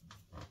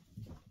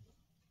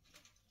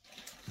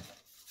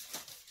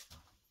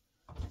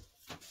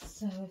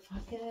 So if I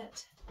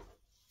get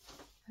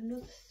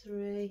another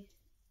 3,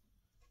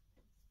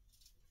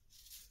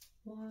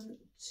 1,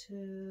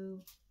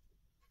 2,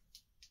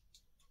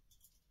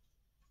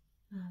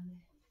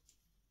 and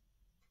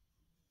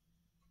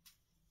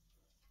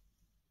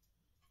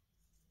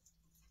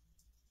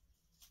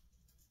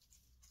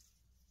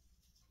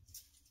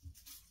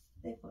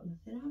they've got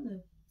nothing on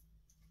them.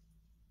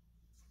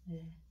 There.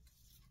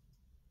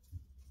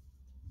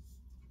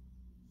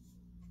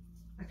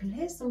 I can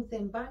hear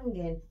something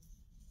banging.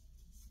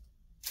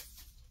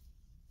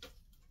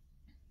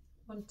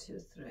 1, 2,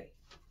 3.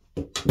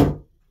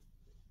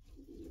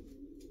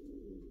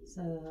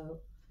 So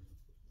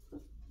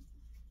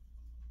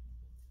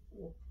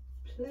we'll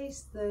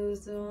place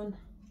those on.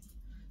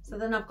 So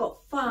then I've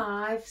got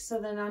 5, so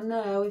then I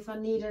know if I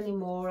need any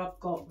more, I've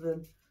got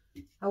them.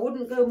 I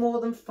wouldn't go more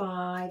than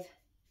 5.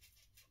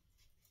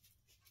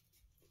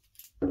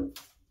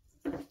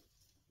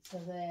 So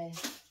there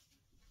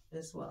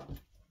as well.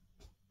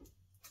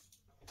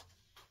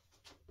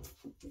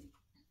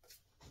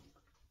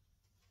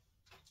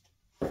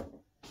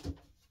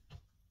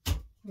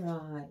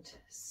 Right,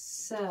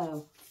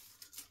 so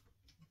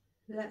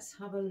let's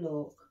have a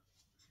look.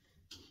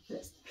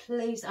 Let's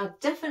place, I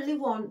definitely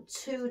want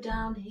 2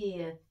 down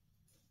here.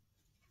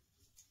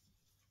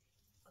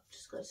 I've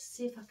just got to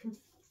see if I can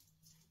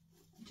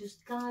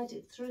just guide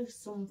it through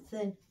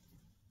something.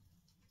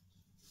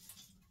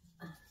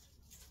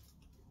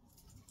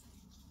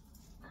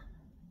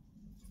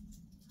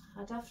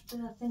 I'd have to,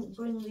 I think,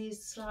 bring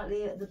these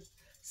slightly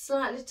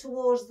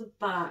towards the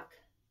back,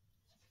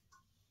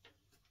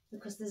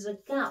 because there's a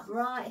gap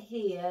right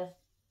here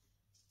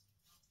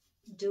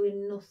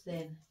doing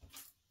nothing.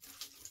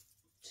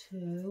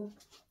 2.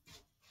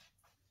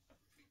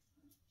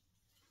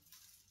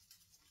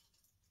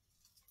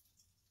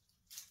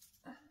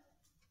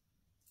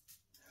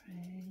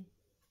 3.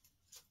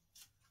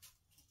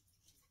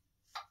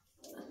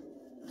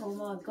 Oh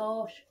my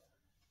gosh.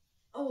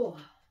 Oh.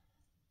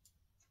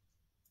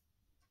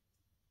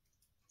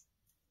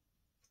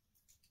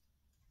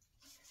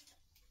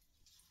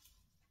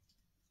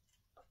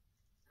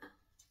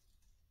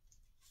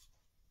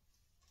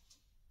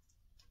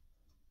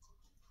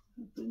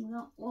 Bring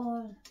that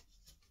one.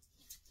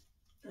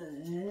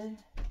 There's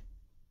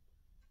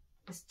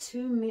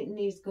 2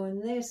 needs going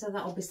there, so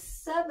that'll be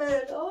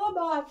 7. Oh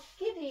my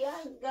giddy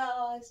aunt,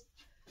 guys.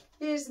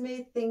 Here's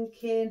me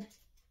thinking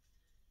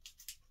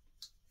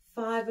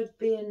 5 would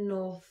be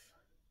enough.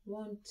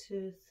 1,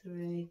 2,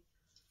 3.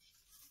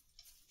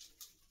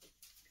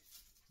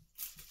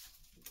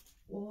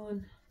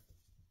 1.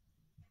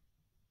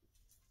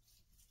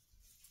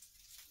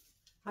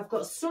 I've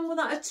got some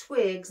that are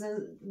twigs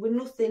and with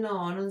nothing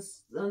on,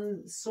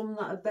 and some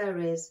that are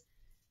berries.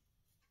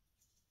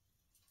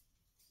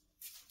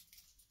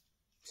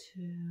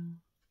 2.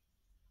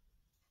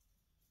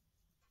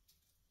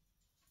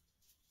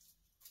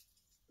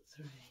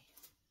 3.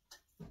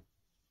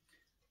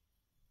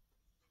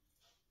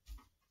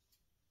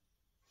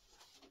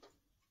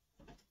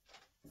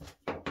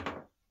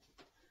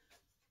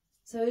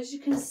 So as you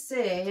can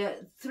see,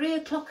 at 3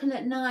 o'clock and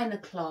at 9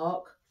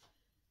 o'clock,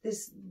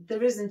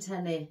 there isn't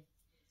any.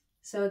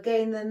 So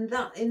again, then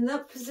that in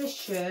that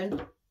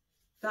position,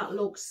 that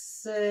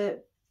looks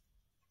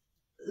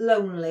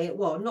lonely.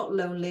 Well, not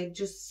lonely,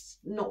 just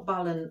not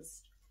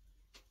balanced.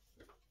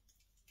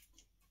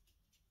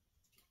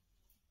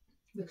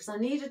 Because I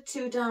needed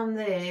 2 down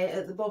there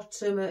at the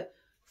bottom at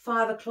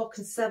 5 o'clock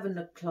and 7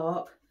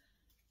 o'clock,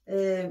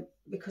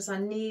 because I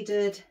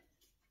needed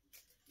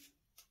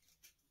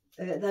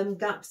them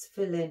gaps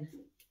filling.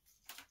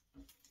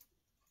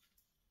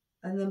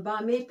 And then by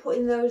me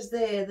putting those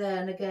there,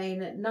 then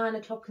again at 9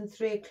 o'clock and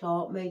 3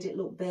 o'clock made it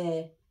look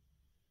bare.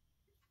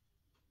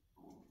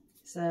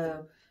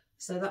 So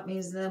that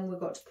means then we've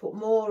got to put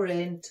more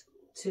in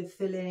to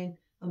fill in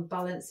and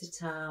balance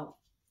it out.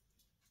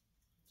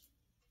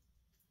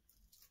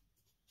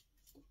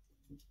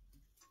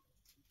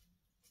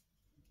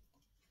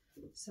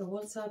 So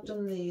once I've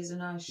done these,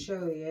 and I'll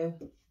show you.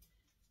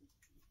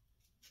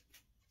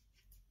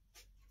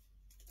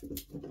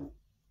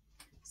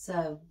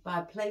 So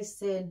by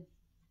placing,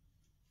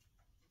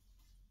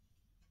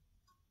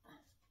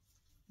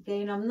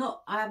 again,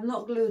 I have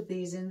not glued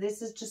these in.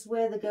 This is just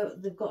where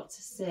they've got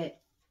to sit.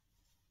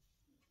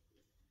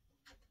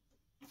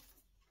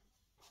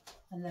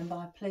 And then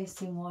by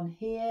placing one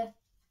here,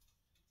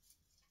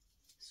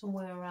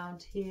 somewhere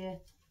around here,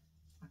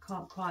 I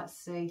can't quite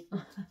see.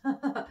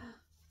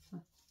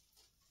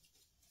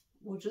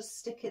 We'll just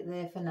stick it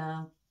there for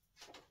now.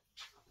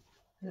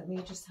 Let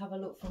me just have a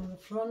look from the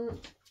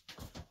front.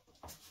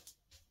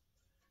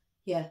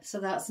 Yeah, so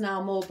that's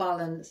now more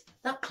balanced.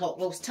 That clock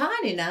looks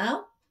tiny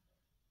now.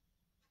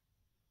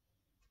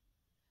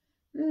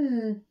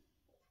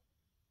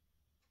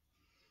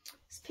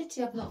 It's a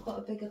pity I've not got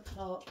a bigger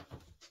clock.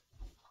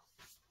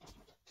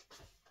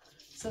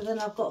 So then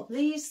I've got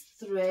these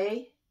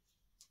 3.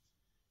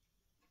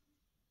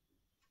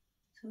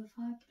 So if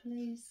I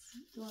place,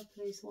 do I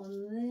place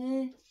one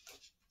there?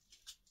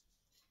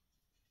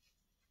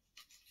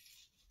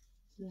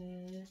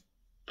 There.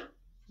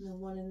 and then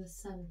one in the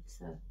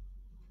centre.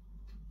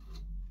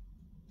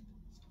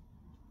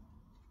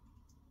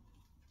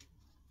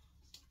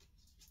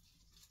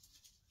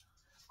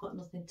 I've got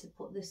nothing to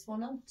put this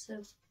one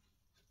onto.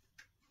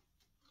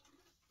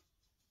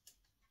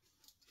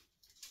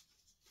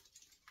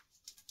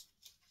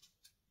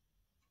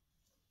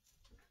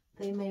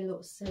 They may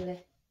look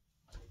silly.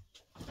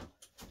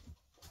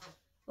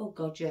 Oh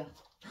God, yeah.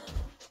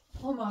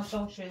 Oh my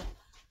gosh, yeah.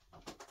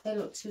 They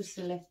look too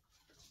silly.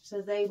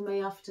 So they may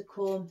have to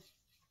come.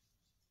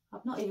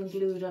 I've not even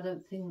glued, I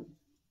don't think.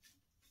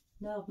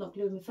 No, I've not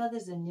glued my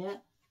feathers in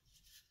yet.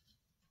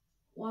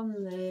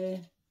 One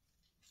there.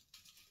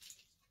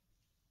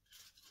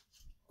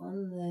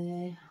 One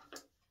there.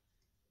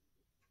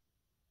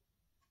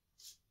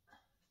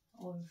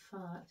 Or in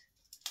fact,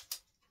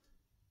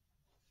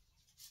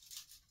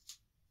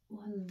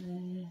 one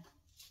there.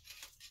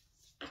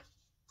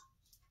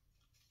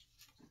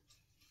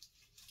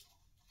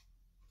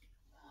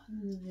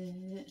 One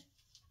there.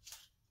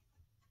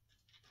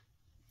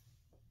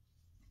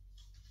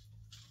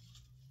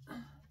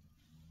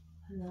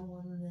 And then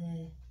one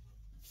there.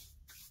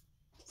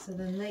 So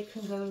then they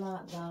can go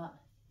like that.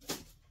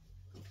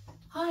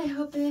 Hi,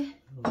 hubby.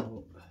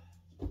 Oh.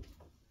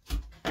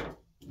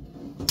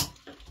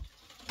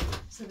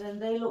 So then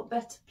they look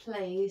better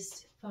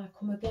placed. If I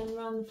come again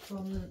round the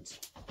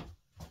front.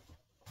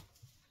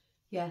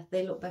 Yeah,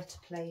 they look better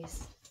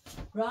placed.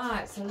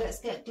 Right, so let's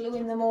get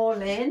gluing them all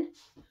in.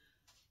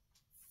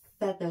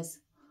 Feathers.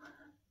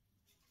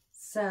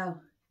 So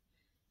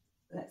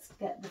let's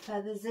get the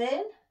feathers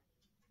in.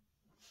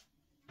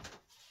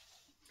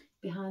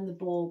 Behind the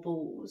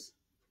baubles.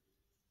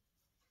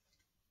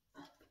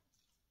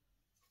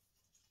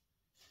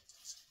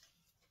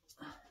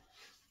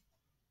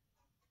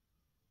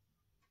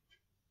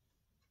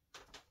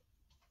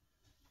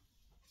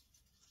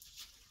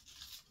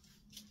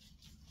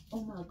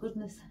 Oh my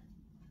goodness.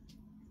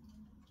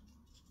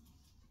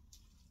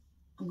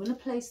 I'm going to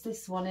place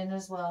this one in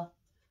as well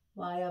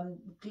while I'm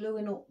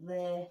gluing up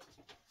there.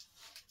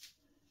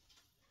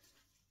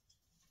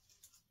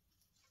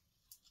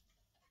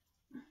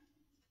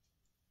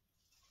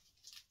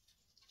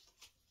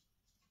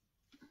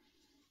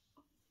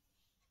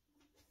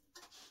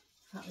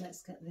 In fact,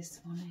 let's get this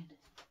one in.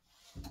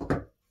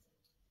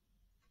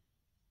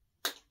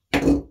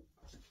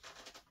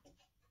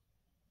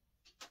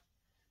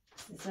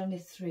 There's only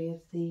 3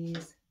 of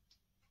these.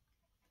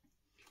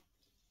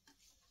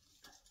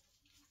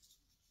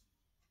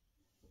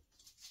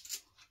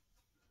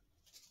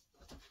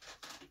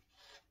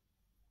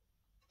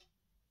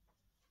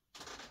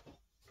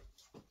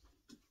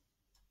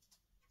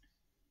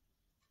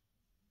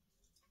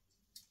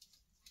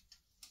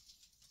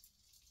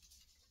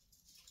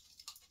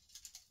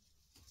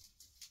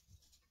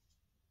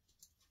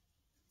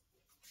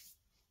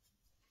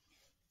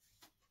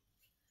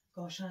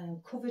 Gosh, I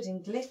am covered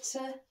in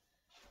glitter.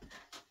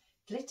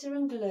 Glitter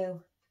and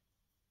glue.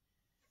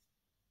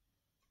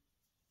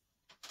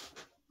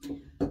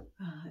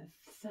 Right,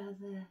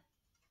 feather.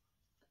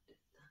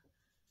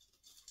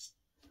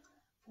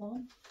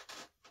 One.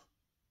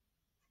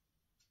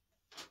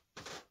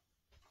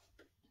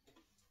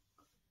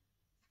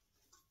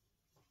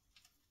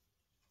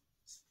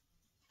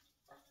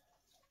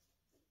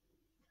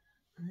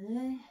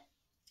 There.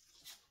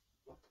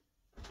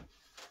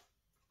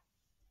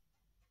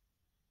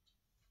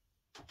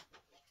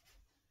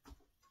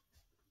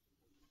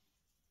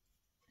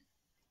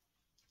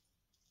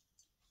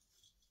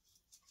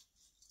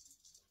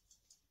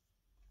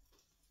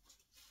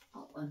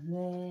 That one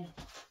there.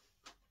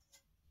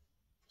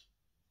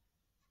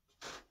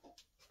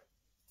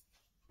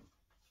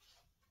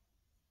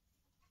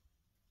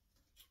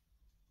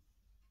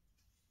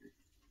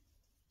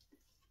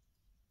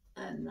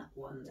 And that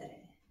one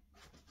there.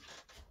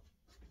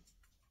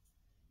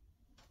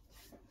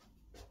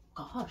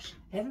 Gosh,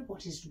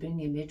 everybody's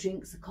bringing me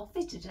drinks of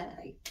coffee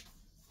today.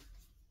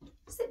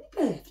 Is it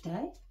my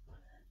birthday?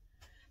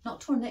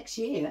 Not till next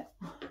year.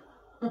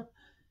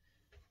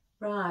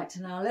 Right,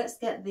 now let's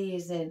get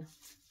these in.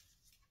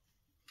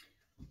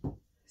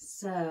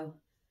 So,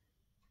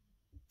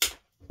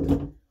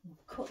 we'll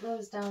cut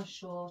those down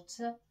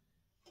shorter.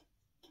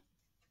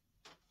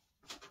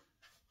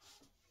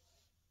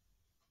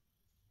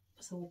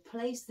 So we'll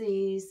place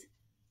these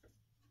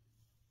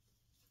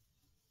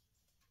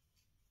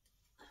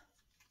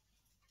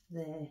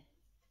there.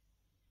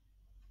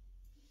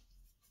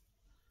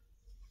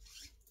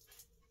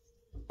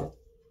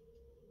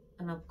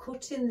 And I'm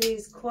cutting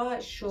these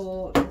quite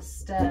short, the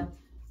stem,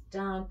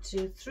 down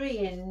to 3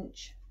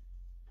 inch.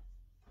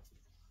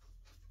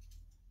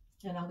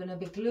 And I'm going to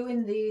be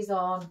gluing these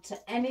on to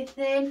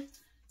anything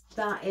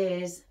that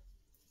is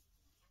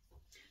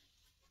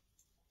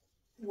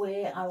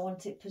where I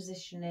want it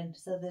positioning.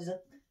 So there's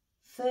a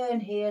fern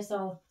here,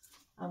 so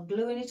I'm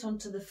gluing it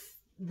onto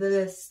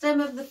the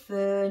stem of the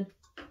fern.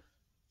 I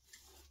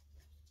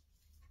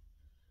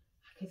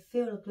can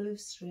feel a glue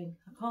string.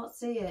 I can't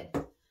see it.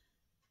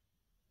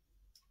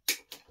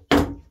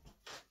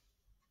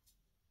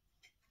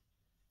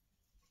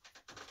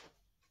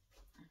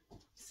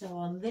 So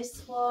on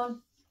this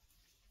one,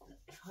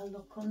 if I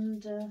look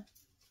under,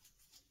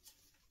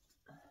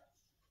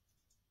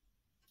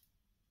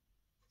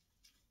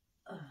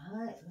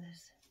 alright,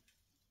 there's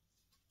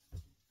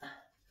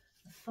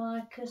the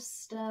ficus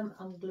stem,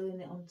 I'm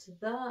gluing it onto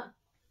that.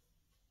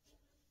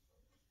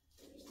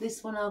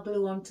 This one I'll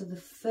glue onto the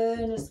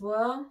fern as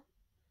well,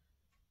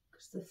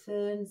 because the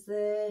fern's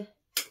there,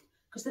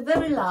 because they're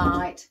very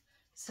light,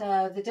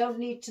 so they don't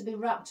need to be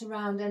wrapped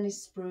around any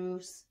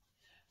spruce.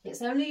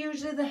 It's only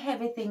usually the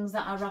heavy things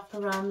that I wrap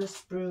around the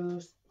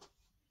spruce.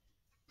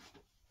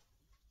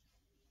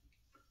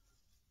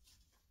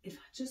 If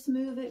I just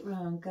move it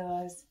round,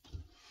 guys.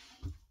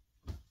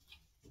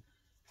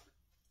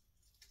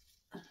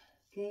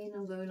 Again,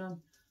 I'm going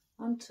on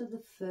onto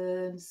the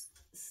fern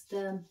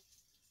stem.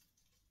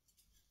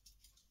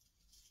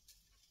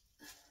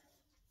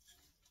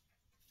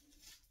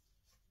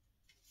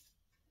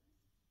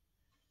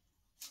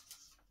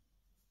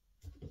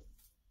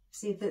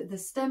 See, the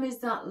stem is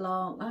that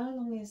long. How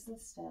long is the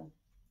stem?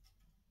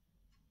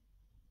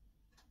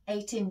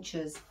 8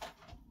 inches.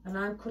 And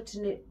I'm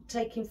cutting it,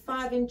 taking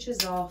 5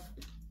 inches off,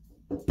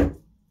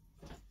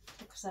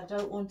 because I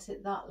don't want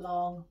it that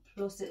long.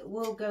 Plus it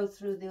will go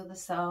through the other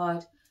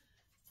side.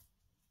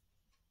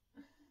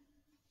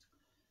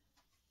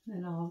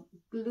 Then I'll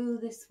glue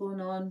this one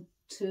on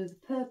to the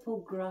purple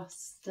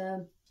grass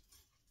stem.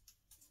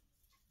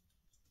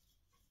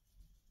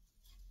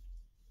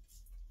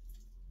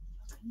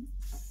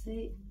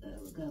 See, there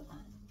we go.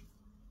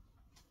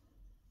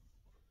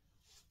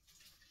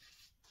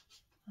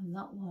 And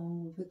that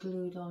one will be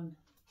glued on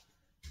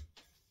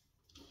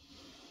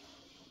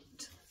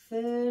to the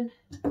fern.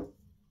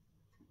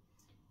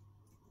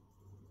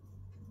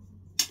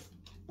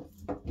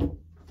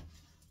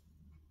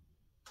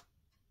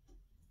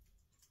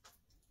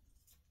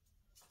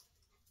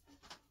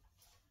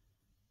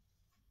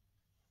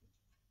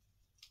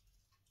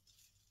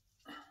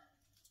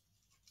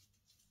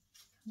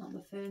 Not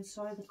the fern,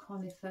 sorry, the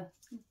conifer.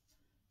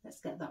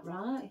 Let's get that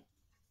right.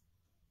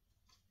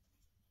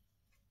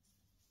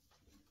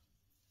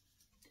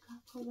 Did I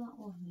put that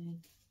one in?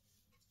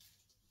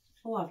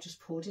 Oh, I've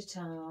just pulled it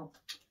out.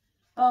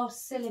 Oh,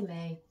 silly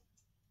me.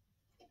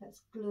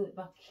 Let's glue it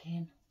back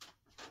in.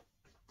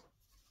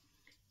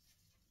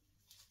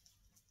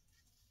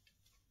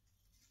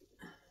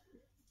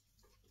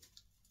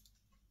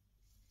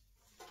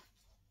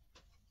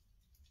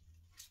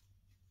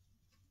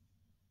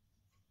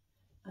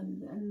 And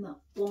then that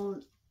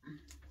one.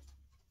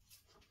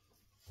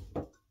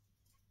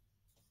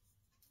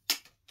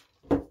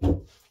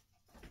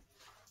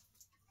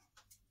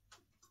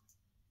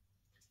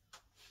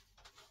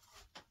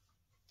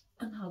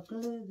 And I'll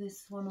glue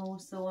this one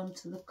also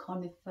onto the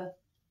conifer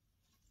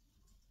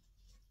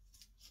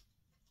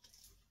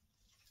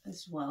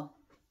as well.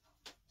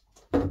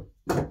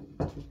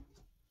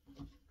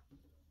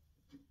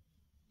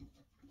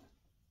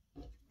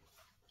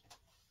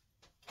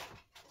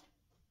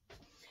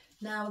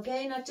 Now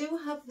again, I do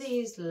have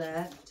these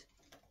left.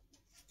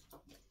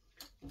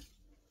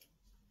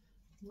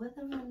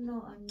 Whether or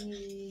not I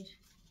need,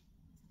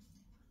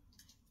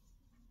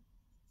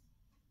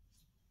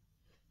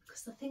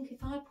 because I think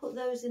if I put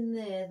those in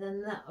there,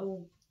 then that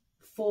will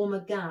form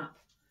a gap.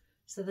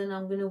 So then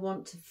I'm going to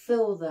want to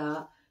fill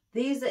that.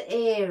 These are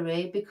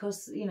airy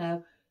because, you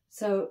know,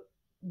 so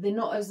they're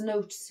not as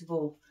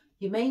noticeable.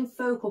 Your main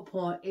focal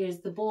point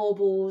is the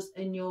baubles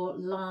and your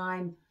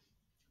lime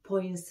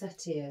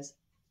poinsettias.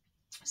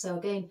 So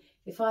again,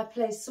 if I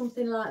place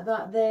something like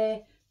that there,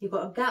 you've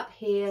got a gap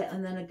here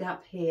and then a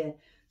gap here.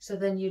 So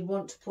then you'd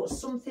want to put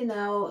something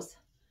else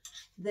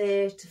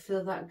there to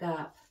fill that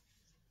gap.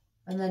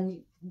 And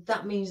then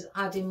that means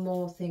adding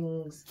more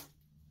things.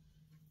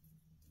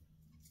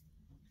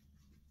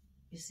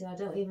 You see, I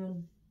don't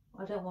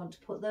want to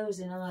put those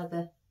in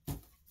either.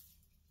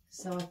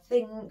 So I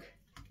think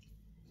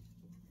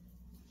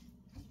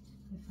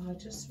if I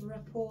just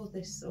wrap all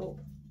this up.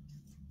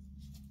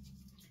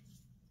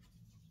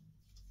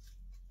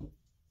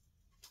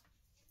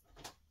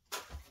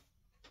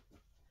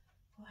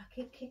 Oh, I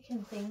keep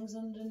kicking things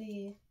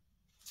underneath.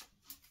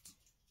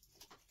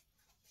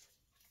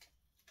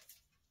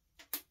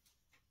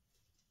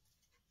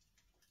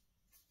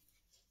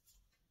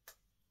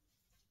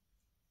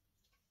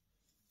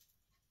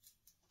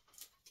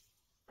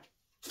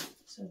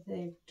 So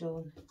they've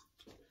done.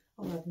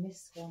 Oh, I've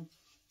missed one.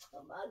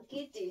 Oh my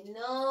giddy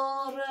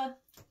Nora.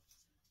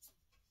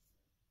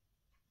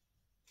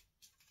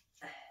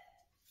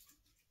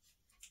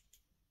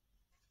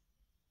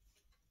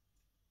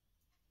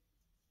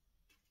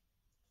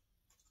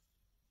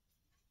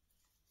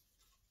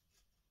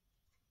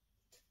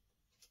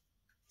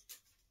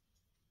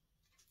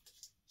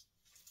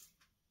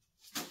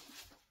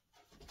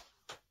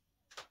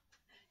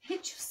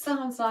 It just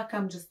sounds like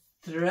I'm just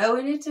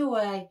throwing it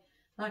away.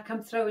 Like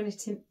I'm throwing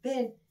it in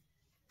bin.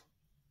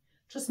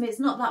 Trust me, it's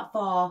not that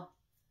far.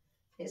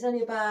 It's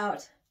only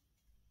about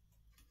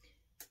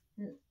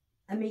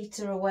a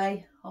metre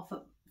away off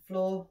the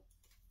floor.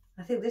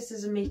 I think this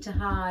is a metre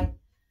high.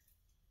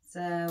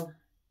 So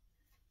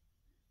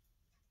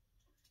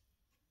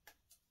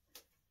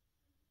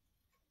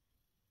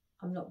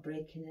I'm not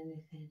breaking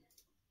anything.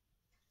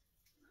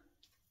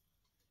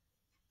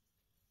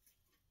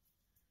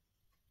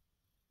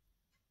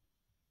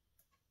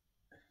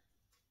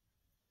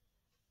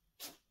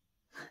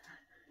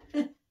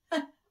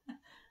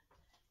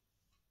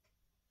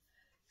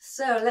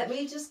 So let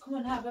me just come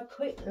and have a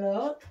quick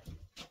look.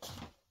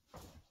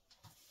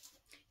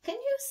 Can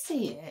you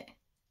see it?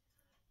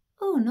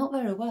 Oh, not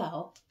very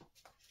well.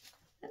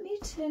 Let me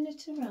turn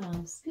it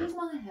around. Excuse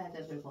my head,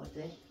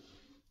 everybody.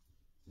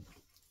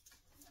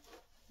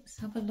 Let's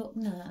have a look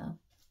now.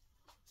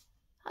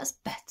 That's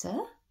better.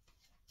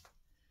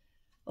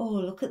 Oh,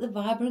 look at the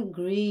vibrant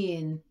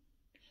green.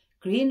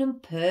 Green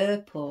and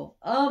purple.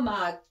 Oh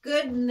my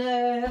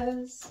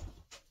goodness.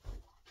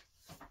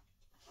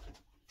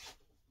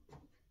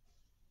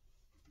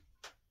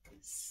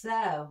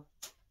 So,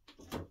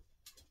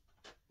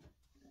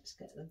 let's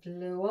get the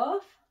glue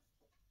off.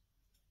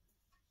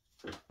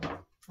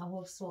 I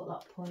will sort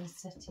that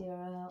poinsettia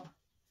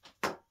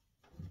out.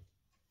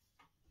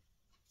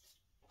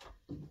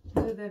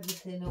 Move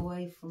everything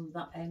away from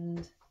that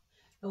end.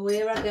 And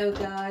here I go,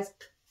 guys.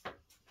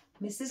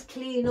 Mrs.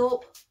 Clean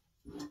Up.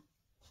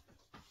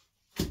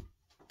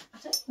 I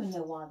don't even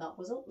know why that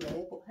was up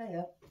there, but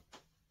hey.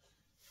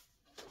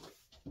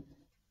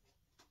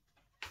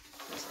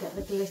 Let's get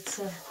the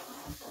glitter.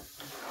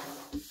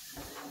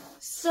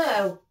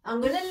 So,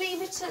 I'm going to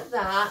leave it at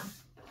that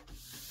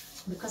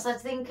because I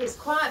think it's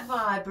quite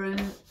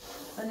vibrant.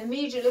 And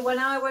immediately when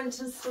I went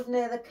and stood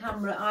near the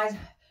camera, I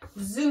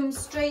zoomed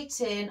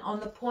straight in on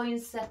the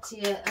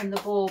poinsettia and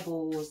the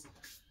baubles.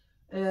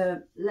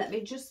 Let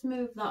me just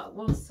move that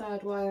one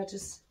side while I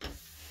just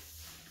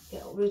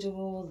get rid of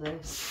all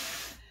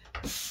this.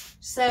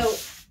 So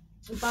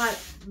by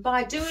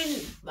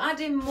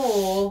adding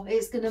more,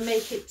 it's going to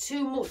make it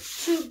too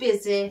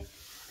busy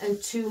and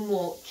too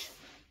much.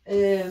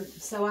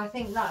 So I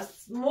think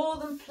that's more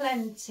than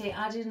plenty,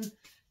 adding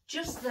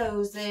just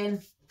those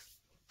in,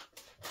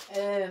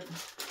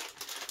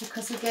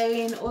 because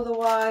again,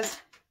 otherwise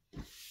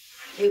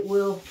it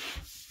will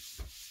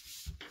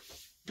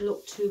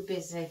look too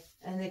busy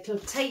and it'll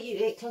take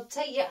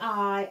your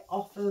eye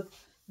off of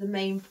the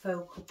main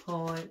focal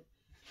point,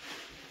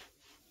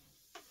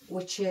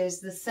 which is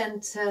the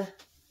centre,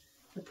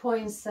 the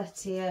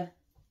poinsettia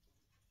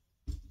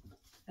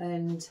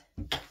and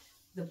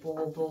the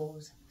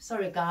baubles.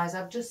 Sorry guys,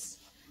 I've just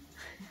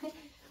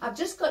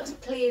got to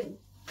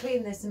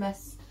clean this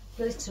mess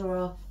glitter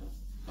off.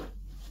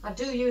 I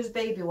do use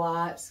baby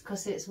wipes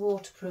because it's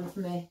waterproof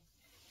my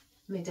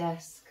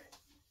desk.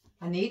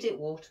 I need it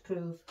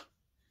waterproof in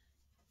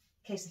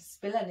case I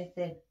spill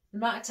anything. The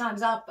amount of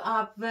times I've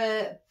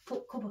put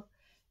a cup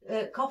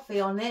of coffee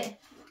on it.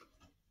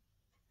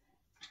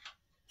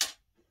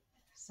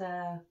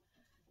 So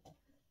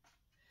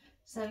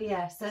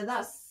yeah, so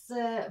that's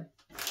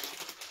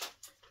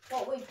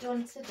what we've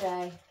done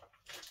today.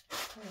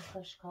 Oh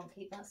gosh, I can't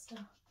keep that still.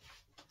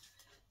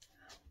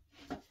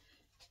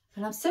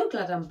 And I'm so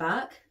glad I'm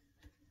back.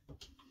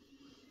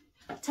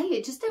 I tell you,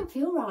 it just don't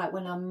feel right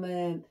when I'm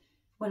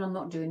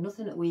not doing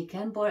nothing at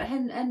weekend. But at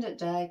the end of the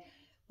day,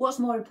 what's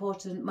more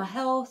important, my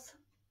health,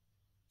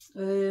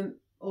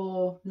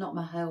 or not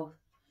my health?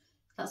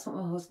 That's what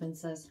my husband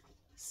says.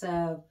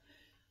 So,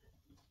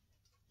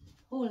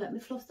 oh, let me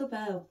fluff the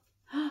bow.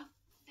 Nearly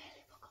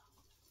forgot.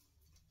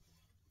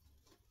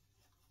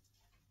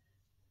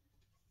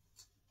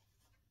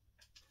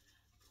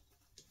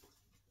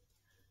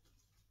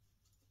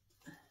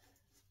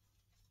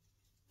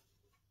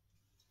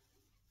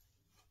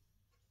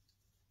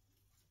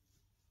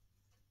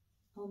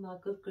 Oh my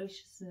good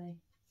gracious me.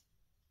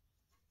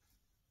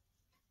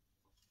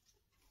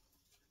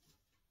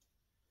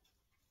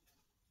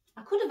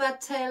 I could have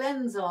had tail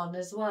ends on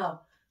as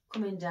well,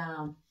 coming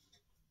down.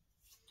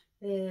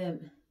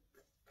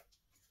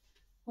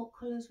 What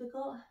colours we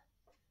got?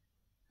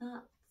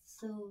 That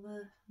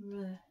silver.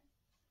 I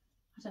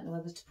don't know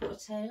whether to put a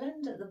tail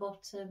end at the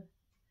bottom,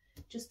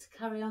 just to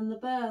carry on the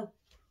bow.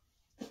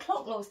 The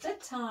clock looks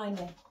dead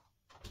tiny.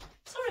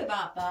 Sorry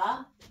about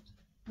that.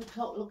 The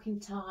clock looking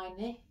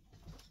tiny.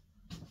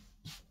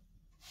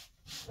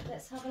 But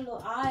let's have a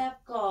look. I have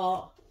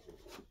got.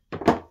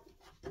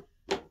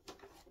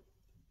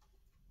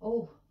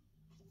 Oh,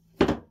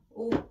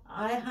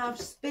 I have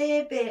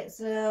spare bits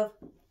of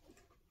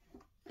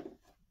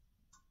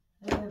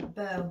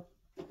bow.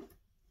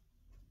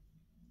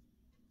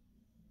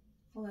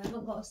 Oh, I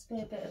haven't got a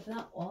spare bit of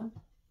that one.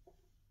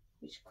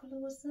 Which colour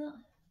was that?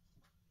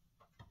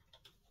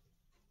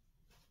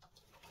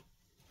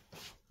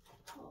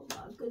 Oh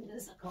my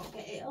goodness, I can't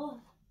get it off.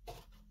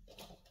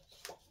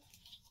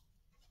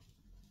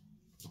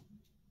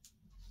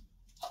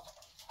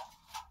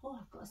 Oh,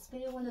 I've got a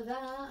spare one of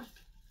that.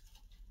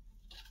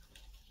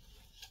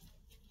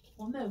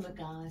 One moment,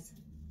 guys.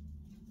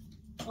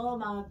 Oh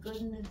my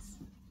goodness.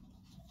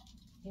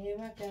 Here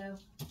I go.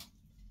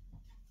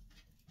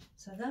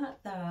 So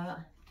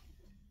that.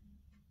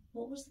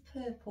 What was the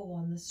purple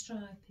one? The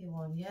stripy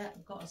one? Yeah,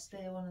 I've got a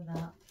spare one of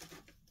that.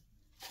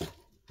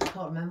 I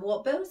can't remember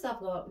what bows I've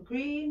got.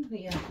 Green?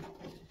 Yeah.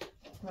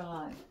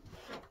 Right.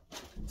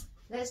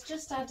 let's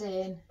just add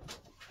in,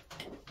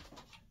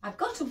 I've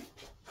got a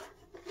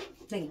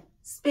thing,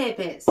 spare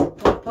bits,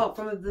 apart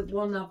from the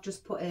one I've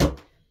just put in.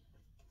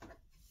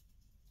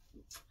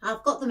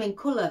 I've got them in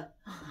colour.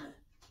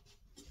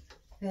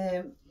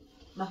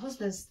 My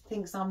husband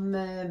thinks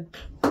I'm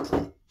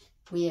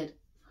weird.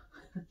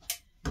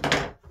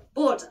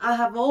 But I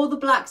have all the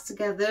blacks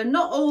together,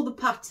 not all the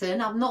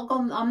pattern. I'm not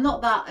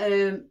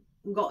that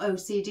got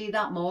OCD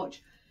that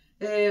much.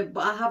 But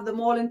I have them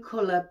all in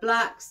colour.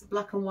 Blacks,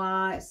 black and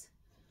whites,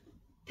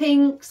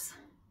 pinks,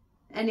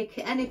 any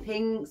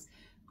pinks,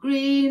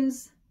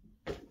 greens,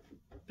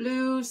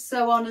 blues,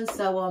 so on and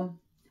so on.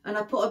 And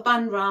I put a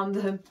band round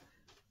them.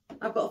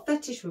 I've got a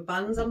fetish for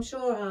bands, I'm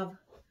sure I have.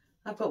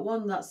 I've got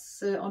one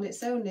that's on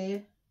its own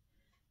here.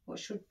 What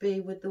should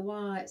be with the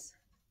whites.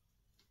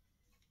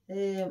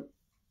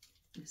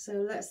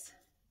 So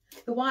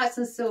the whites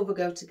and silver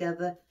go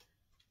together.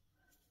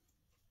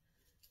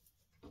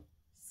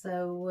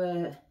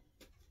 So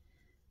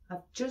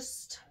I've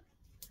just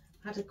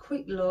had a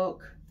quick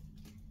look,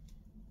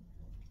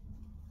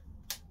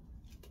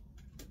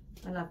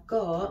 and I've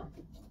got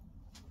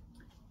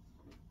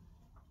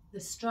the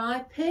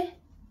stripy.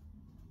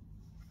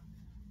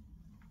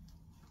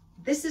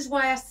 This is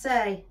why I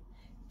say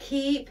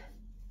keep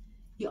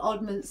your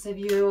oddments of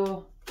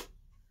your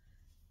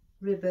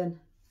ribbon,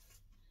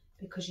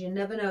 because you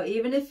never know.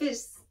 Even if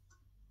it's,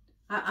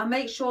 I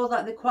make sure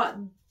that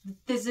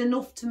there's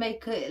enough to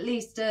make at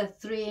least a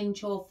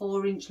 3-inch or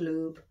 4-inch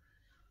loop.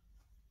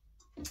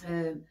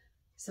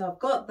 So I've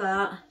got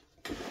that.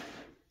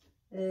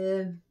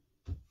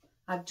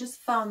 I've just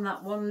found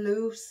that one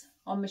loose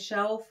on my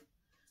shelf,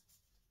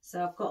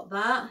 so I've got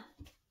that.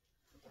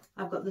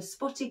 I've got the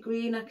spotty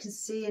green I can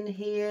see in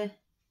here.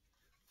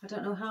 I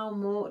don't know how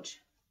much,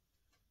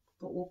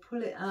 but we'll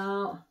pull it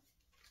out.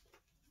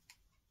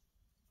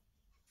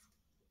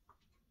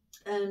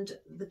 And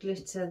the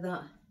glitter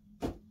that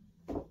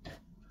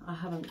I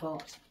haven't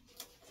got.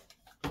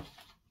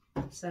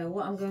 So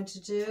what I'm going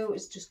to do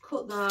is just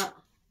cut that.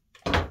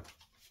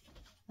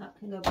 That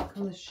can go back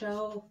on the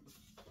shelf.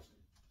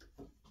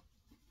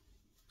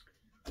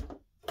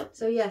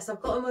 So yes, I've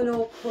got them in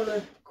all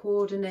colour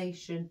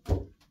coordination.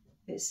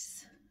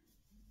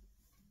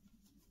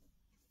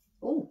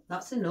 Oh,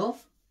 that's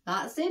enough.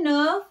 That's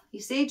enough. You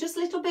see, just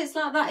little bits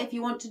like that. If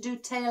you want to do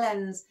tail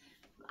ends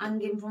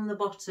hanging from the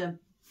bottom,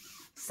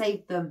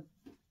 save them,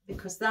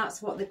 because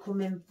that's what they come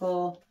in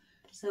for.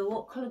 So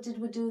what colour did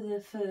we do there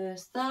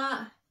first?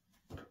 That,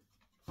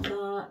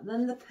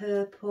 then the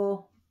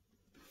purple.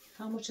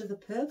 How much of the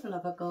purple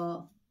have I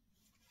got?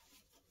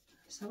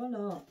 Let's have a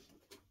look.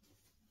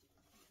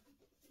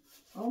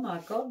 Oh my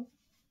God.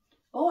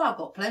 Oh, I've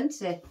got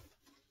plenty.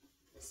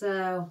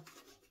 So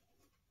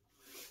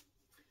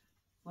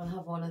we'll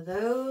have one of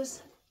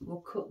those.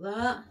 We'll cut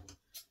that.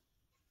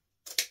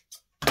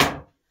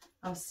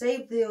 I'll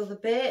save the other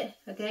bit.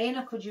 Again,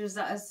 I could use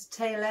that as a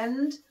tail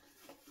end.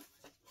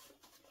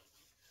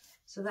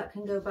 So that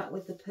can go back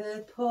with the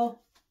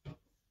purple.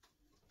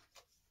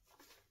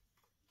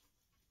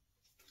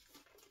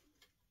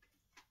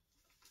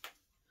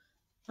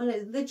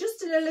 And they're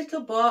just in a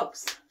little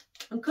box.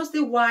 And because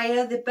they're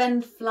wire, they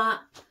bend flat.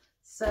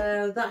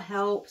 So that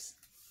helps.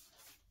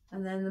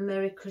 And then the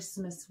Merry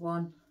Christmas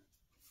one.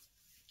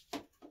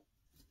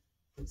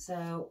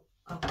 So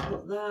I'll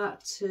put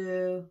that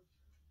to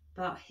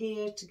about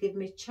here to give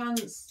me a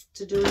chance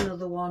to do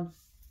another one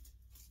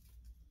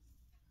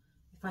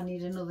if I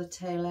need another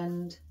tail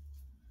end.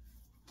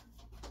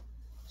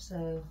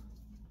 So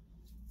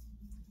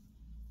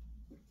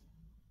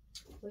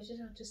where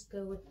did I just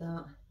go with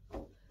that?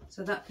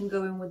 So that can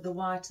go in with the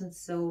white and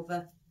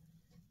silver.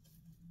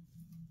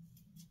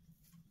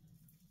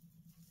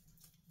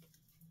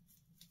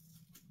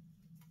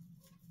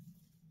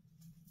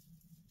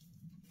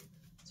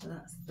 So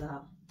that's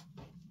that.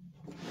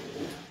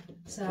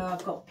 So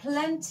I've got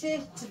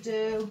plenty to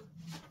do.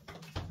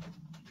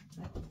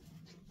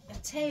 A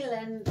tail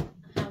end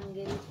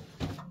hanging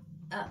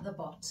at the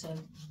bottom.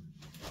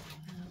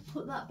 And I'll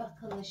put that back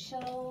on the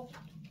shelf.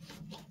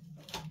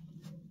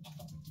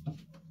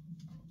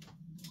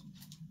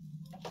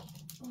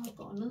 Oh, I've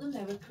got another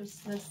Merry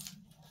Christmas.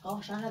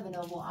 Gosh, I never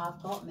know what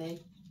I've got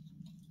me.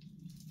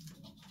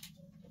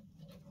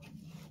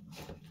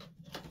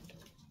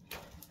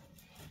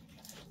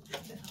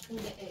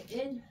 Get it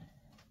in.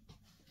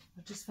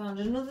 I've just found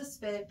another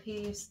spare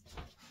piece.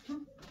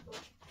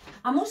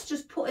 I must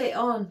just put it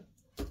on.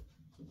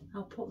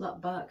 I'll put that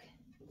back.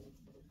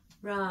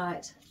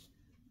 Right.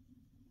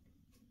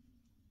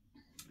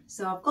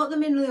 So I've got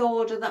them in the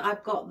order that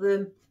I've got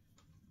them.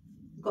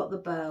 Got the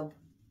bow.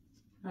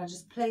 And I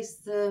just place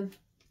them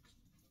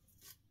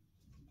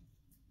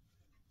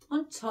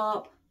on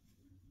top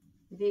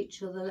of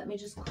each other. Let me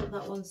just cut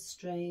that one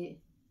straight.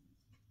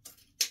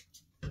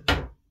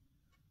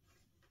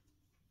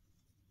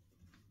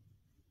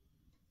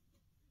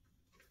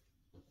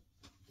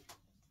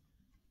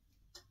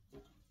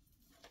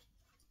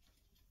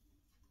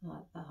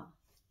 Like that.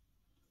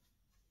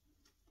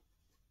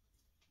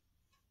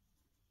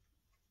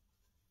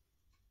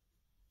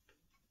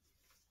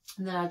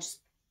 And then I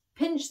just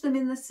pinch them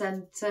in the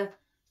centre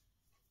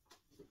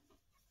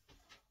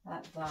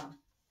like that.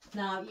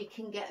 Now you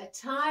can get a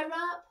tie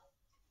wrap,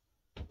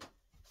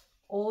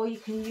 or you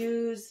can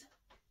use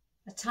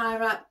a tie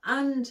wrap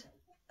and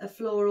a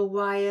floral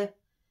wire.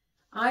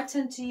 I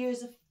tend to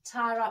use a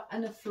tie wrap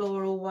and a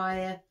floral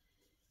wire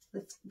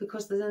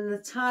because then the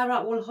tie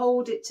wrap will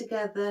hold it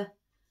together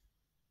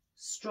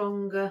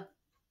stronger.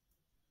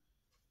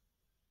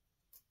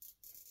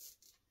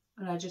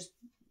 And I just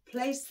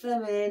place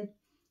them in,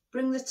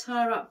 bring the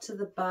tie wrap to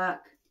the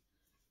back,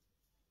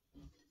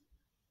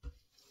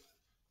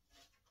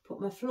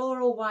 put my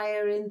floral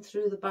wire in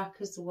through the back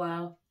as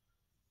well.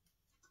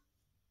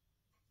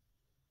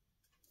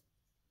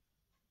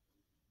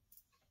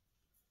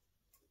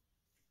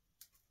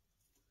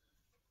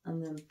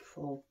 And then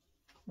pull.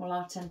 Well,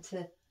 I tend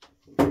to,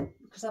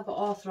 because I've got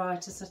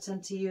arthritis, I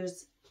tend to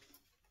use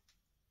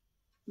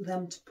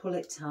them to pull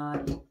it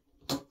tight.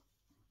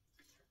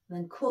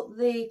 Then cut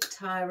the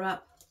tie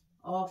wrap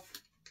off.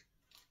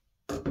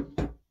 And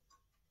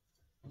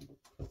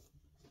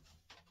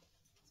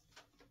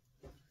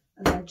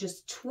then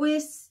just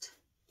twist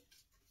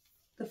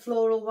the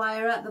floral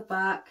wire at the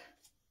back.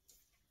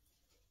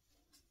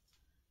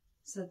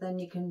 So then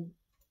you can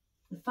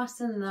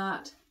fasten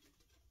that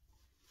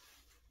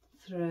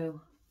through.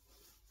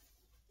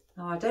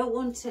 Now I don't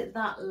want it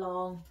that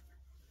long,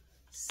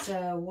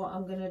 so what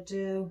I'm going to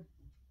do,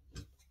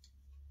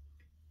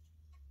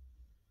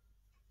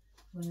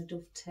 I'm going to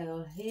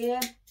dovetail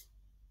here.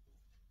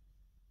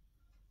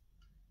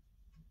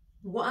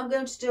 What I'm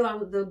going to do,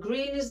 the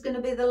green is going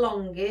to be the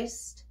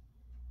longest,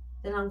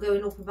 then I'm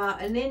going up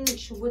about an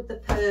inch with the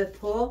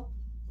purple,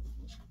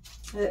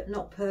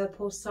 not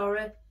purple,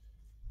 sorry,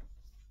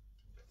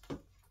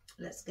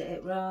 let's get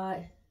it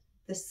right,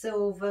 the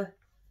silver,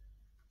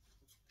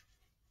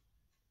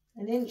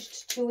 an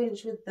inch to 2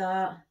 inch with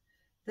that,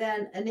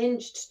 then an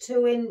inch to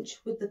 2 inch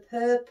with the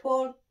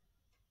purple,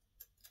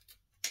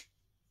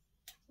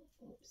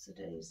 oops a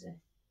daisy,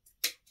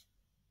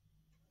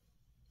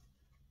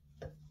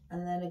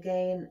 and then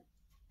again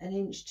an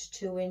inch to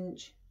 2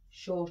 inch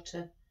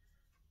shorter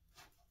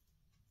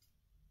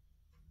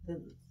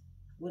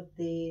with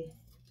the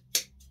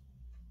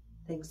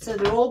thing. So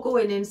they're all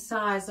going in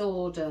size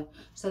order.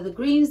 So the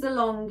green's the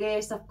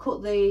longest, I've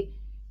cut the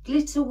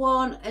glitter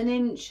one an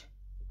inch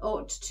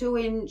or to 2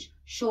 inch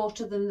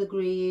shorter than the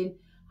green.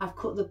 I've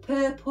cut the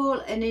purple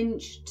an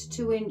inch to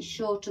 2 inch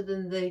shorter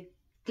than the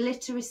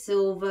glittery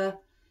silver,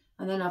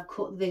 and then I've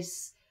cut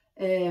this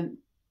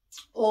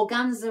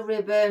organza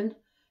ribbon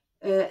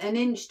an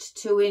inch to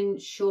 2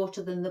 inch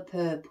shorter than the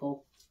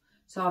purple.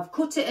 So I've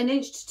cut it an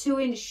inch to 2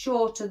 inch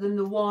shorter than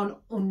the one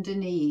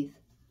underneath.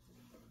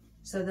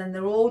 So then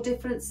they're all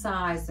different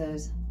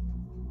sizes.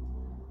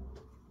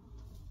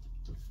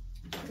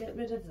 Get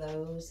rid of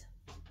those.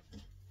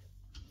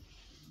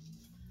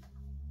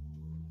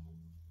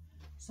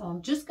 So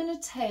I'm just going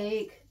to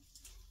take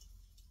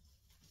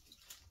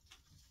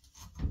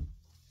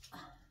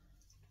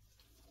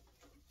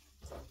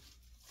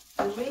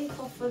the wreath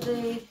off of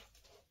the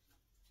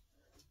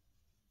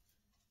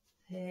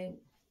thing.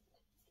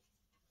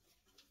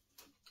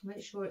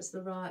 Make sure it's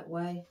the right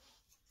way.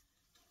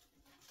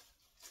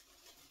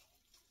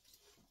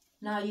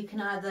 Now you can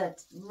either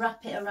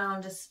wrap it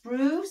around a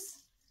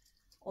spruce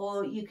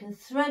or you can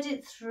thread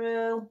it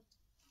through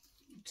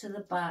to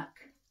the back.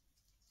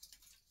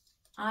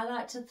 I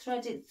like to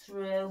thread it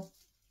through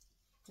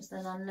because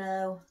then I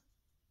know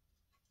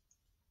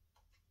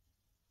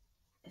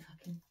if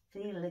I can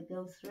feel it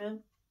go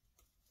through,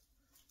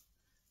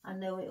 I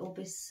know it will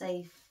be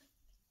safely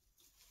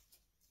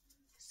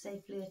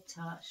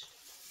attached.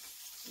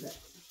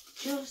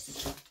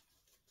 Just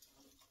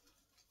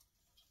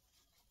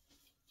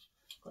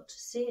got to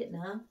see it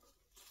now.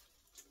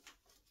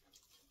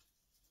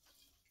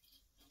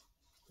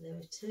 There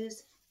it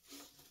is.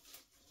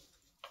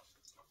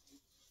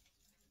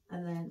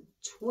 And then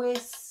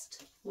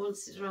twist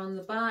once it's around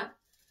the back.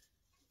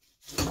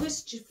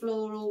 Twist your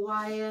floral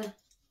wire.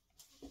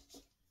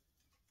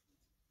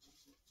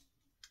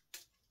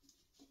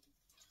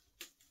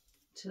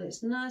 Till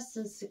it's nice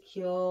and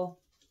secure.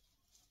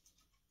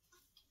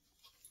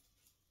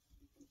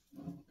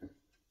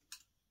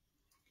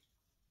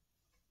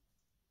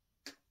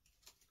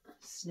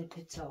 Snip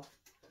it off,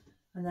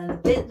 and then the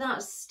bit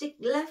that's stick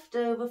left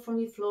over from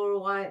your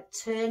floral wire,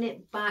 turn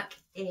it back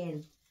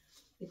in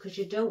because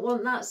you don't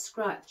want that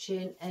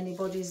scratching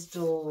anybody's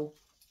door.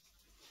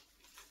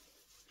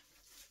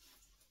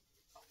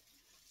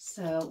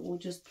 So we'll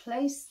just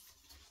place,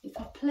 if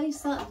I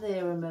place that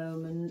there a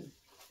moment,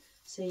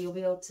 so you'll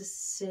be able to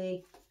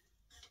see.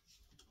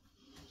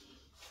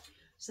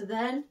 So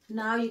then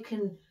now you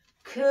can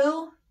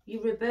curl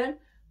your ribbon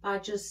by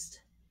just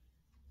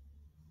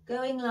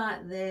going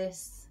like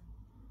this,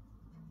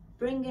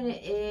 bringing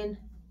it in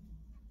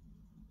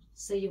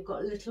so you've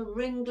got little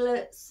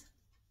ringlets,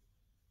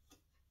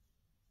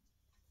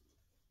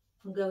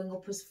 and going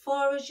up as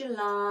far as you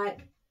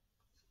like.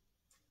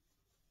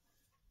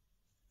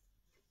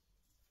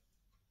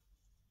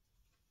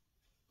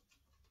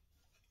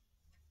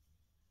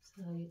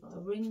 So you've got a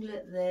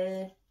ringlet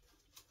there.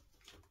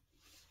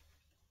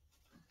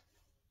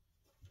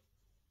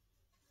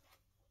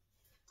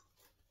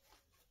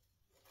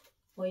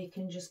 Or you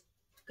can just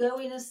go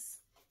in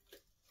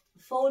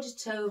fold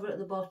it over at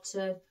the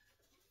bottom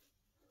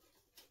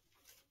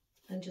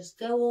and just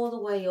go all the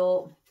way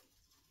up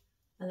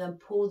and then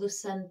pull the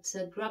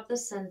centre, grab the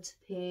centre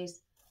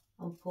piece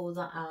and pull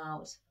that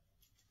out.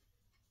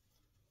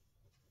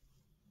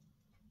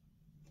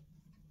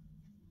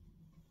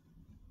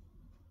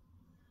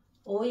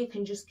 Or you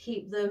can just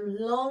keep them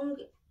long.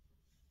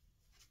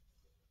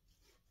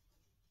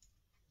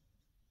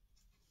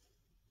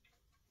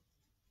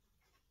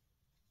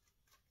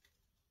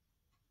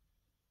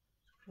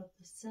 Grab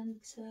the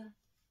centre.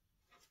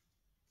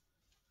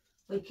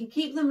 Or you can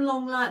keep them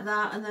long like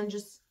that and then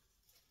just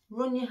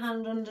run your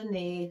hand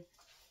underneath.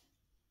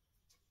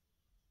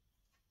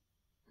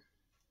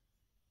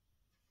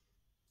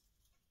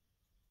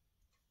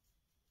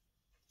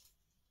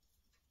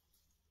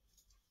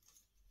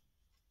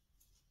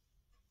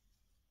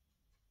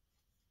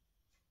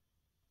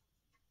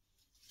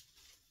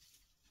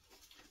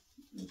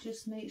 And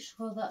just make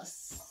sure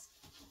that's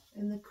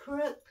in the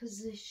correct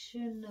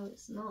position. No,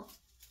 it's not.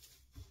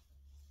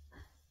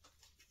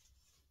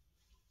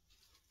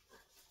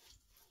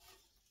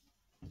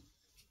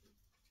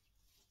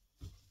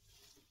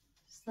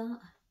 Is that?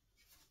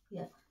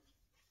 Yeah.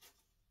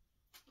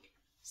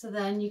 So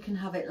then you can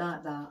have it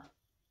like that.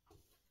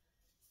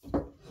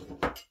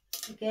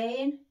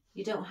 Again,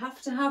 you don't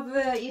have to have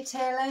your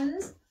tail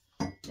ends.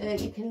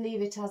 You can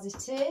leave it as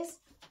it is.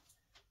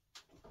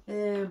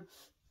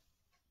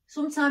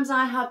 Sometimes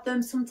I have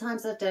them,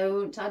 sometimes I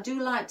don't. I do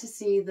like to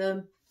see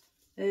them,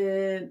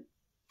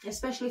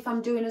 especially if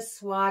I'm doing a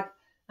swag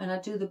and I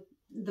do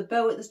the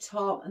bow at the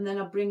top and then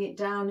I bring it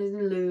down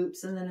in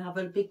loops and then have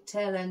a big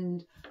tail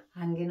end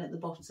hanging at the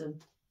bottom.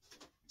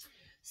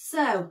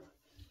 So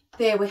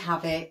there we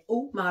have it.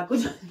 Oh my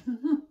goodness.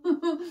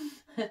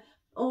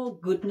 Oh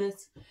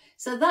goodness.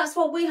 So that's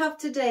what we have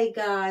today,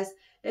 guys.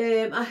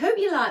 I hope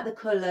you like the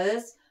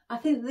colours. I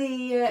think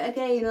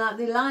again, like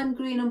the lime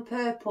green and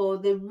purple,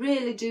 they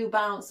really do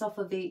bounce off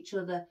of each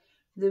other.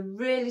 They're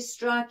really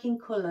striking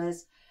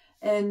colours.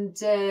 And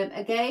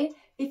again,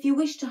 if you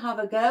wish to have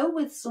a go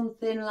with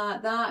something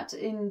like that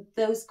in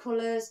those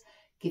colours,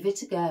 give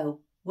it a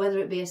go. Whether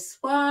it be a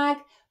swag,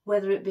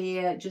 whether it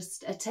be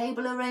just a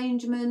table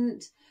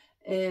arrangement,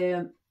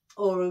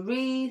 or a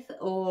wreath,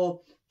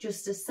 or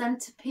just a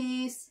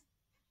centerpiece.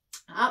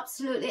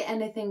 Absolutely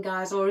anything,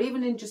 guys. Or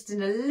even in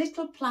a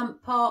little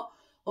plant pot,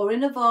 or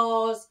in a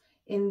vase,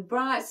 in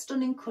bright,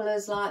 stunning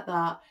colours like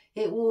that.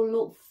 It will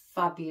look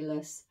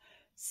fabulous.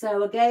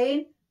 So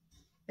again,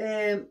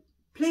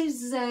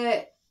 please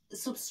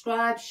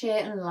subscribe,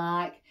 share and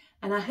like.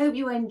 And I hope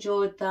you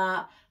enjoyed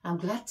that. I'm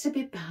glad to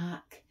be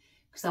back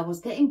because I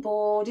was getting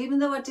bored. Even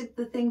though I did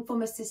the thing for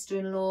my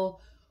sister-in-law,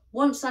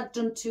 once I'd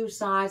done 2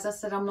 sides, I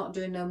said I'm not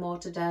doing no more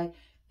today.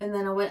 And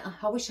then I went,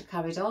 I wish I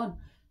carried on,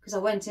 because I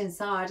went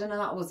inside and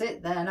that was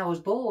it then. I was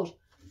bored.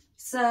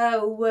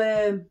 So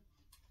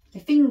my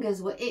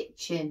fingers were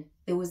itching.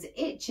 There was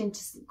itching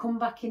to come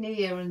back in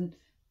here and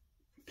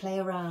play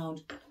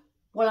around.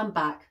 Well, I'm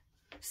back.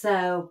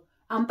 So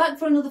I'm back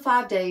for another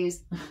 5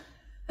 days.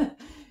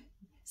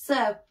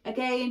 So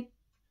again,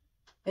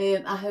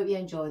 I hope you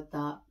enjoyed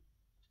that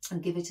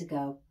and give it a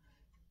go.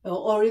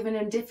 Or even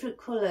in different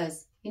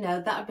colours. You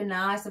know, that'd be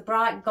nice. A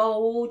bright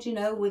gold, you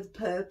know, with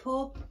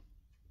purple.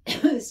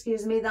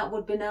 Excuse me, that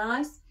would be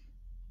nice.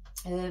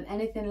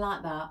 Anything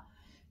like that.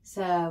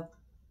 So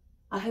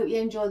I hope you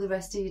enjoy the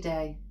rest of your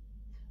day.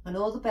 And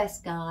all the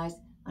best, guys.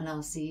 And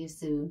I'll see you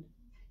soon.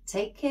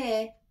 Take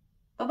care.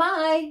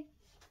 Bye-bye.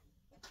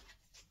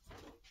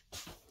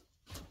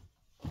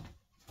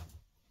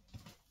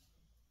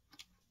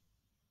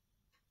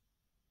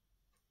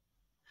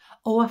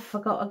 Oh, I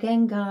forgot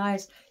again,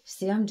 guys.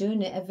 See, I'm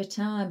doing it every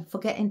time.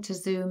 Forgetting to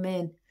zoom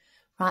in.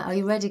 Right, are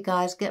you ready,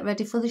 guys? Get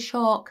ready for the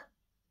shock.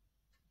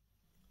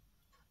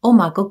 Oh,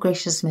 my good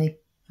gracious me.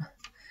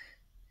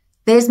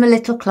 There's my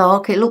little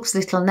clock. It looks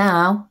little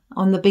now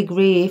on the big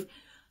wreath.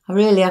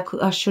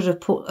 I should have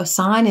put a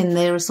sign in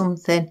there or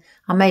something.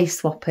 I may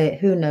swap it.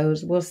 Who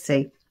knows? We'll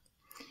see.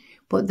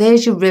 But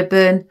there's your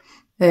ribbon.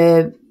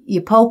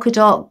 Your polka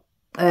dot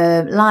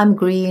lime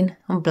green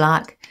and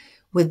black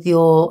with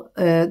your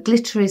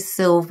glittery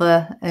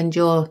silver and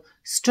your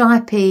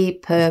stripy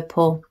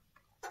purple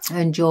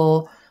and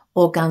your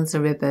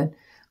organza ribbon.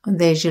 And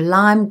there's your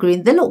lime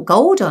green. They look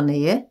gold on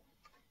here.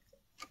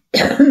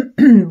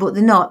 But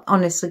they're not,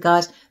 honestly,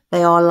 guys.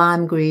 They are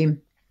lime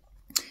green.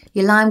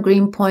 Your lime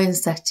green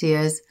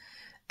poinsettias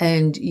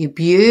and your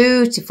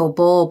beautiful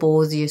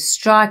baubles, your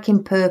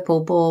striking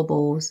purple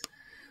baubles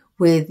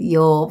with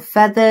your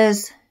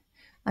feathers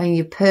and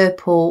your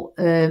purple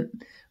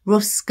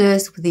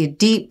ruscus with your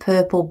deep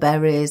purple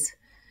berries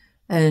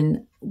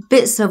and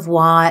bits of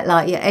white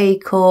like your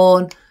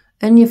acorn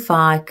and your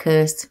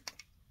ficus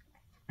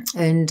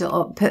and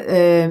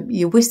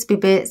your wispy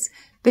bits,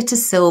 bit of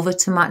silver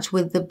to match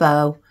with the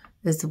bow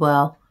as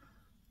well.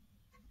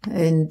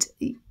 And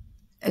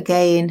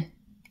again,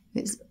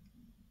 It's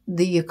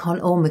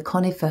oh, my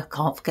conifer.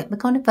 Can't forget my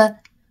conifer.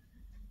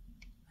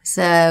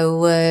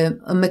 So,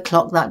 and my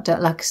clock, that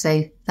don't, like I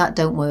say, that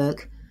don't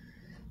work.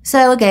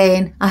 So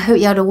again, I hope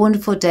you had a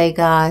wonderful day,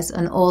 guys,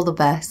 and all the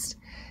best.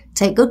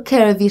 Take good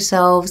care of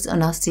yourselves,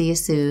 and I'll see you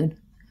soon.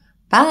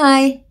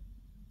 Bye.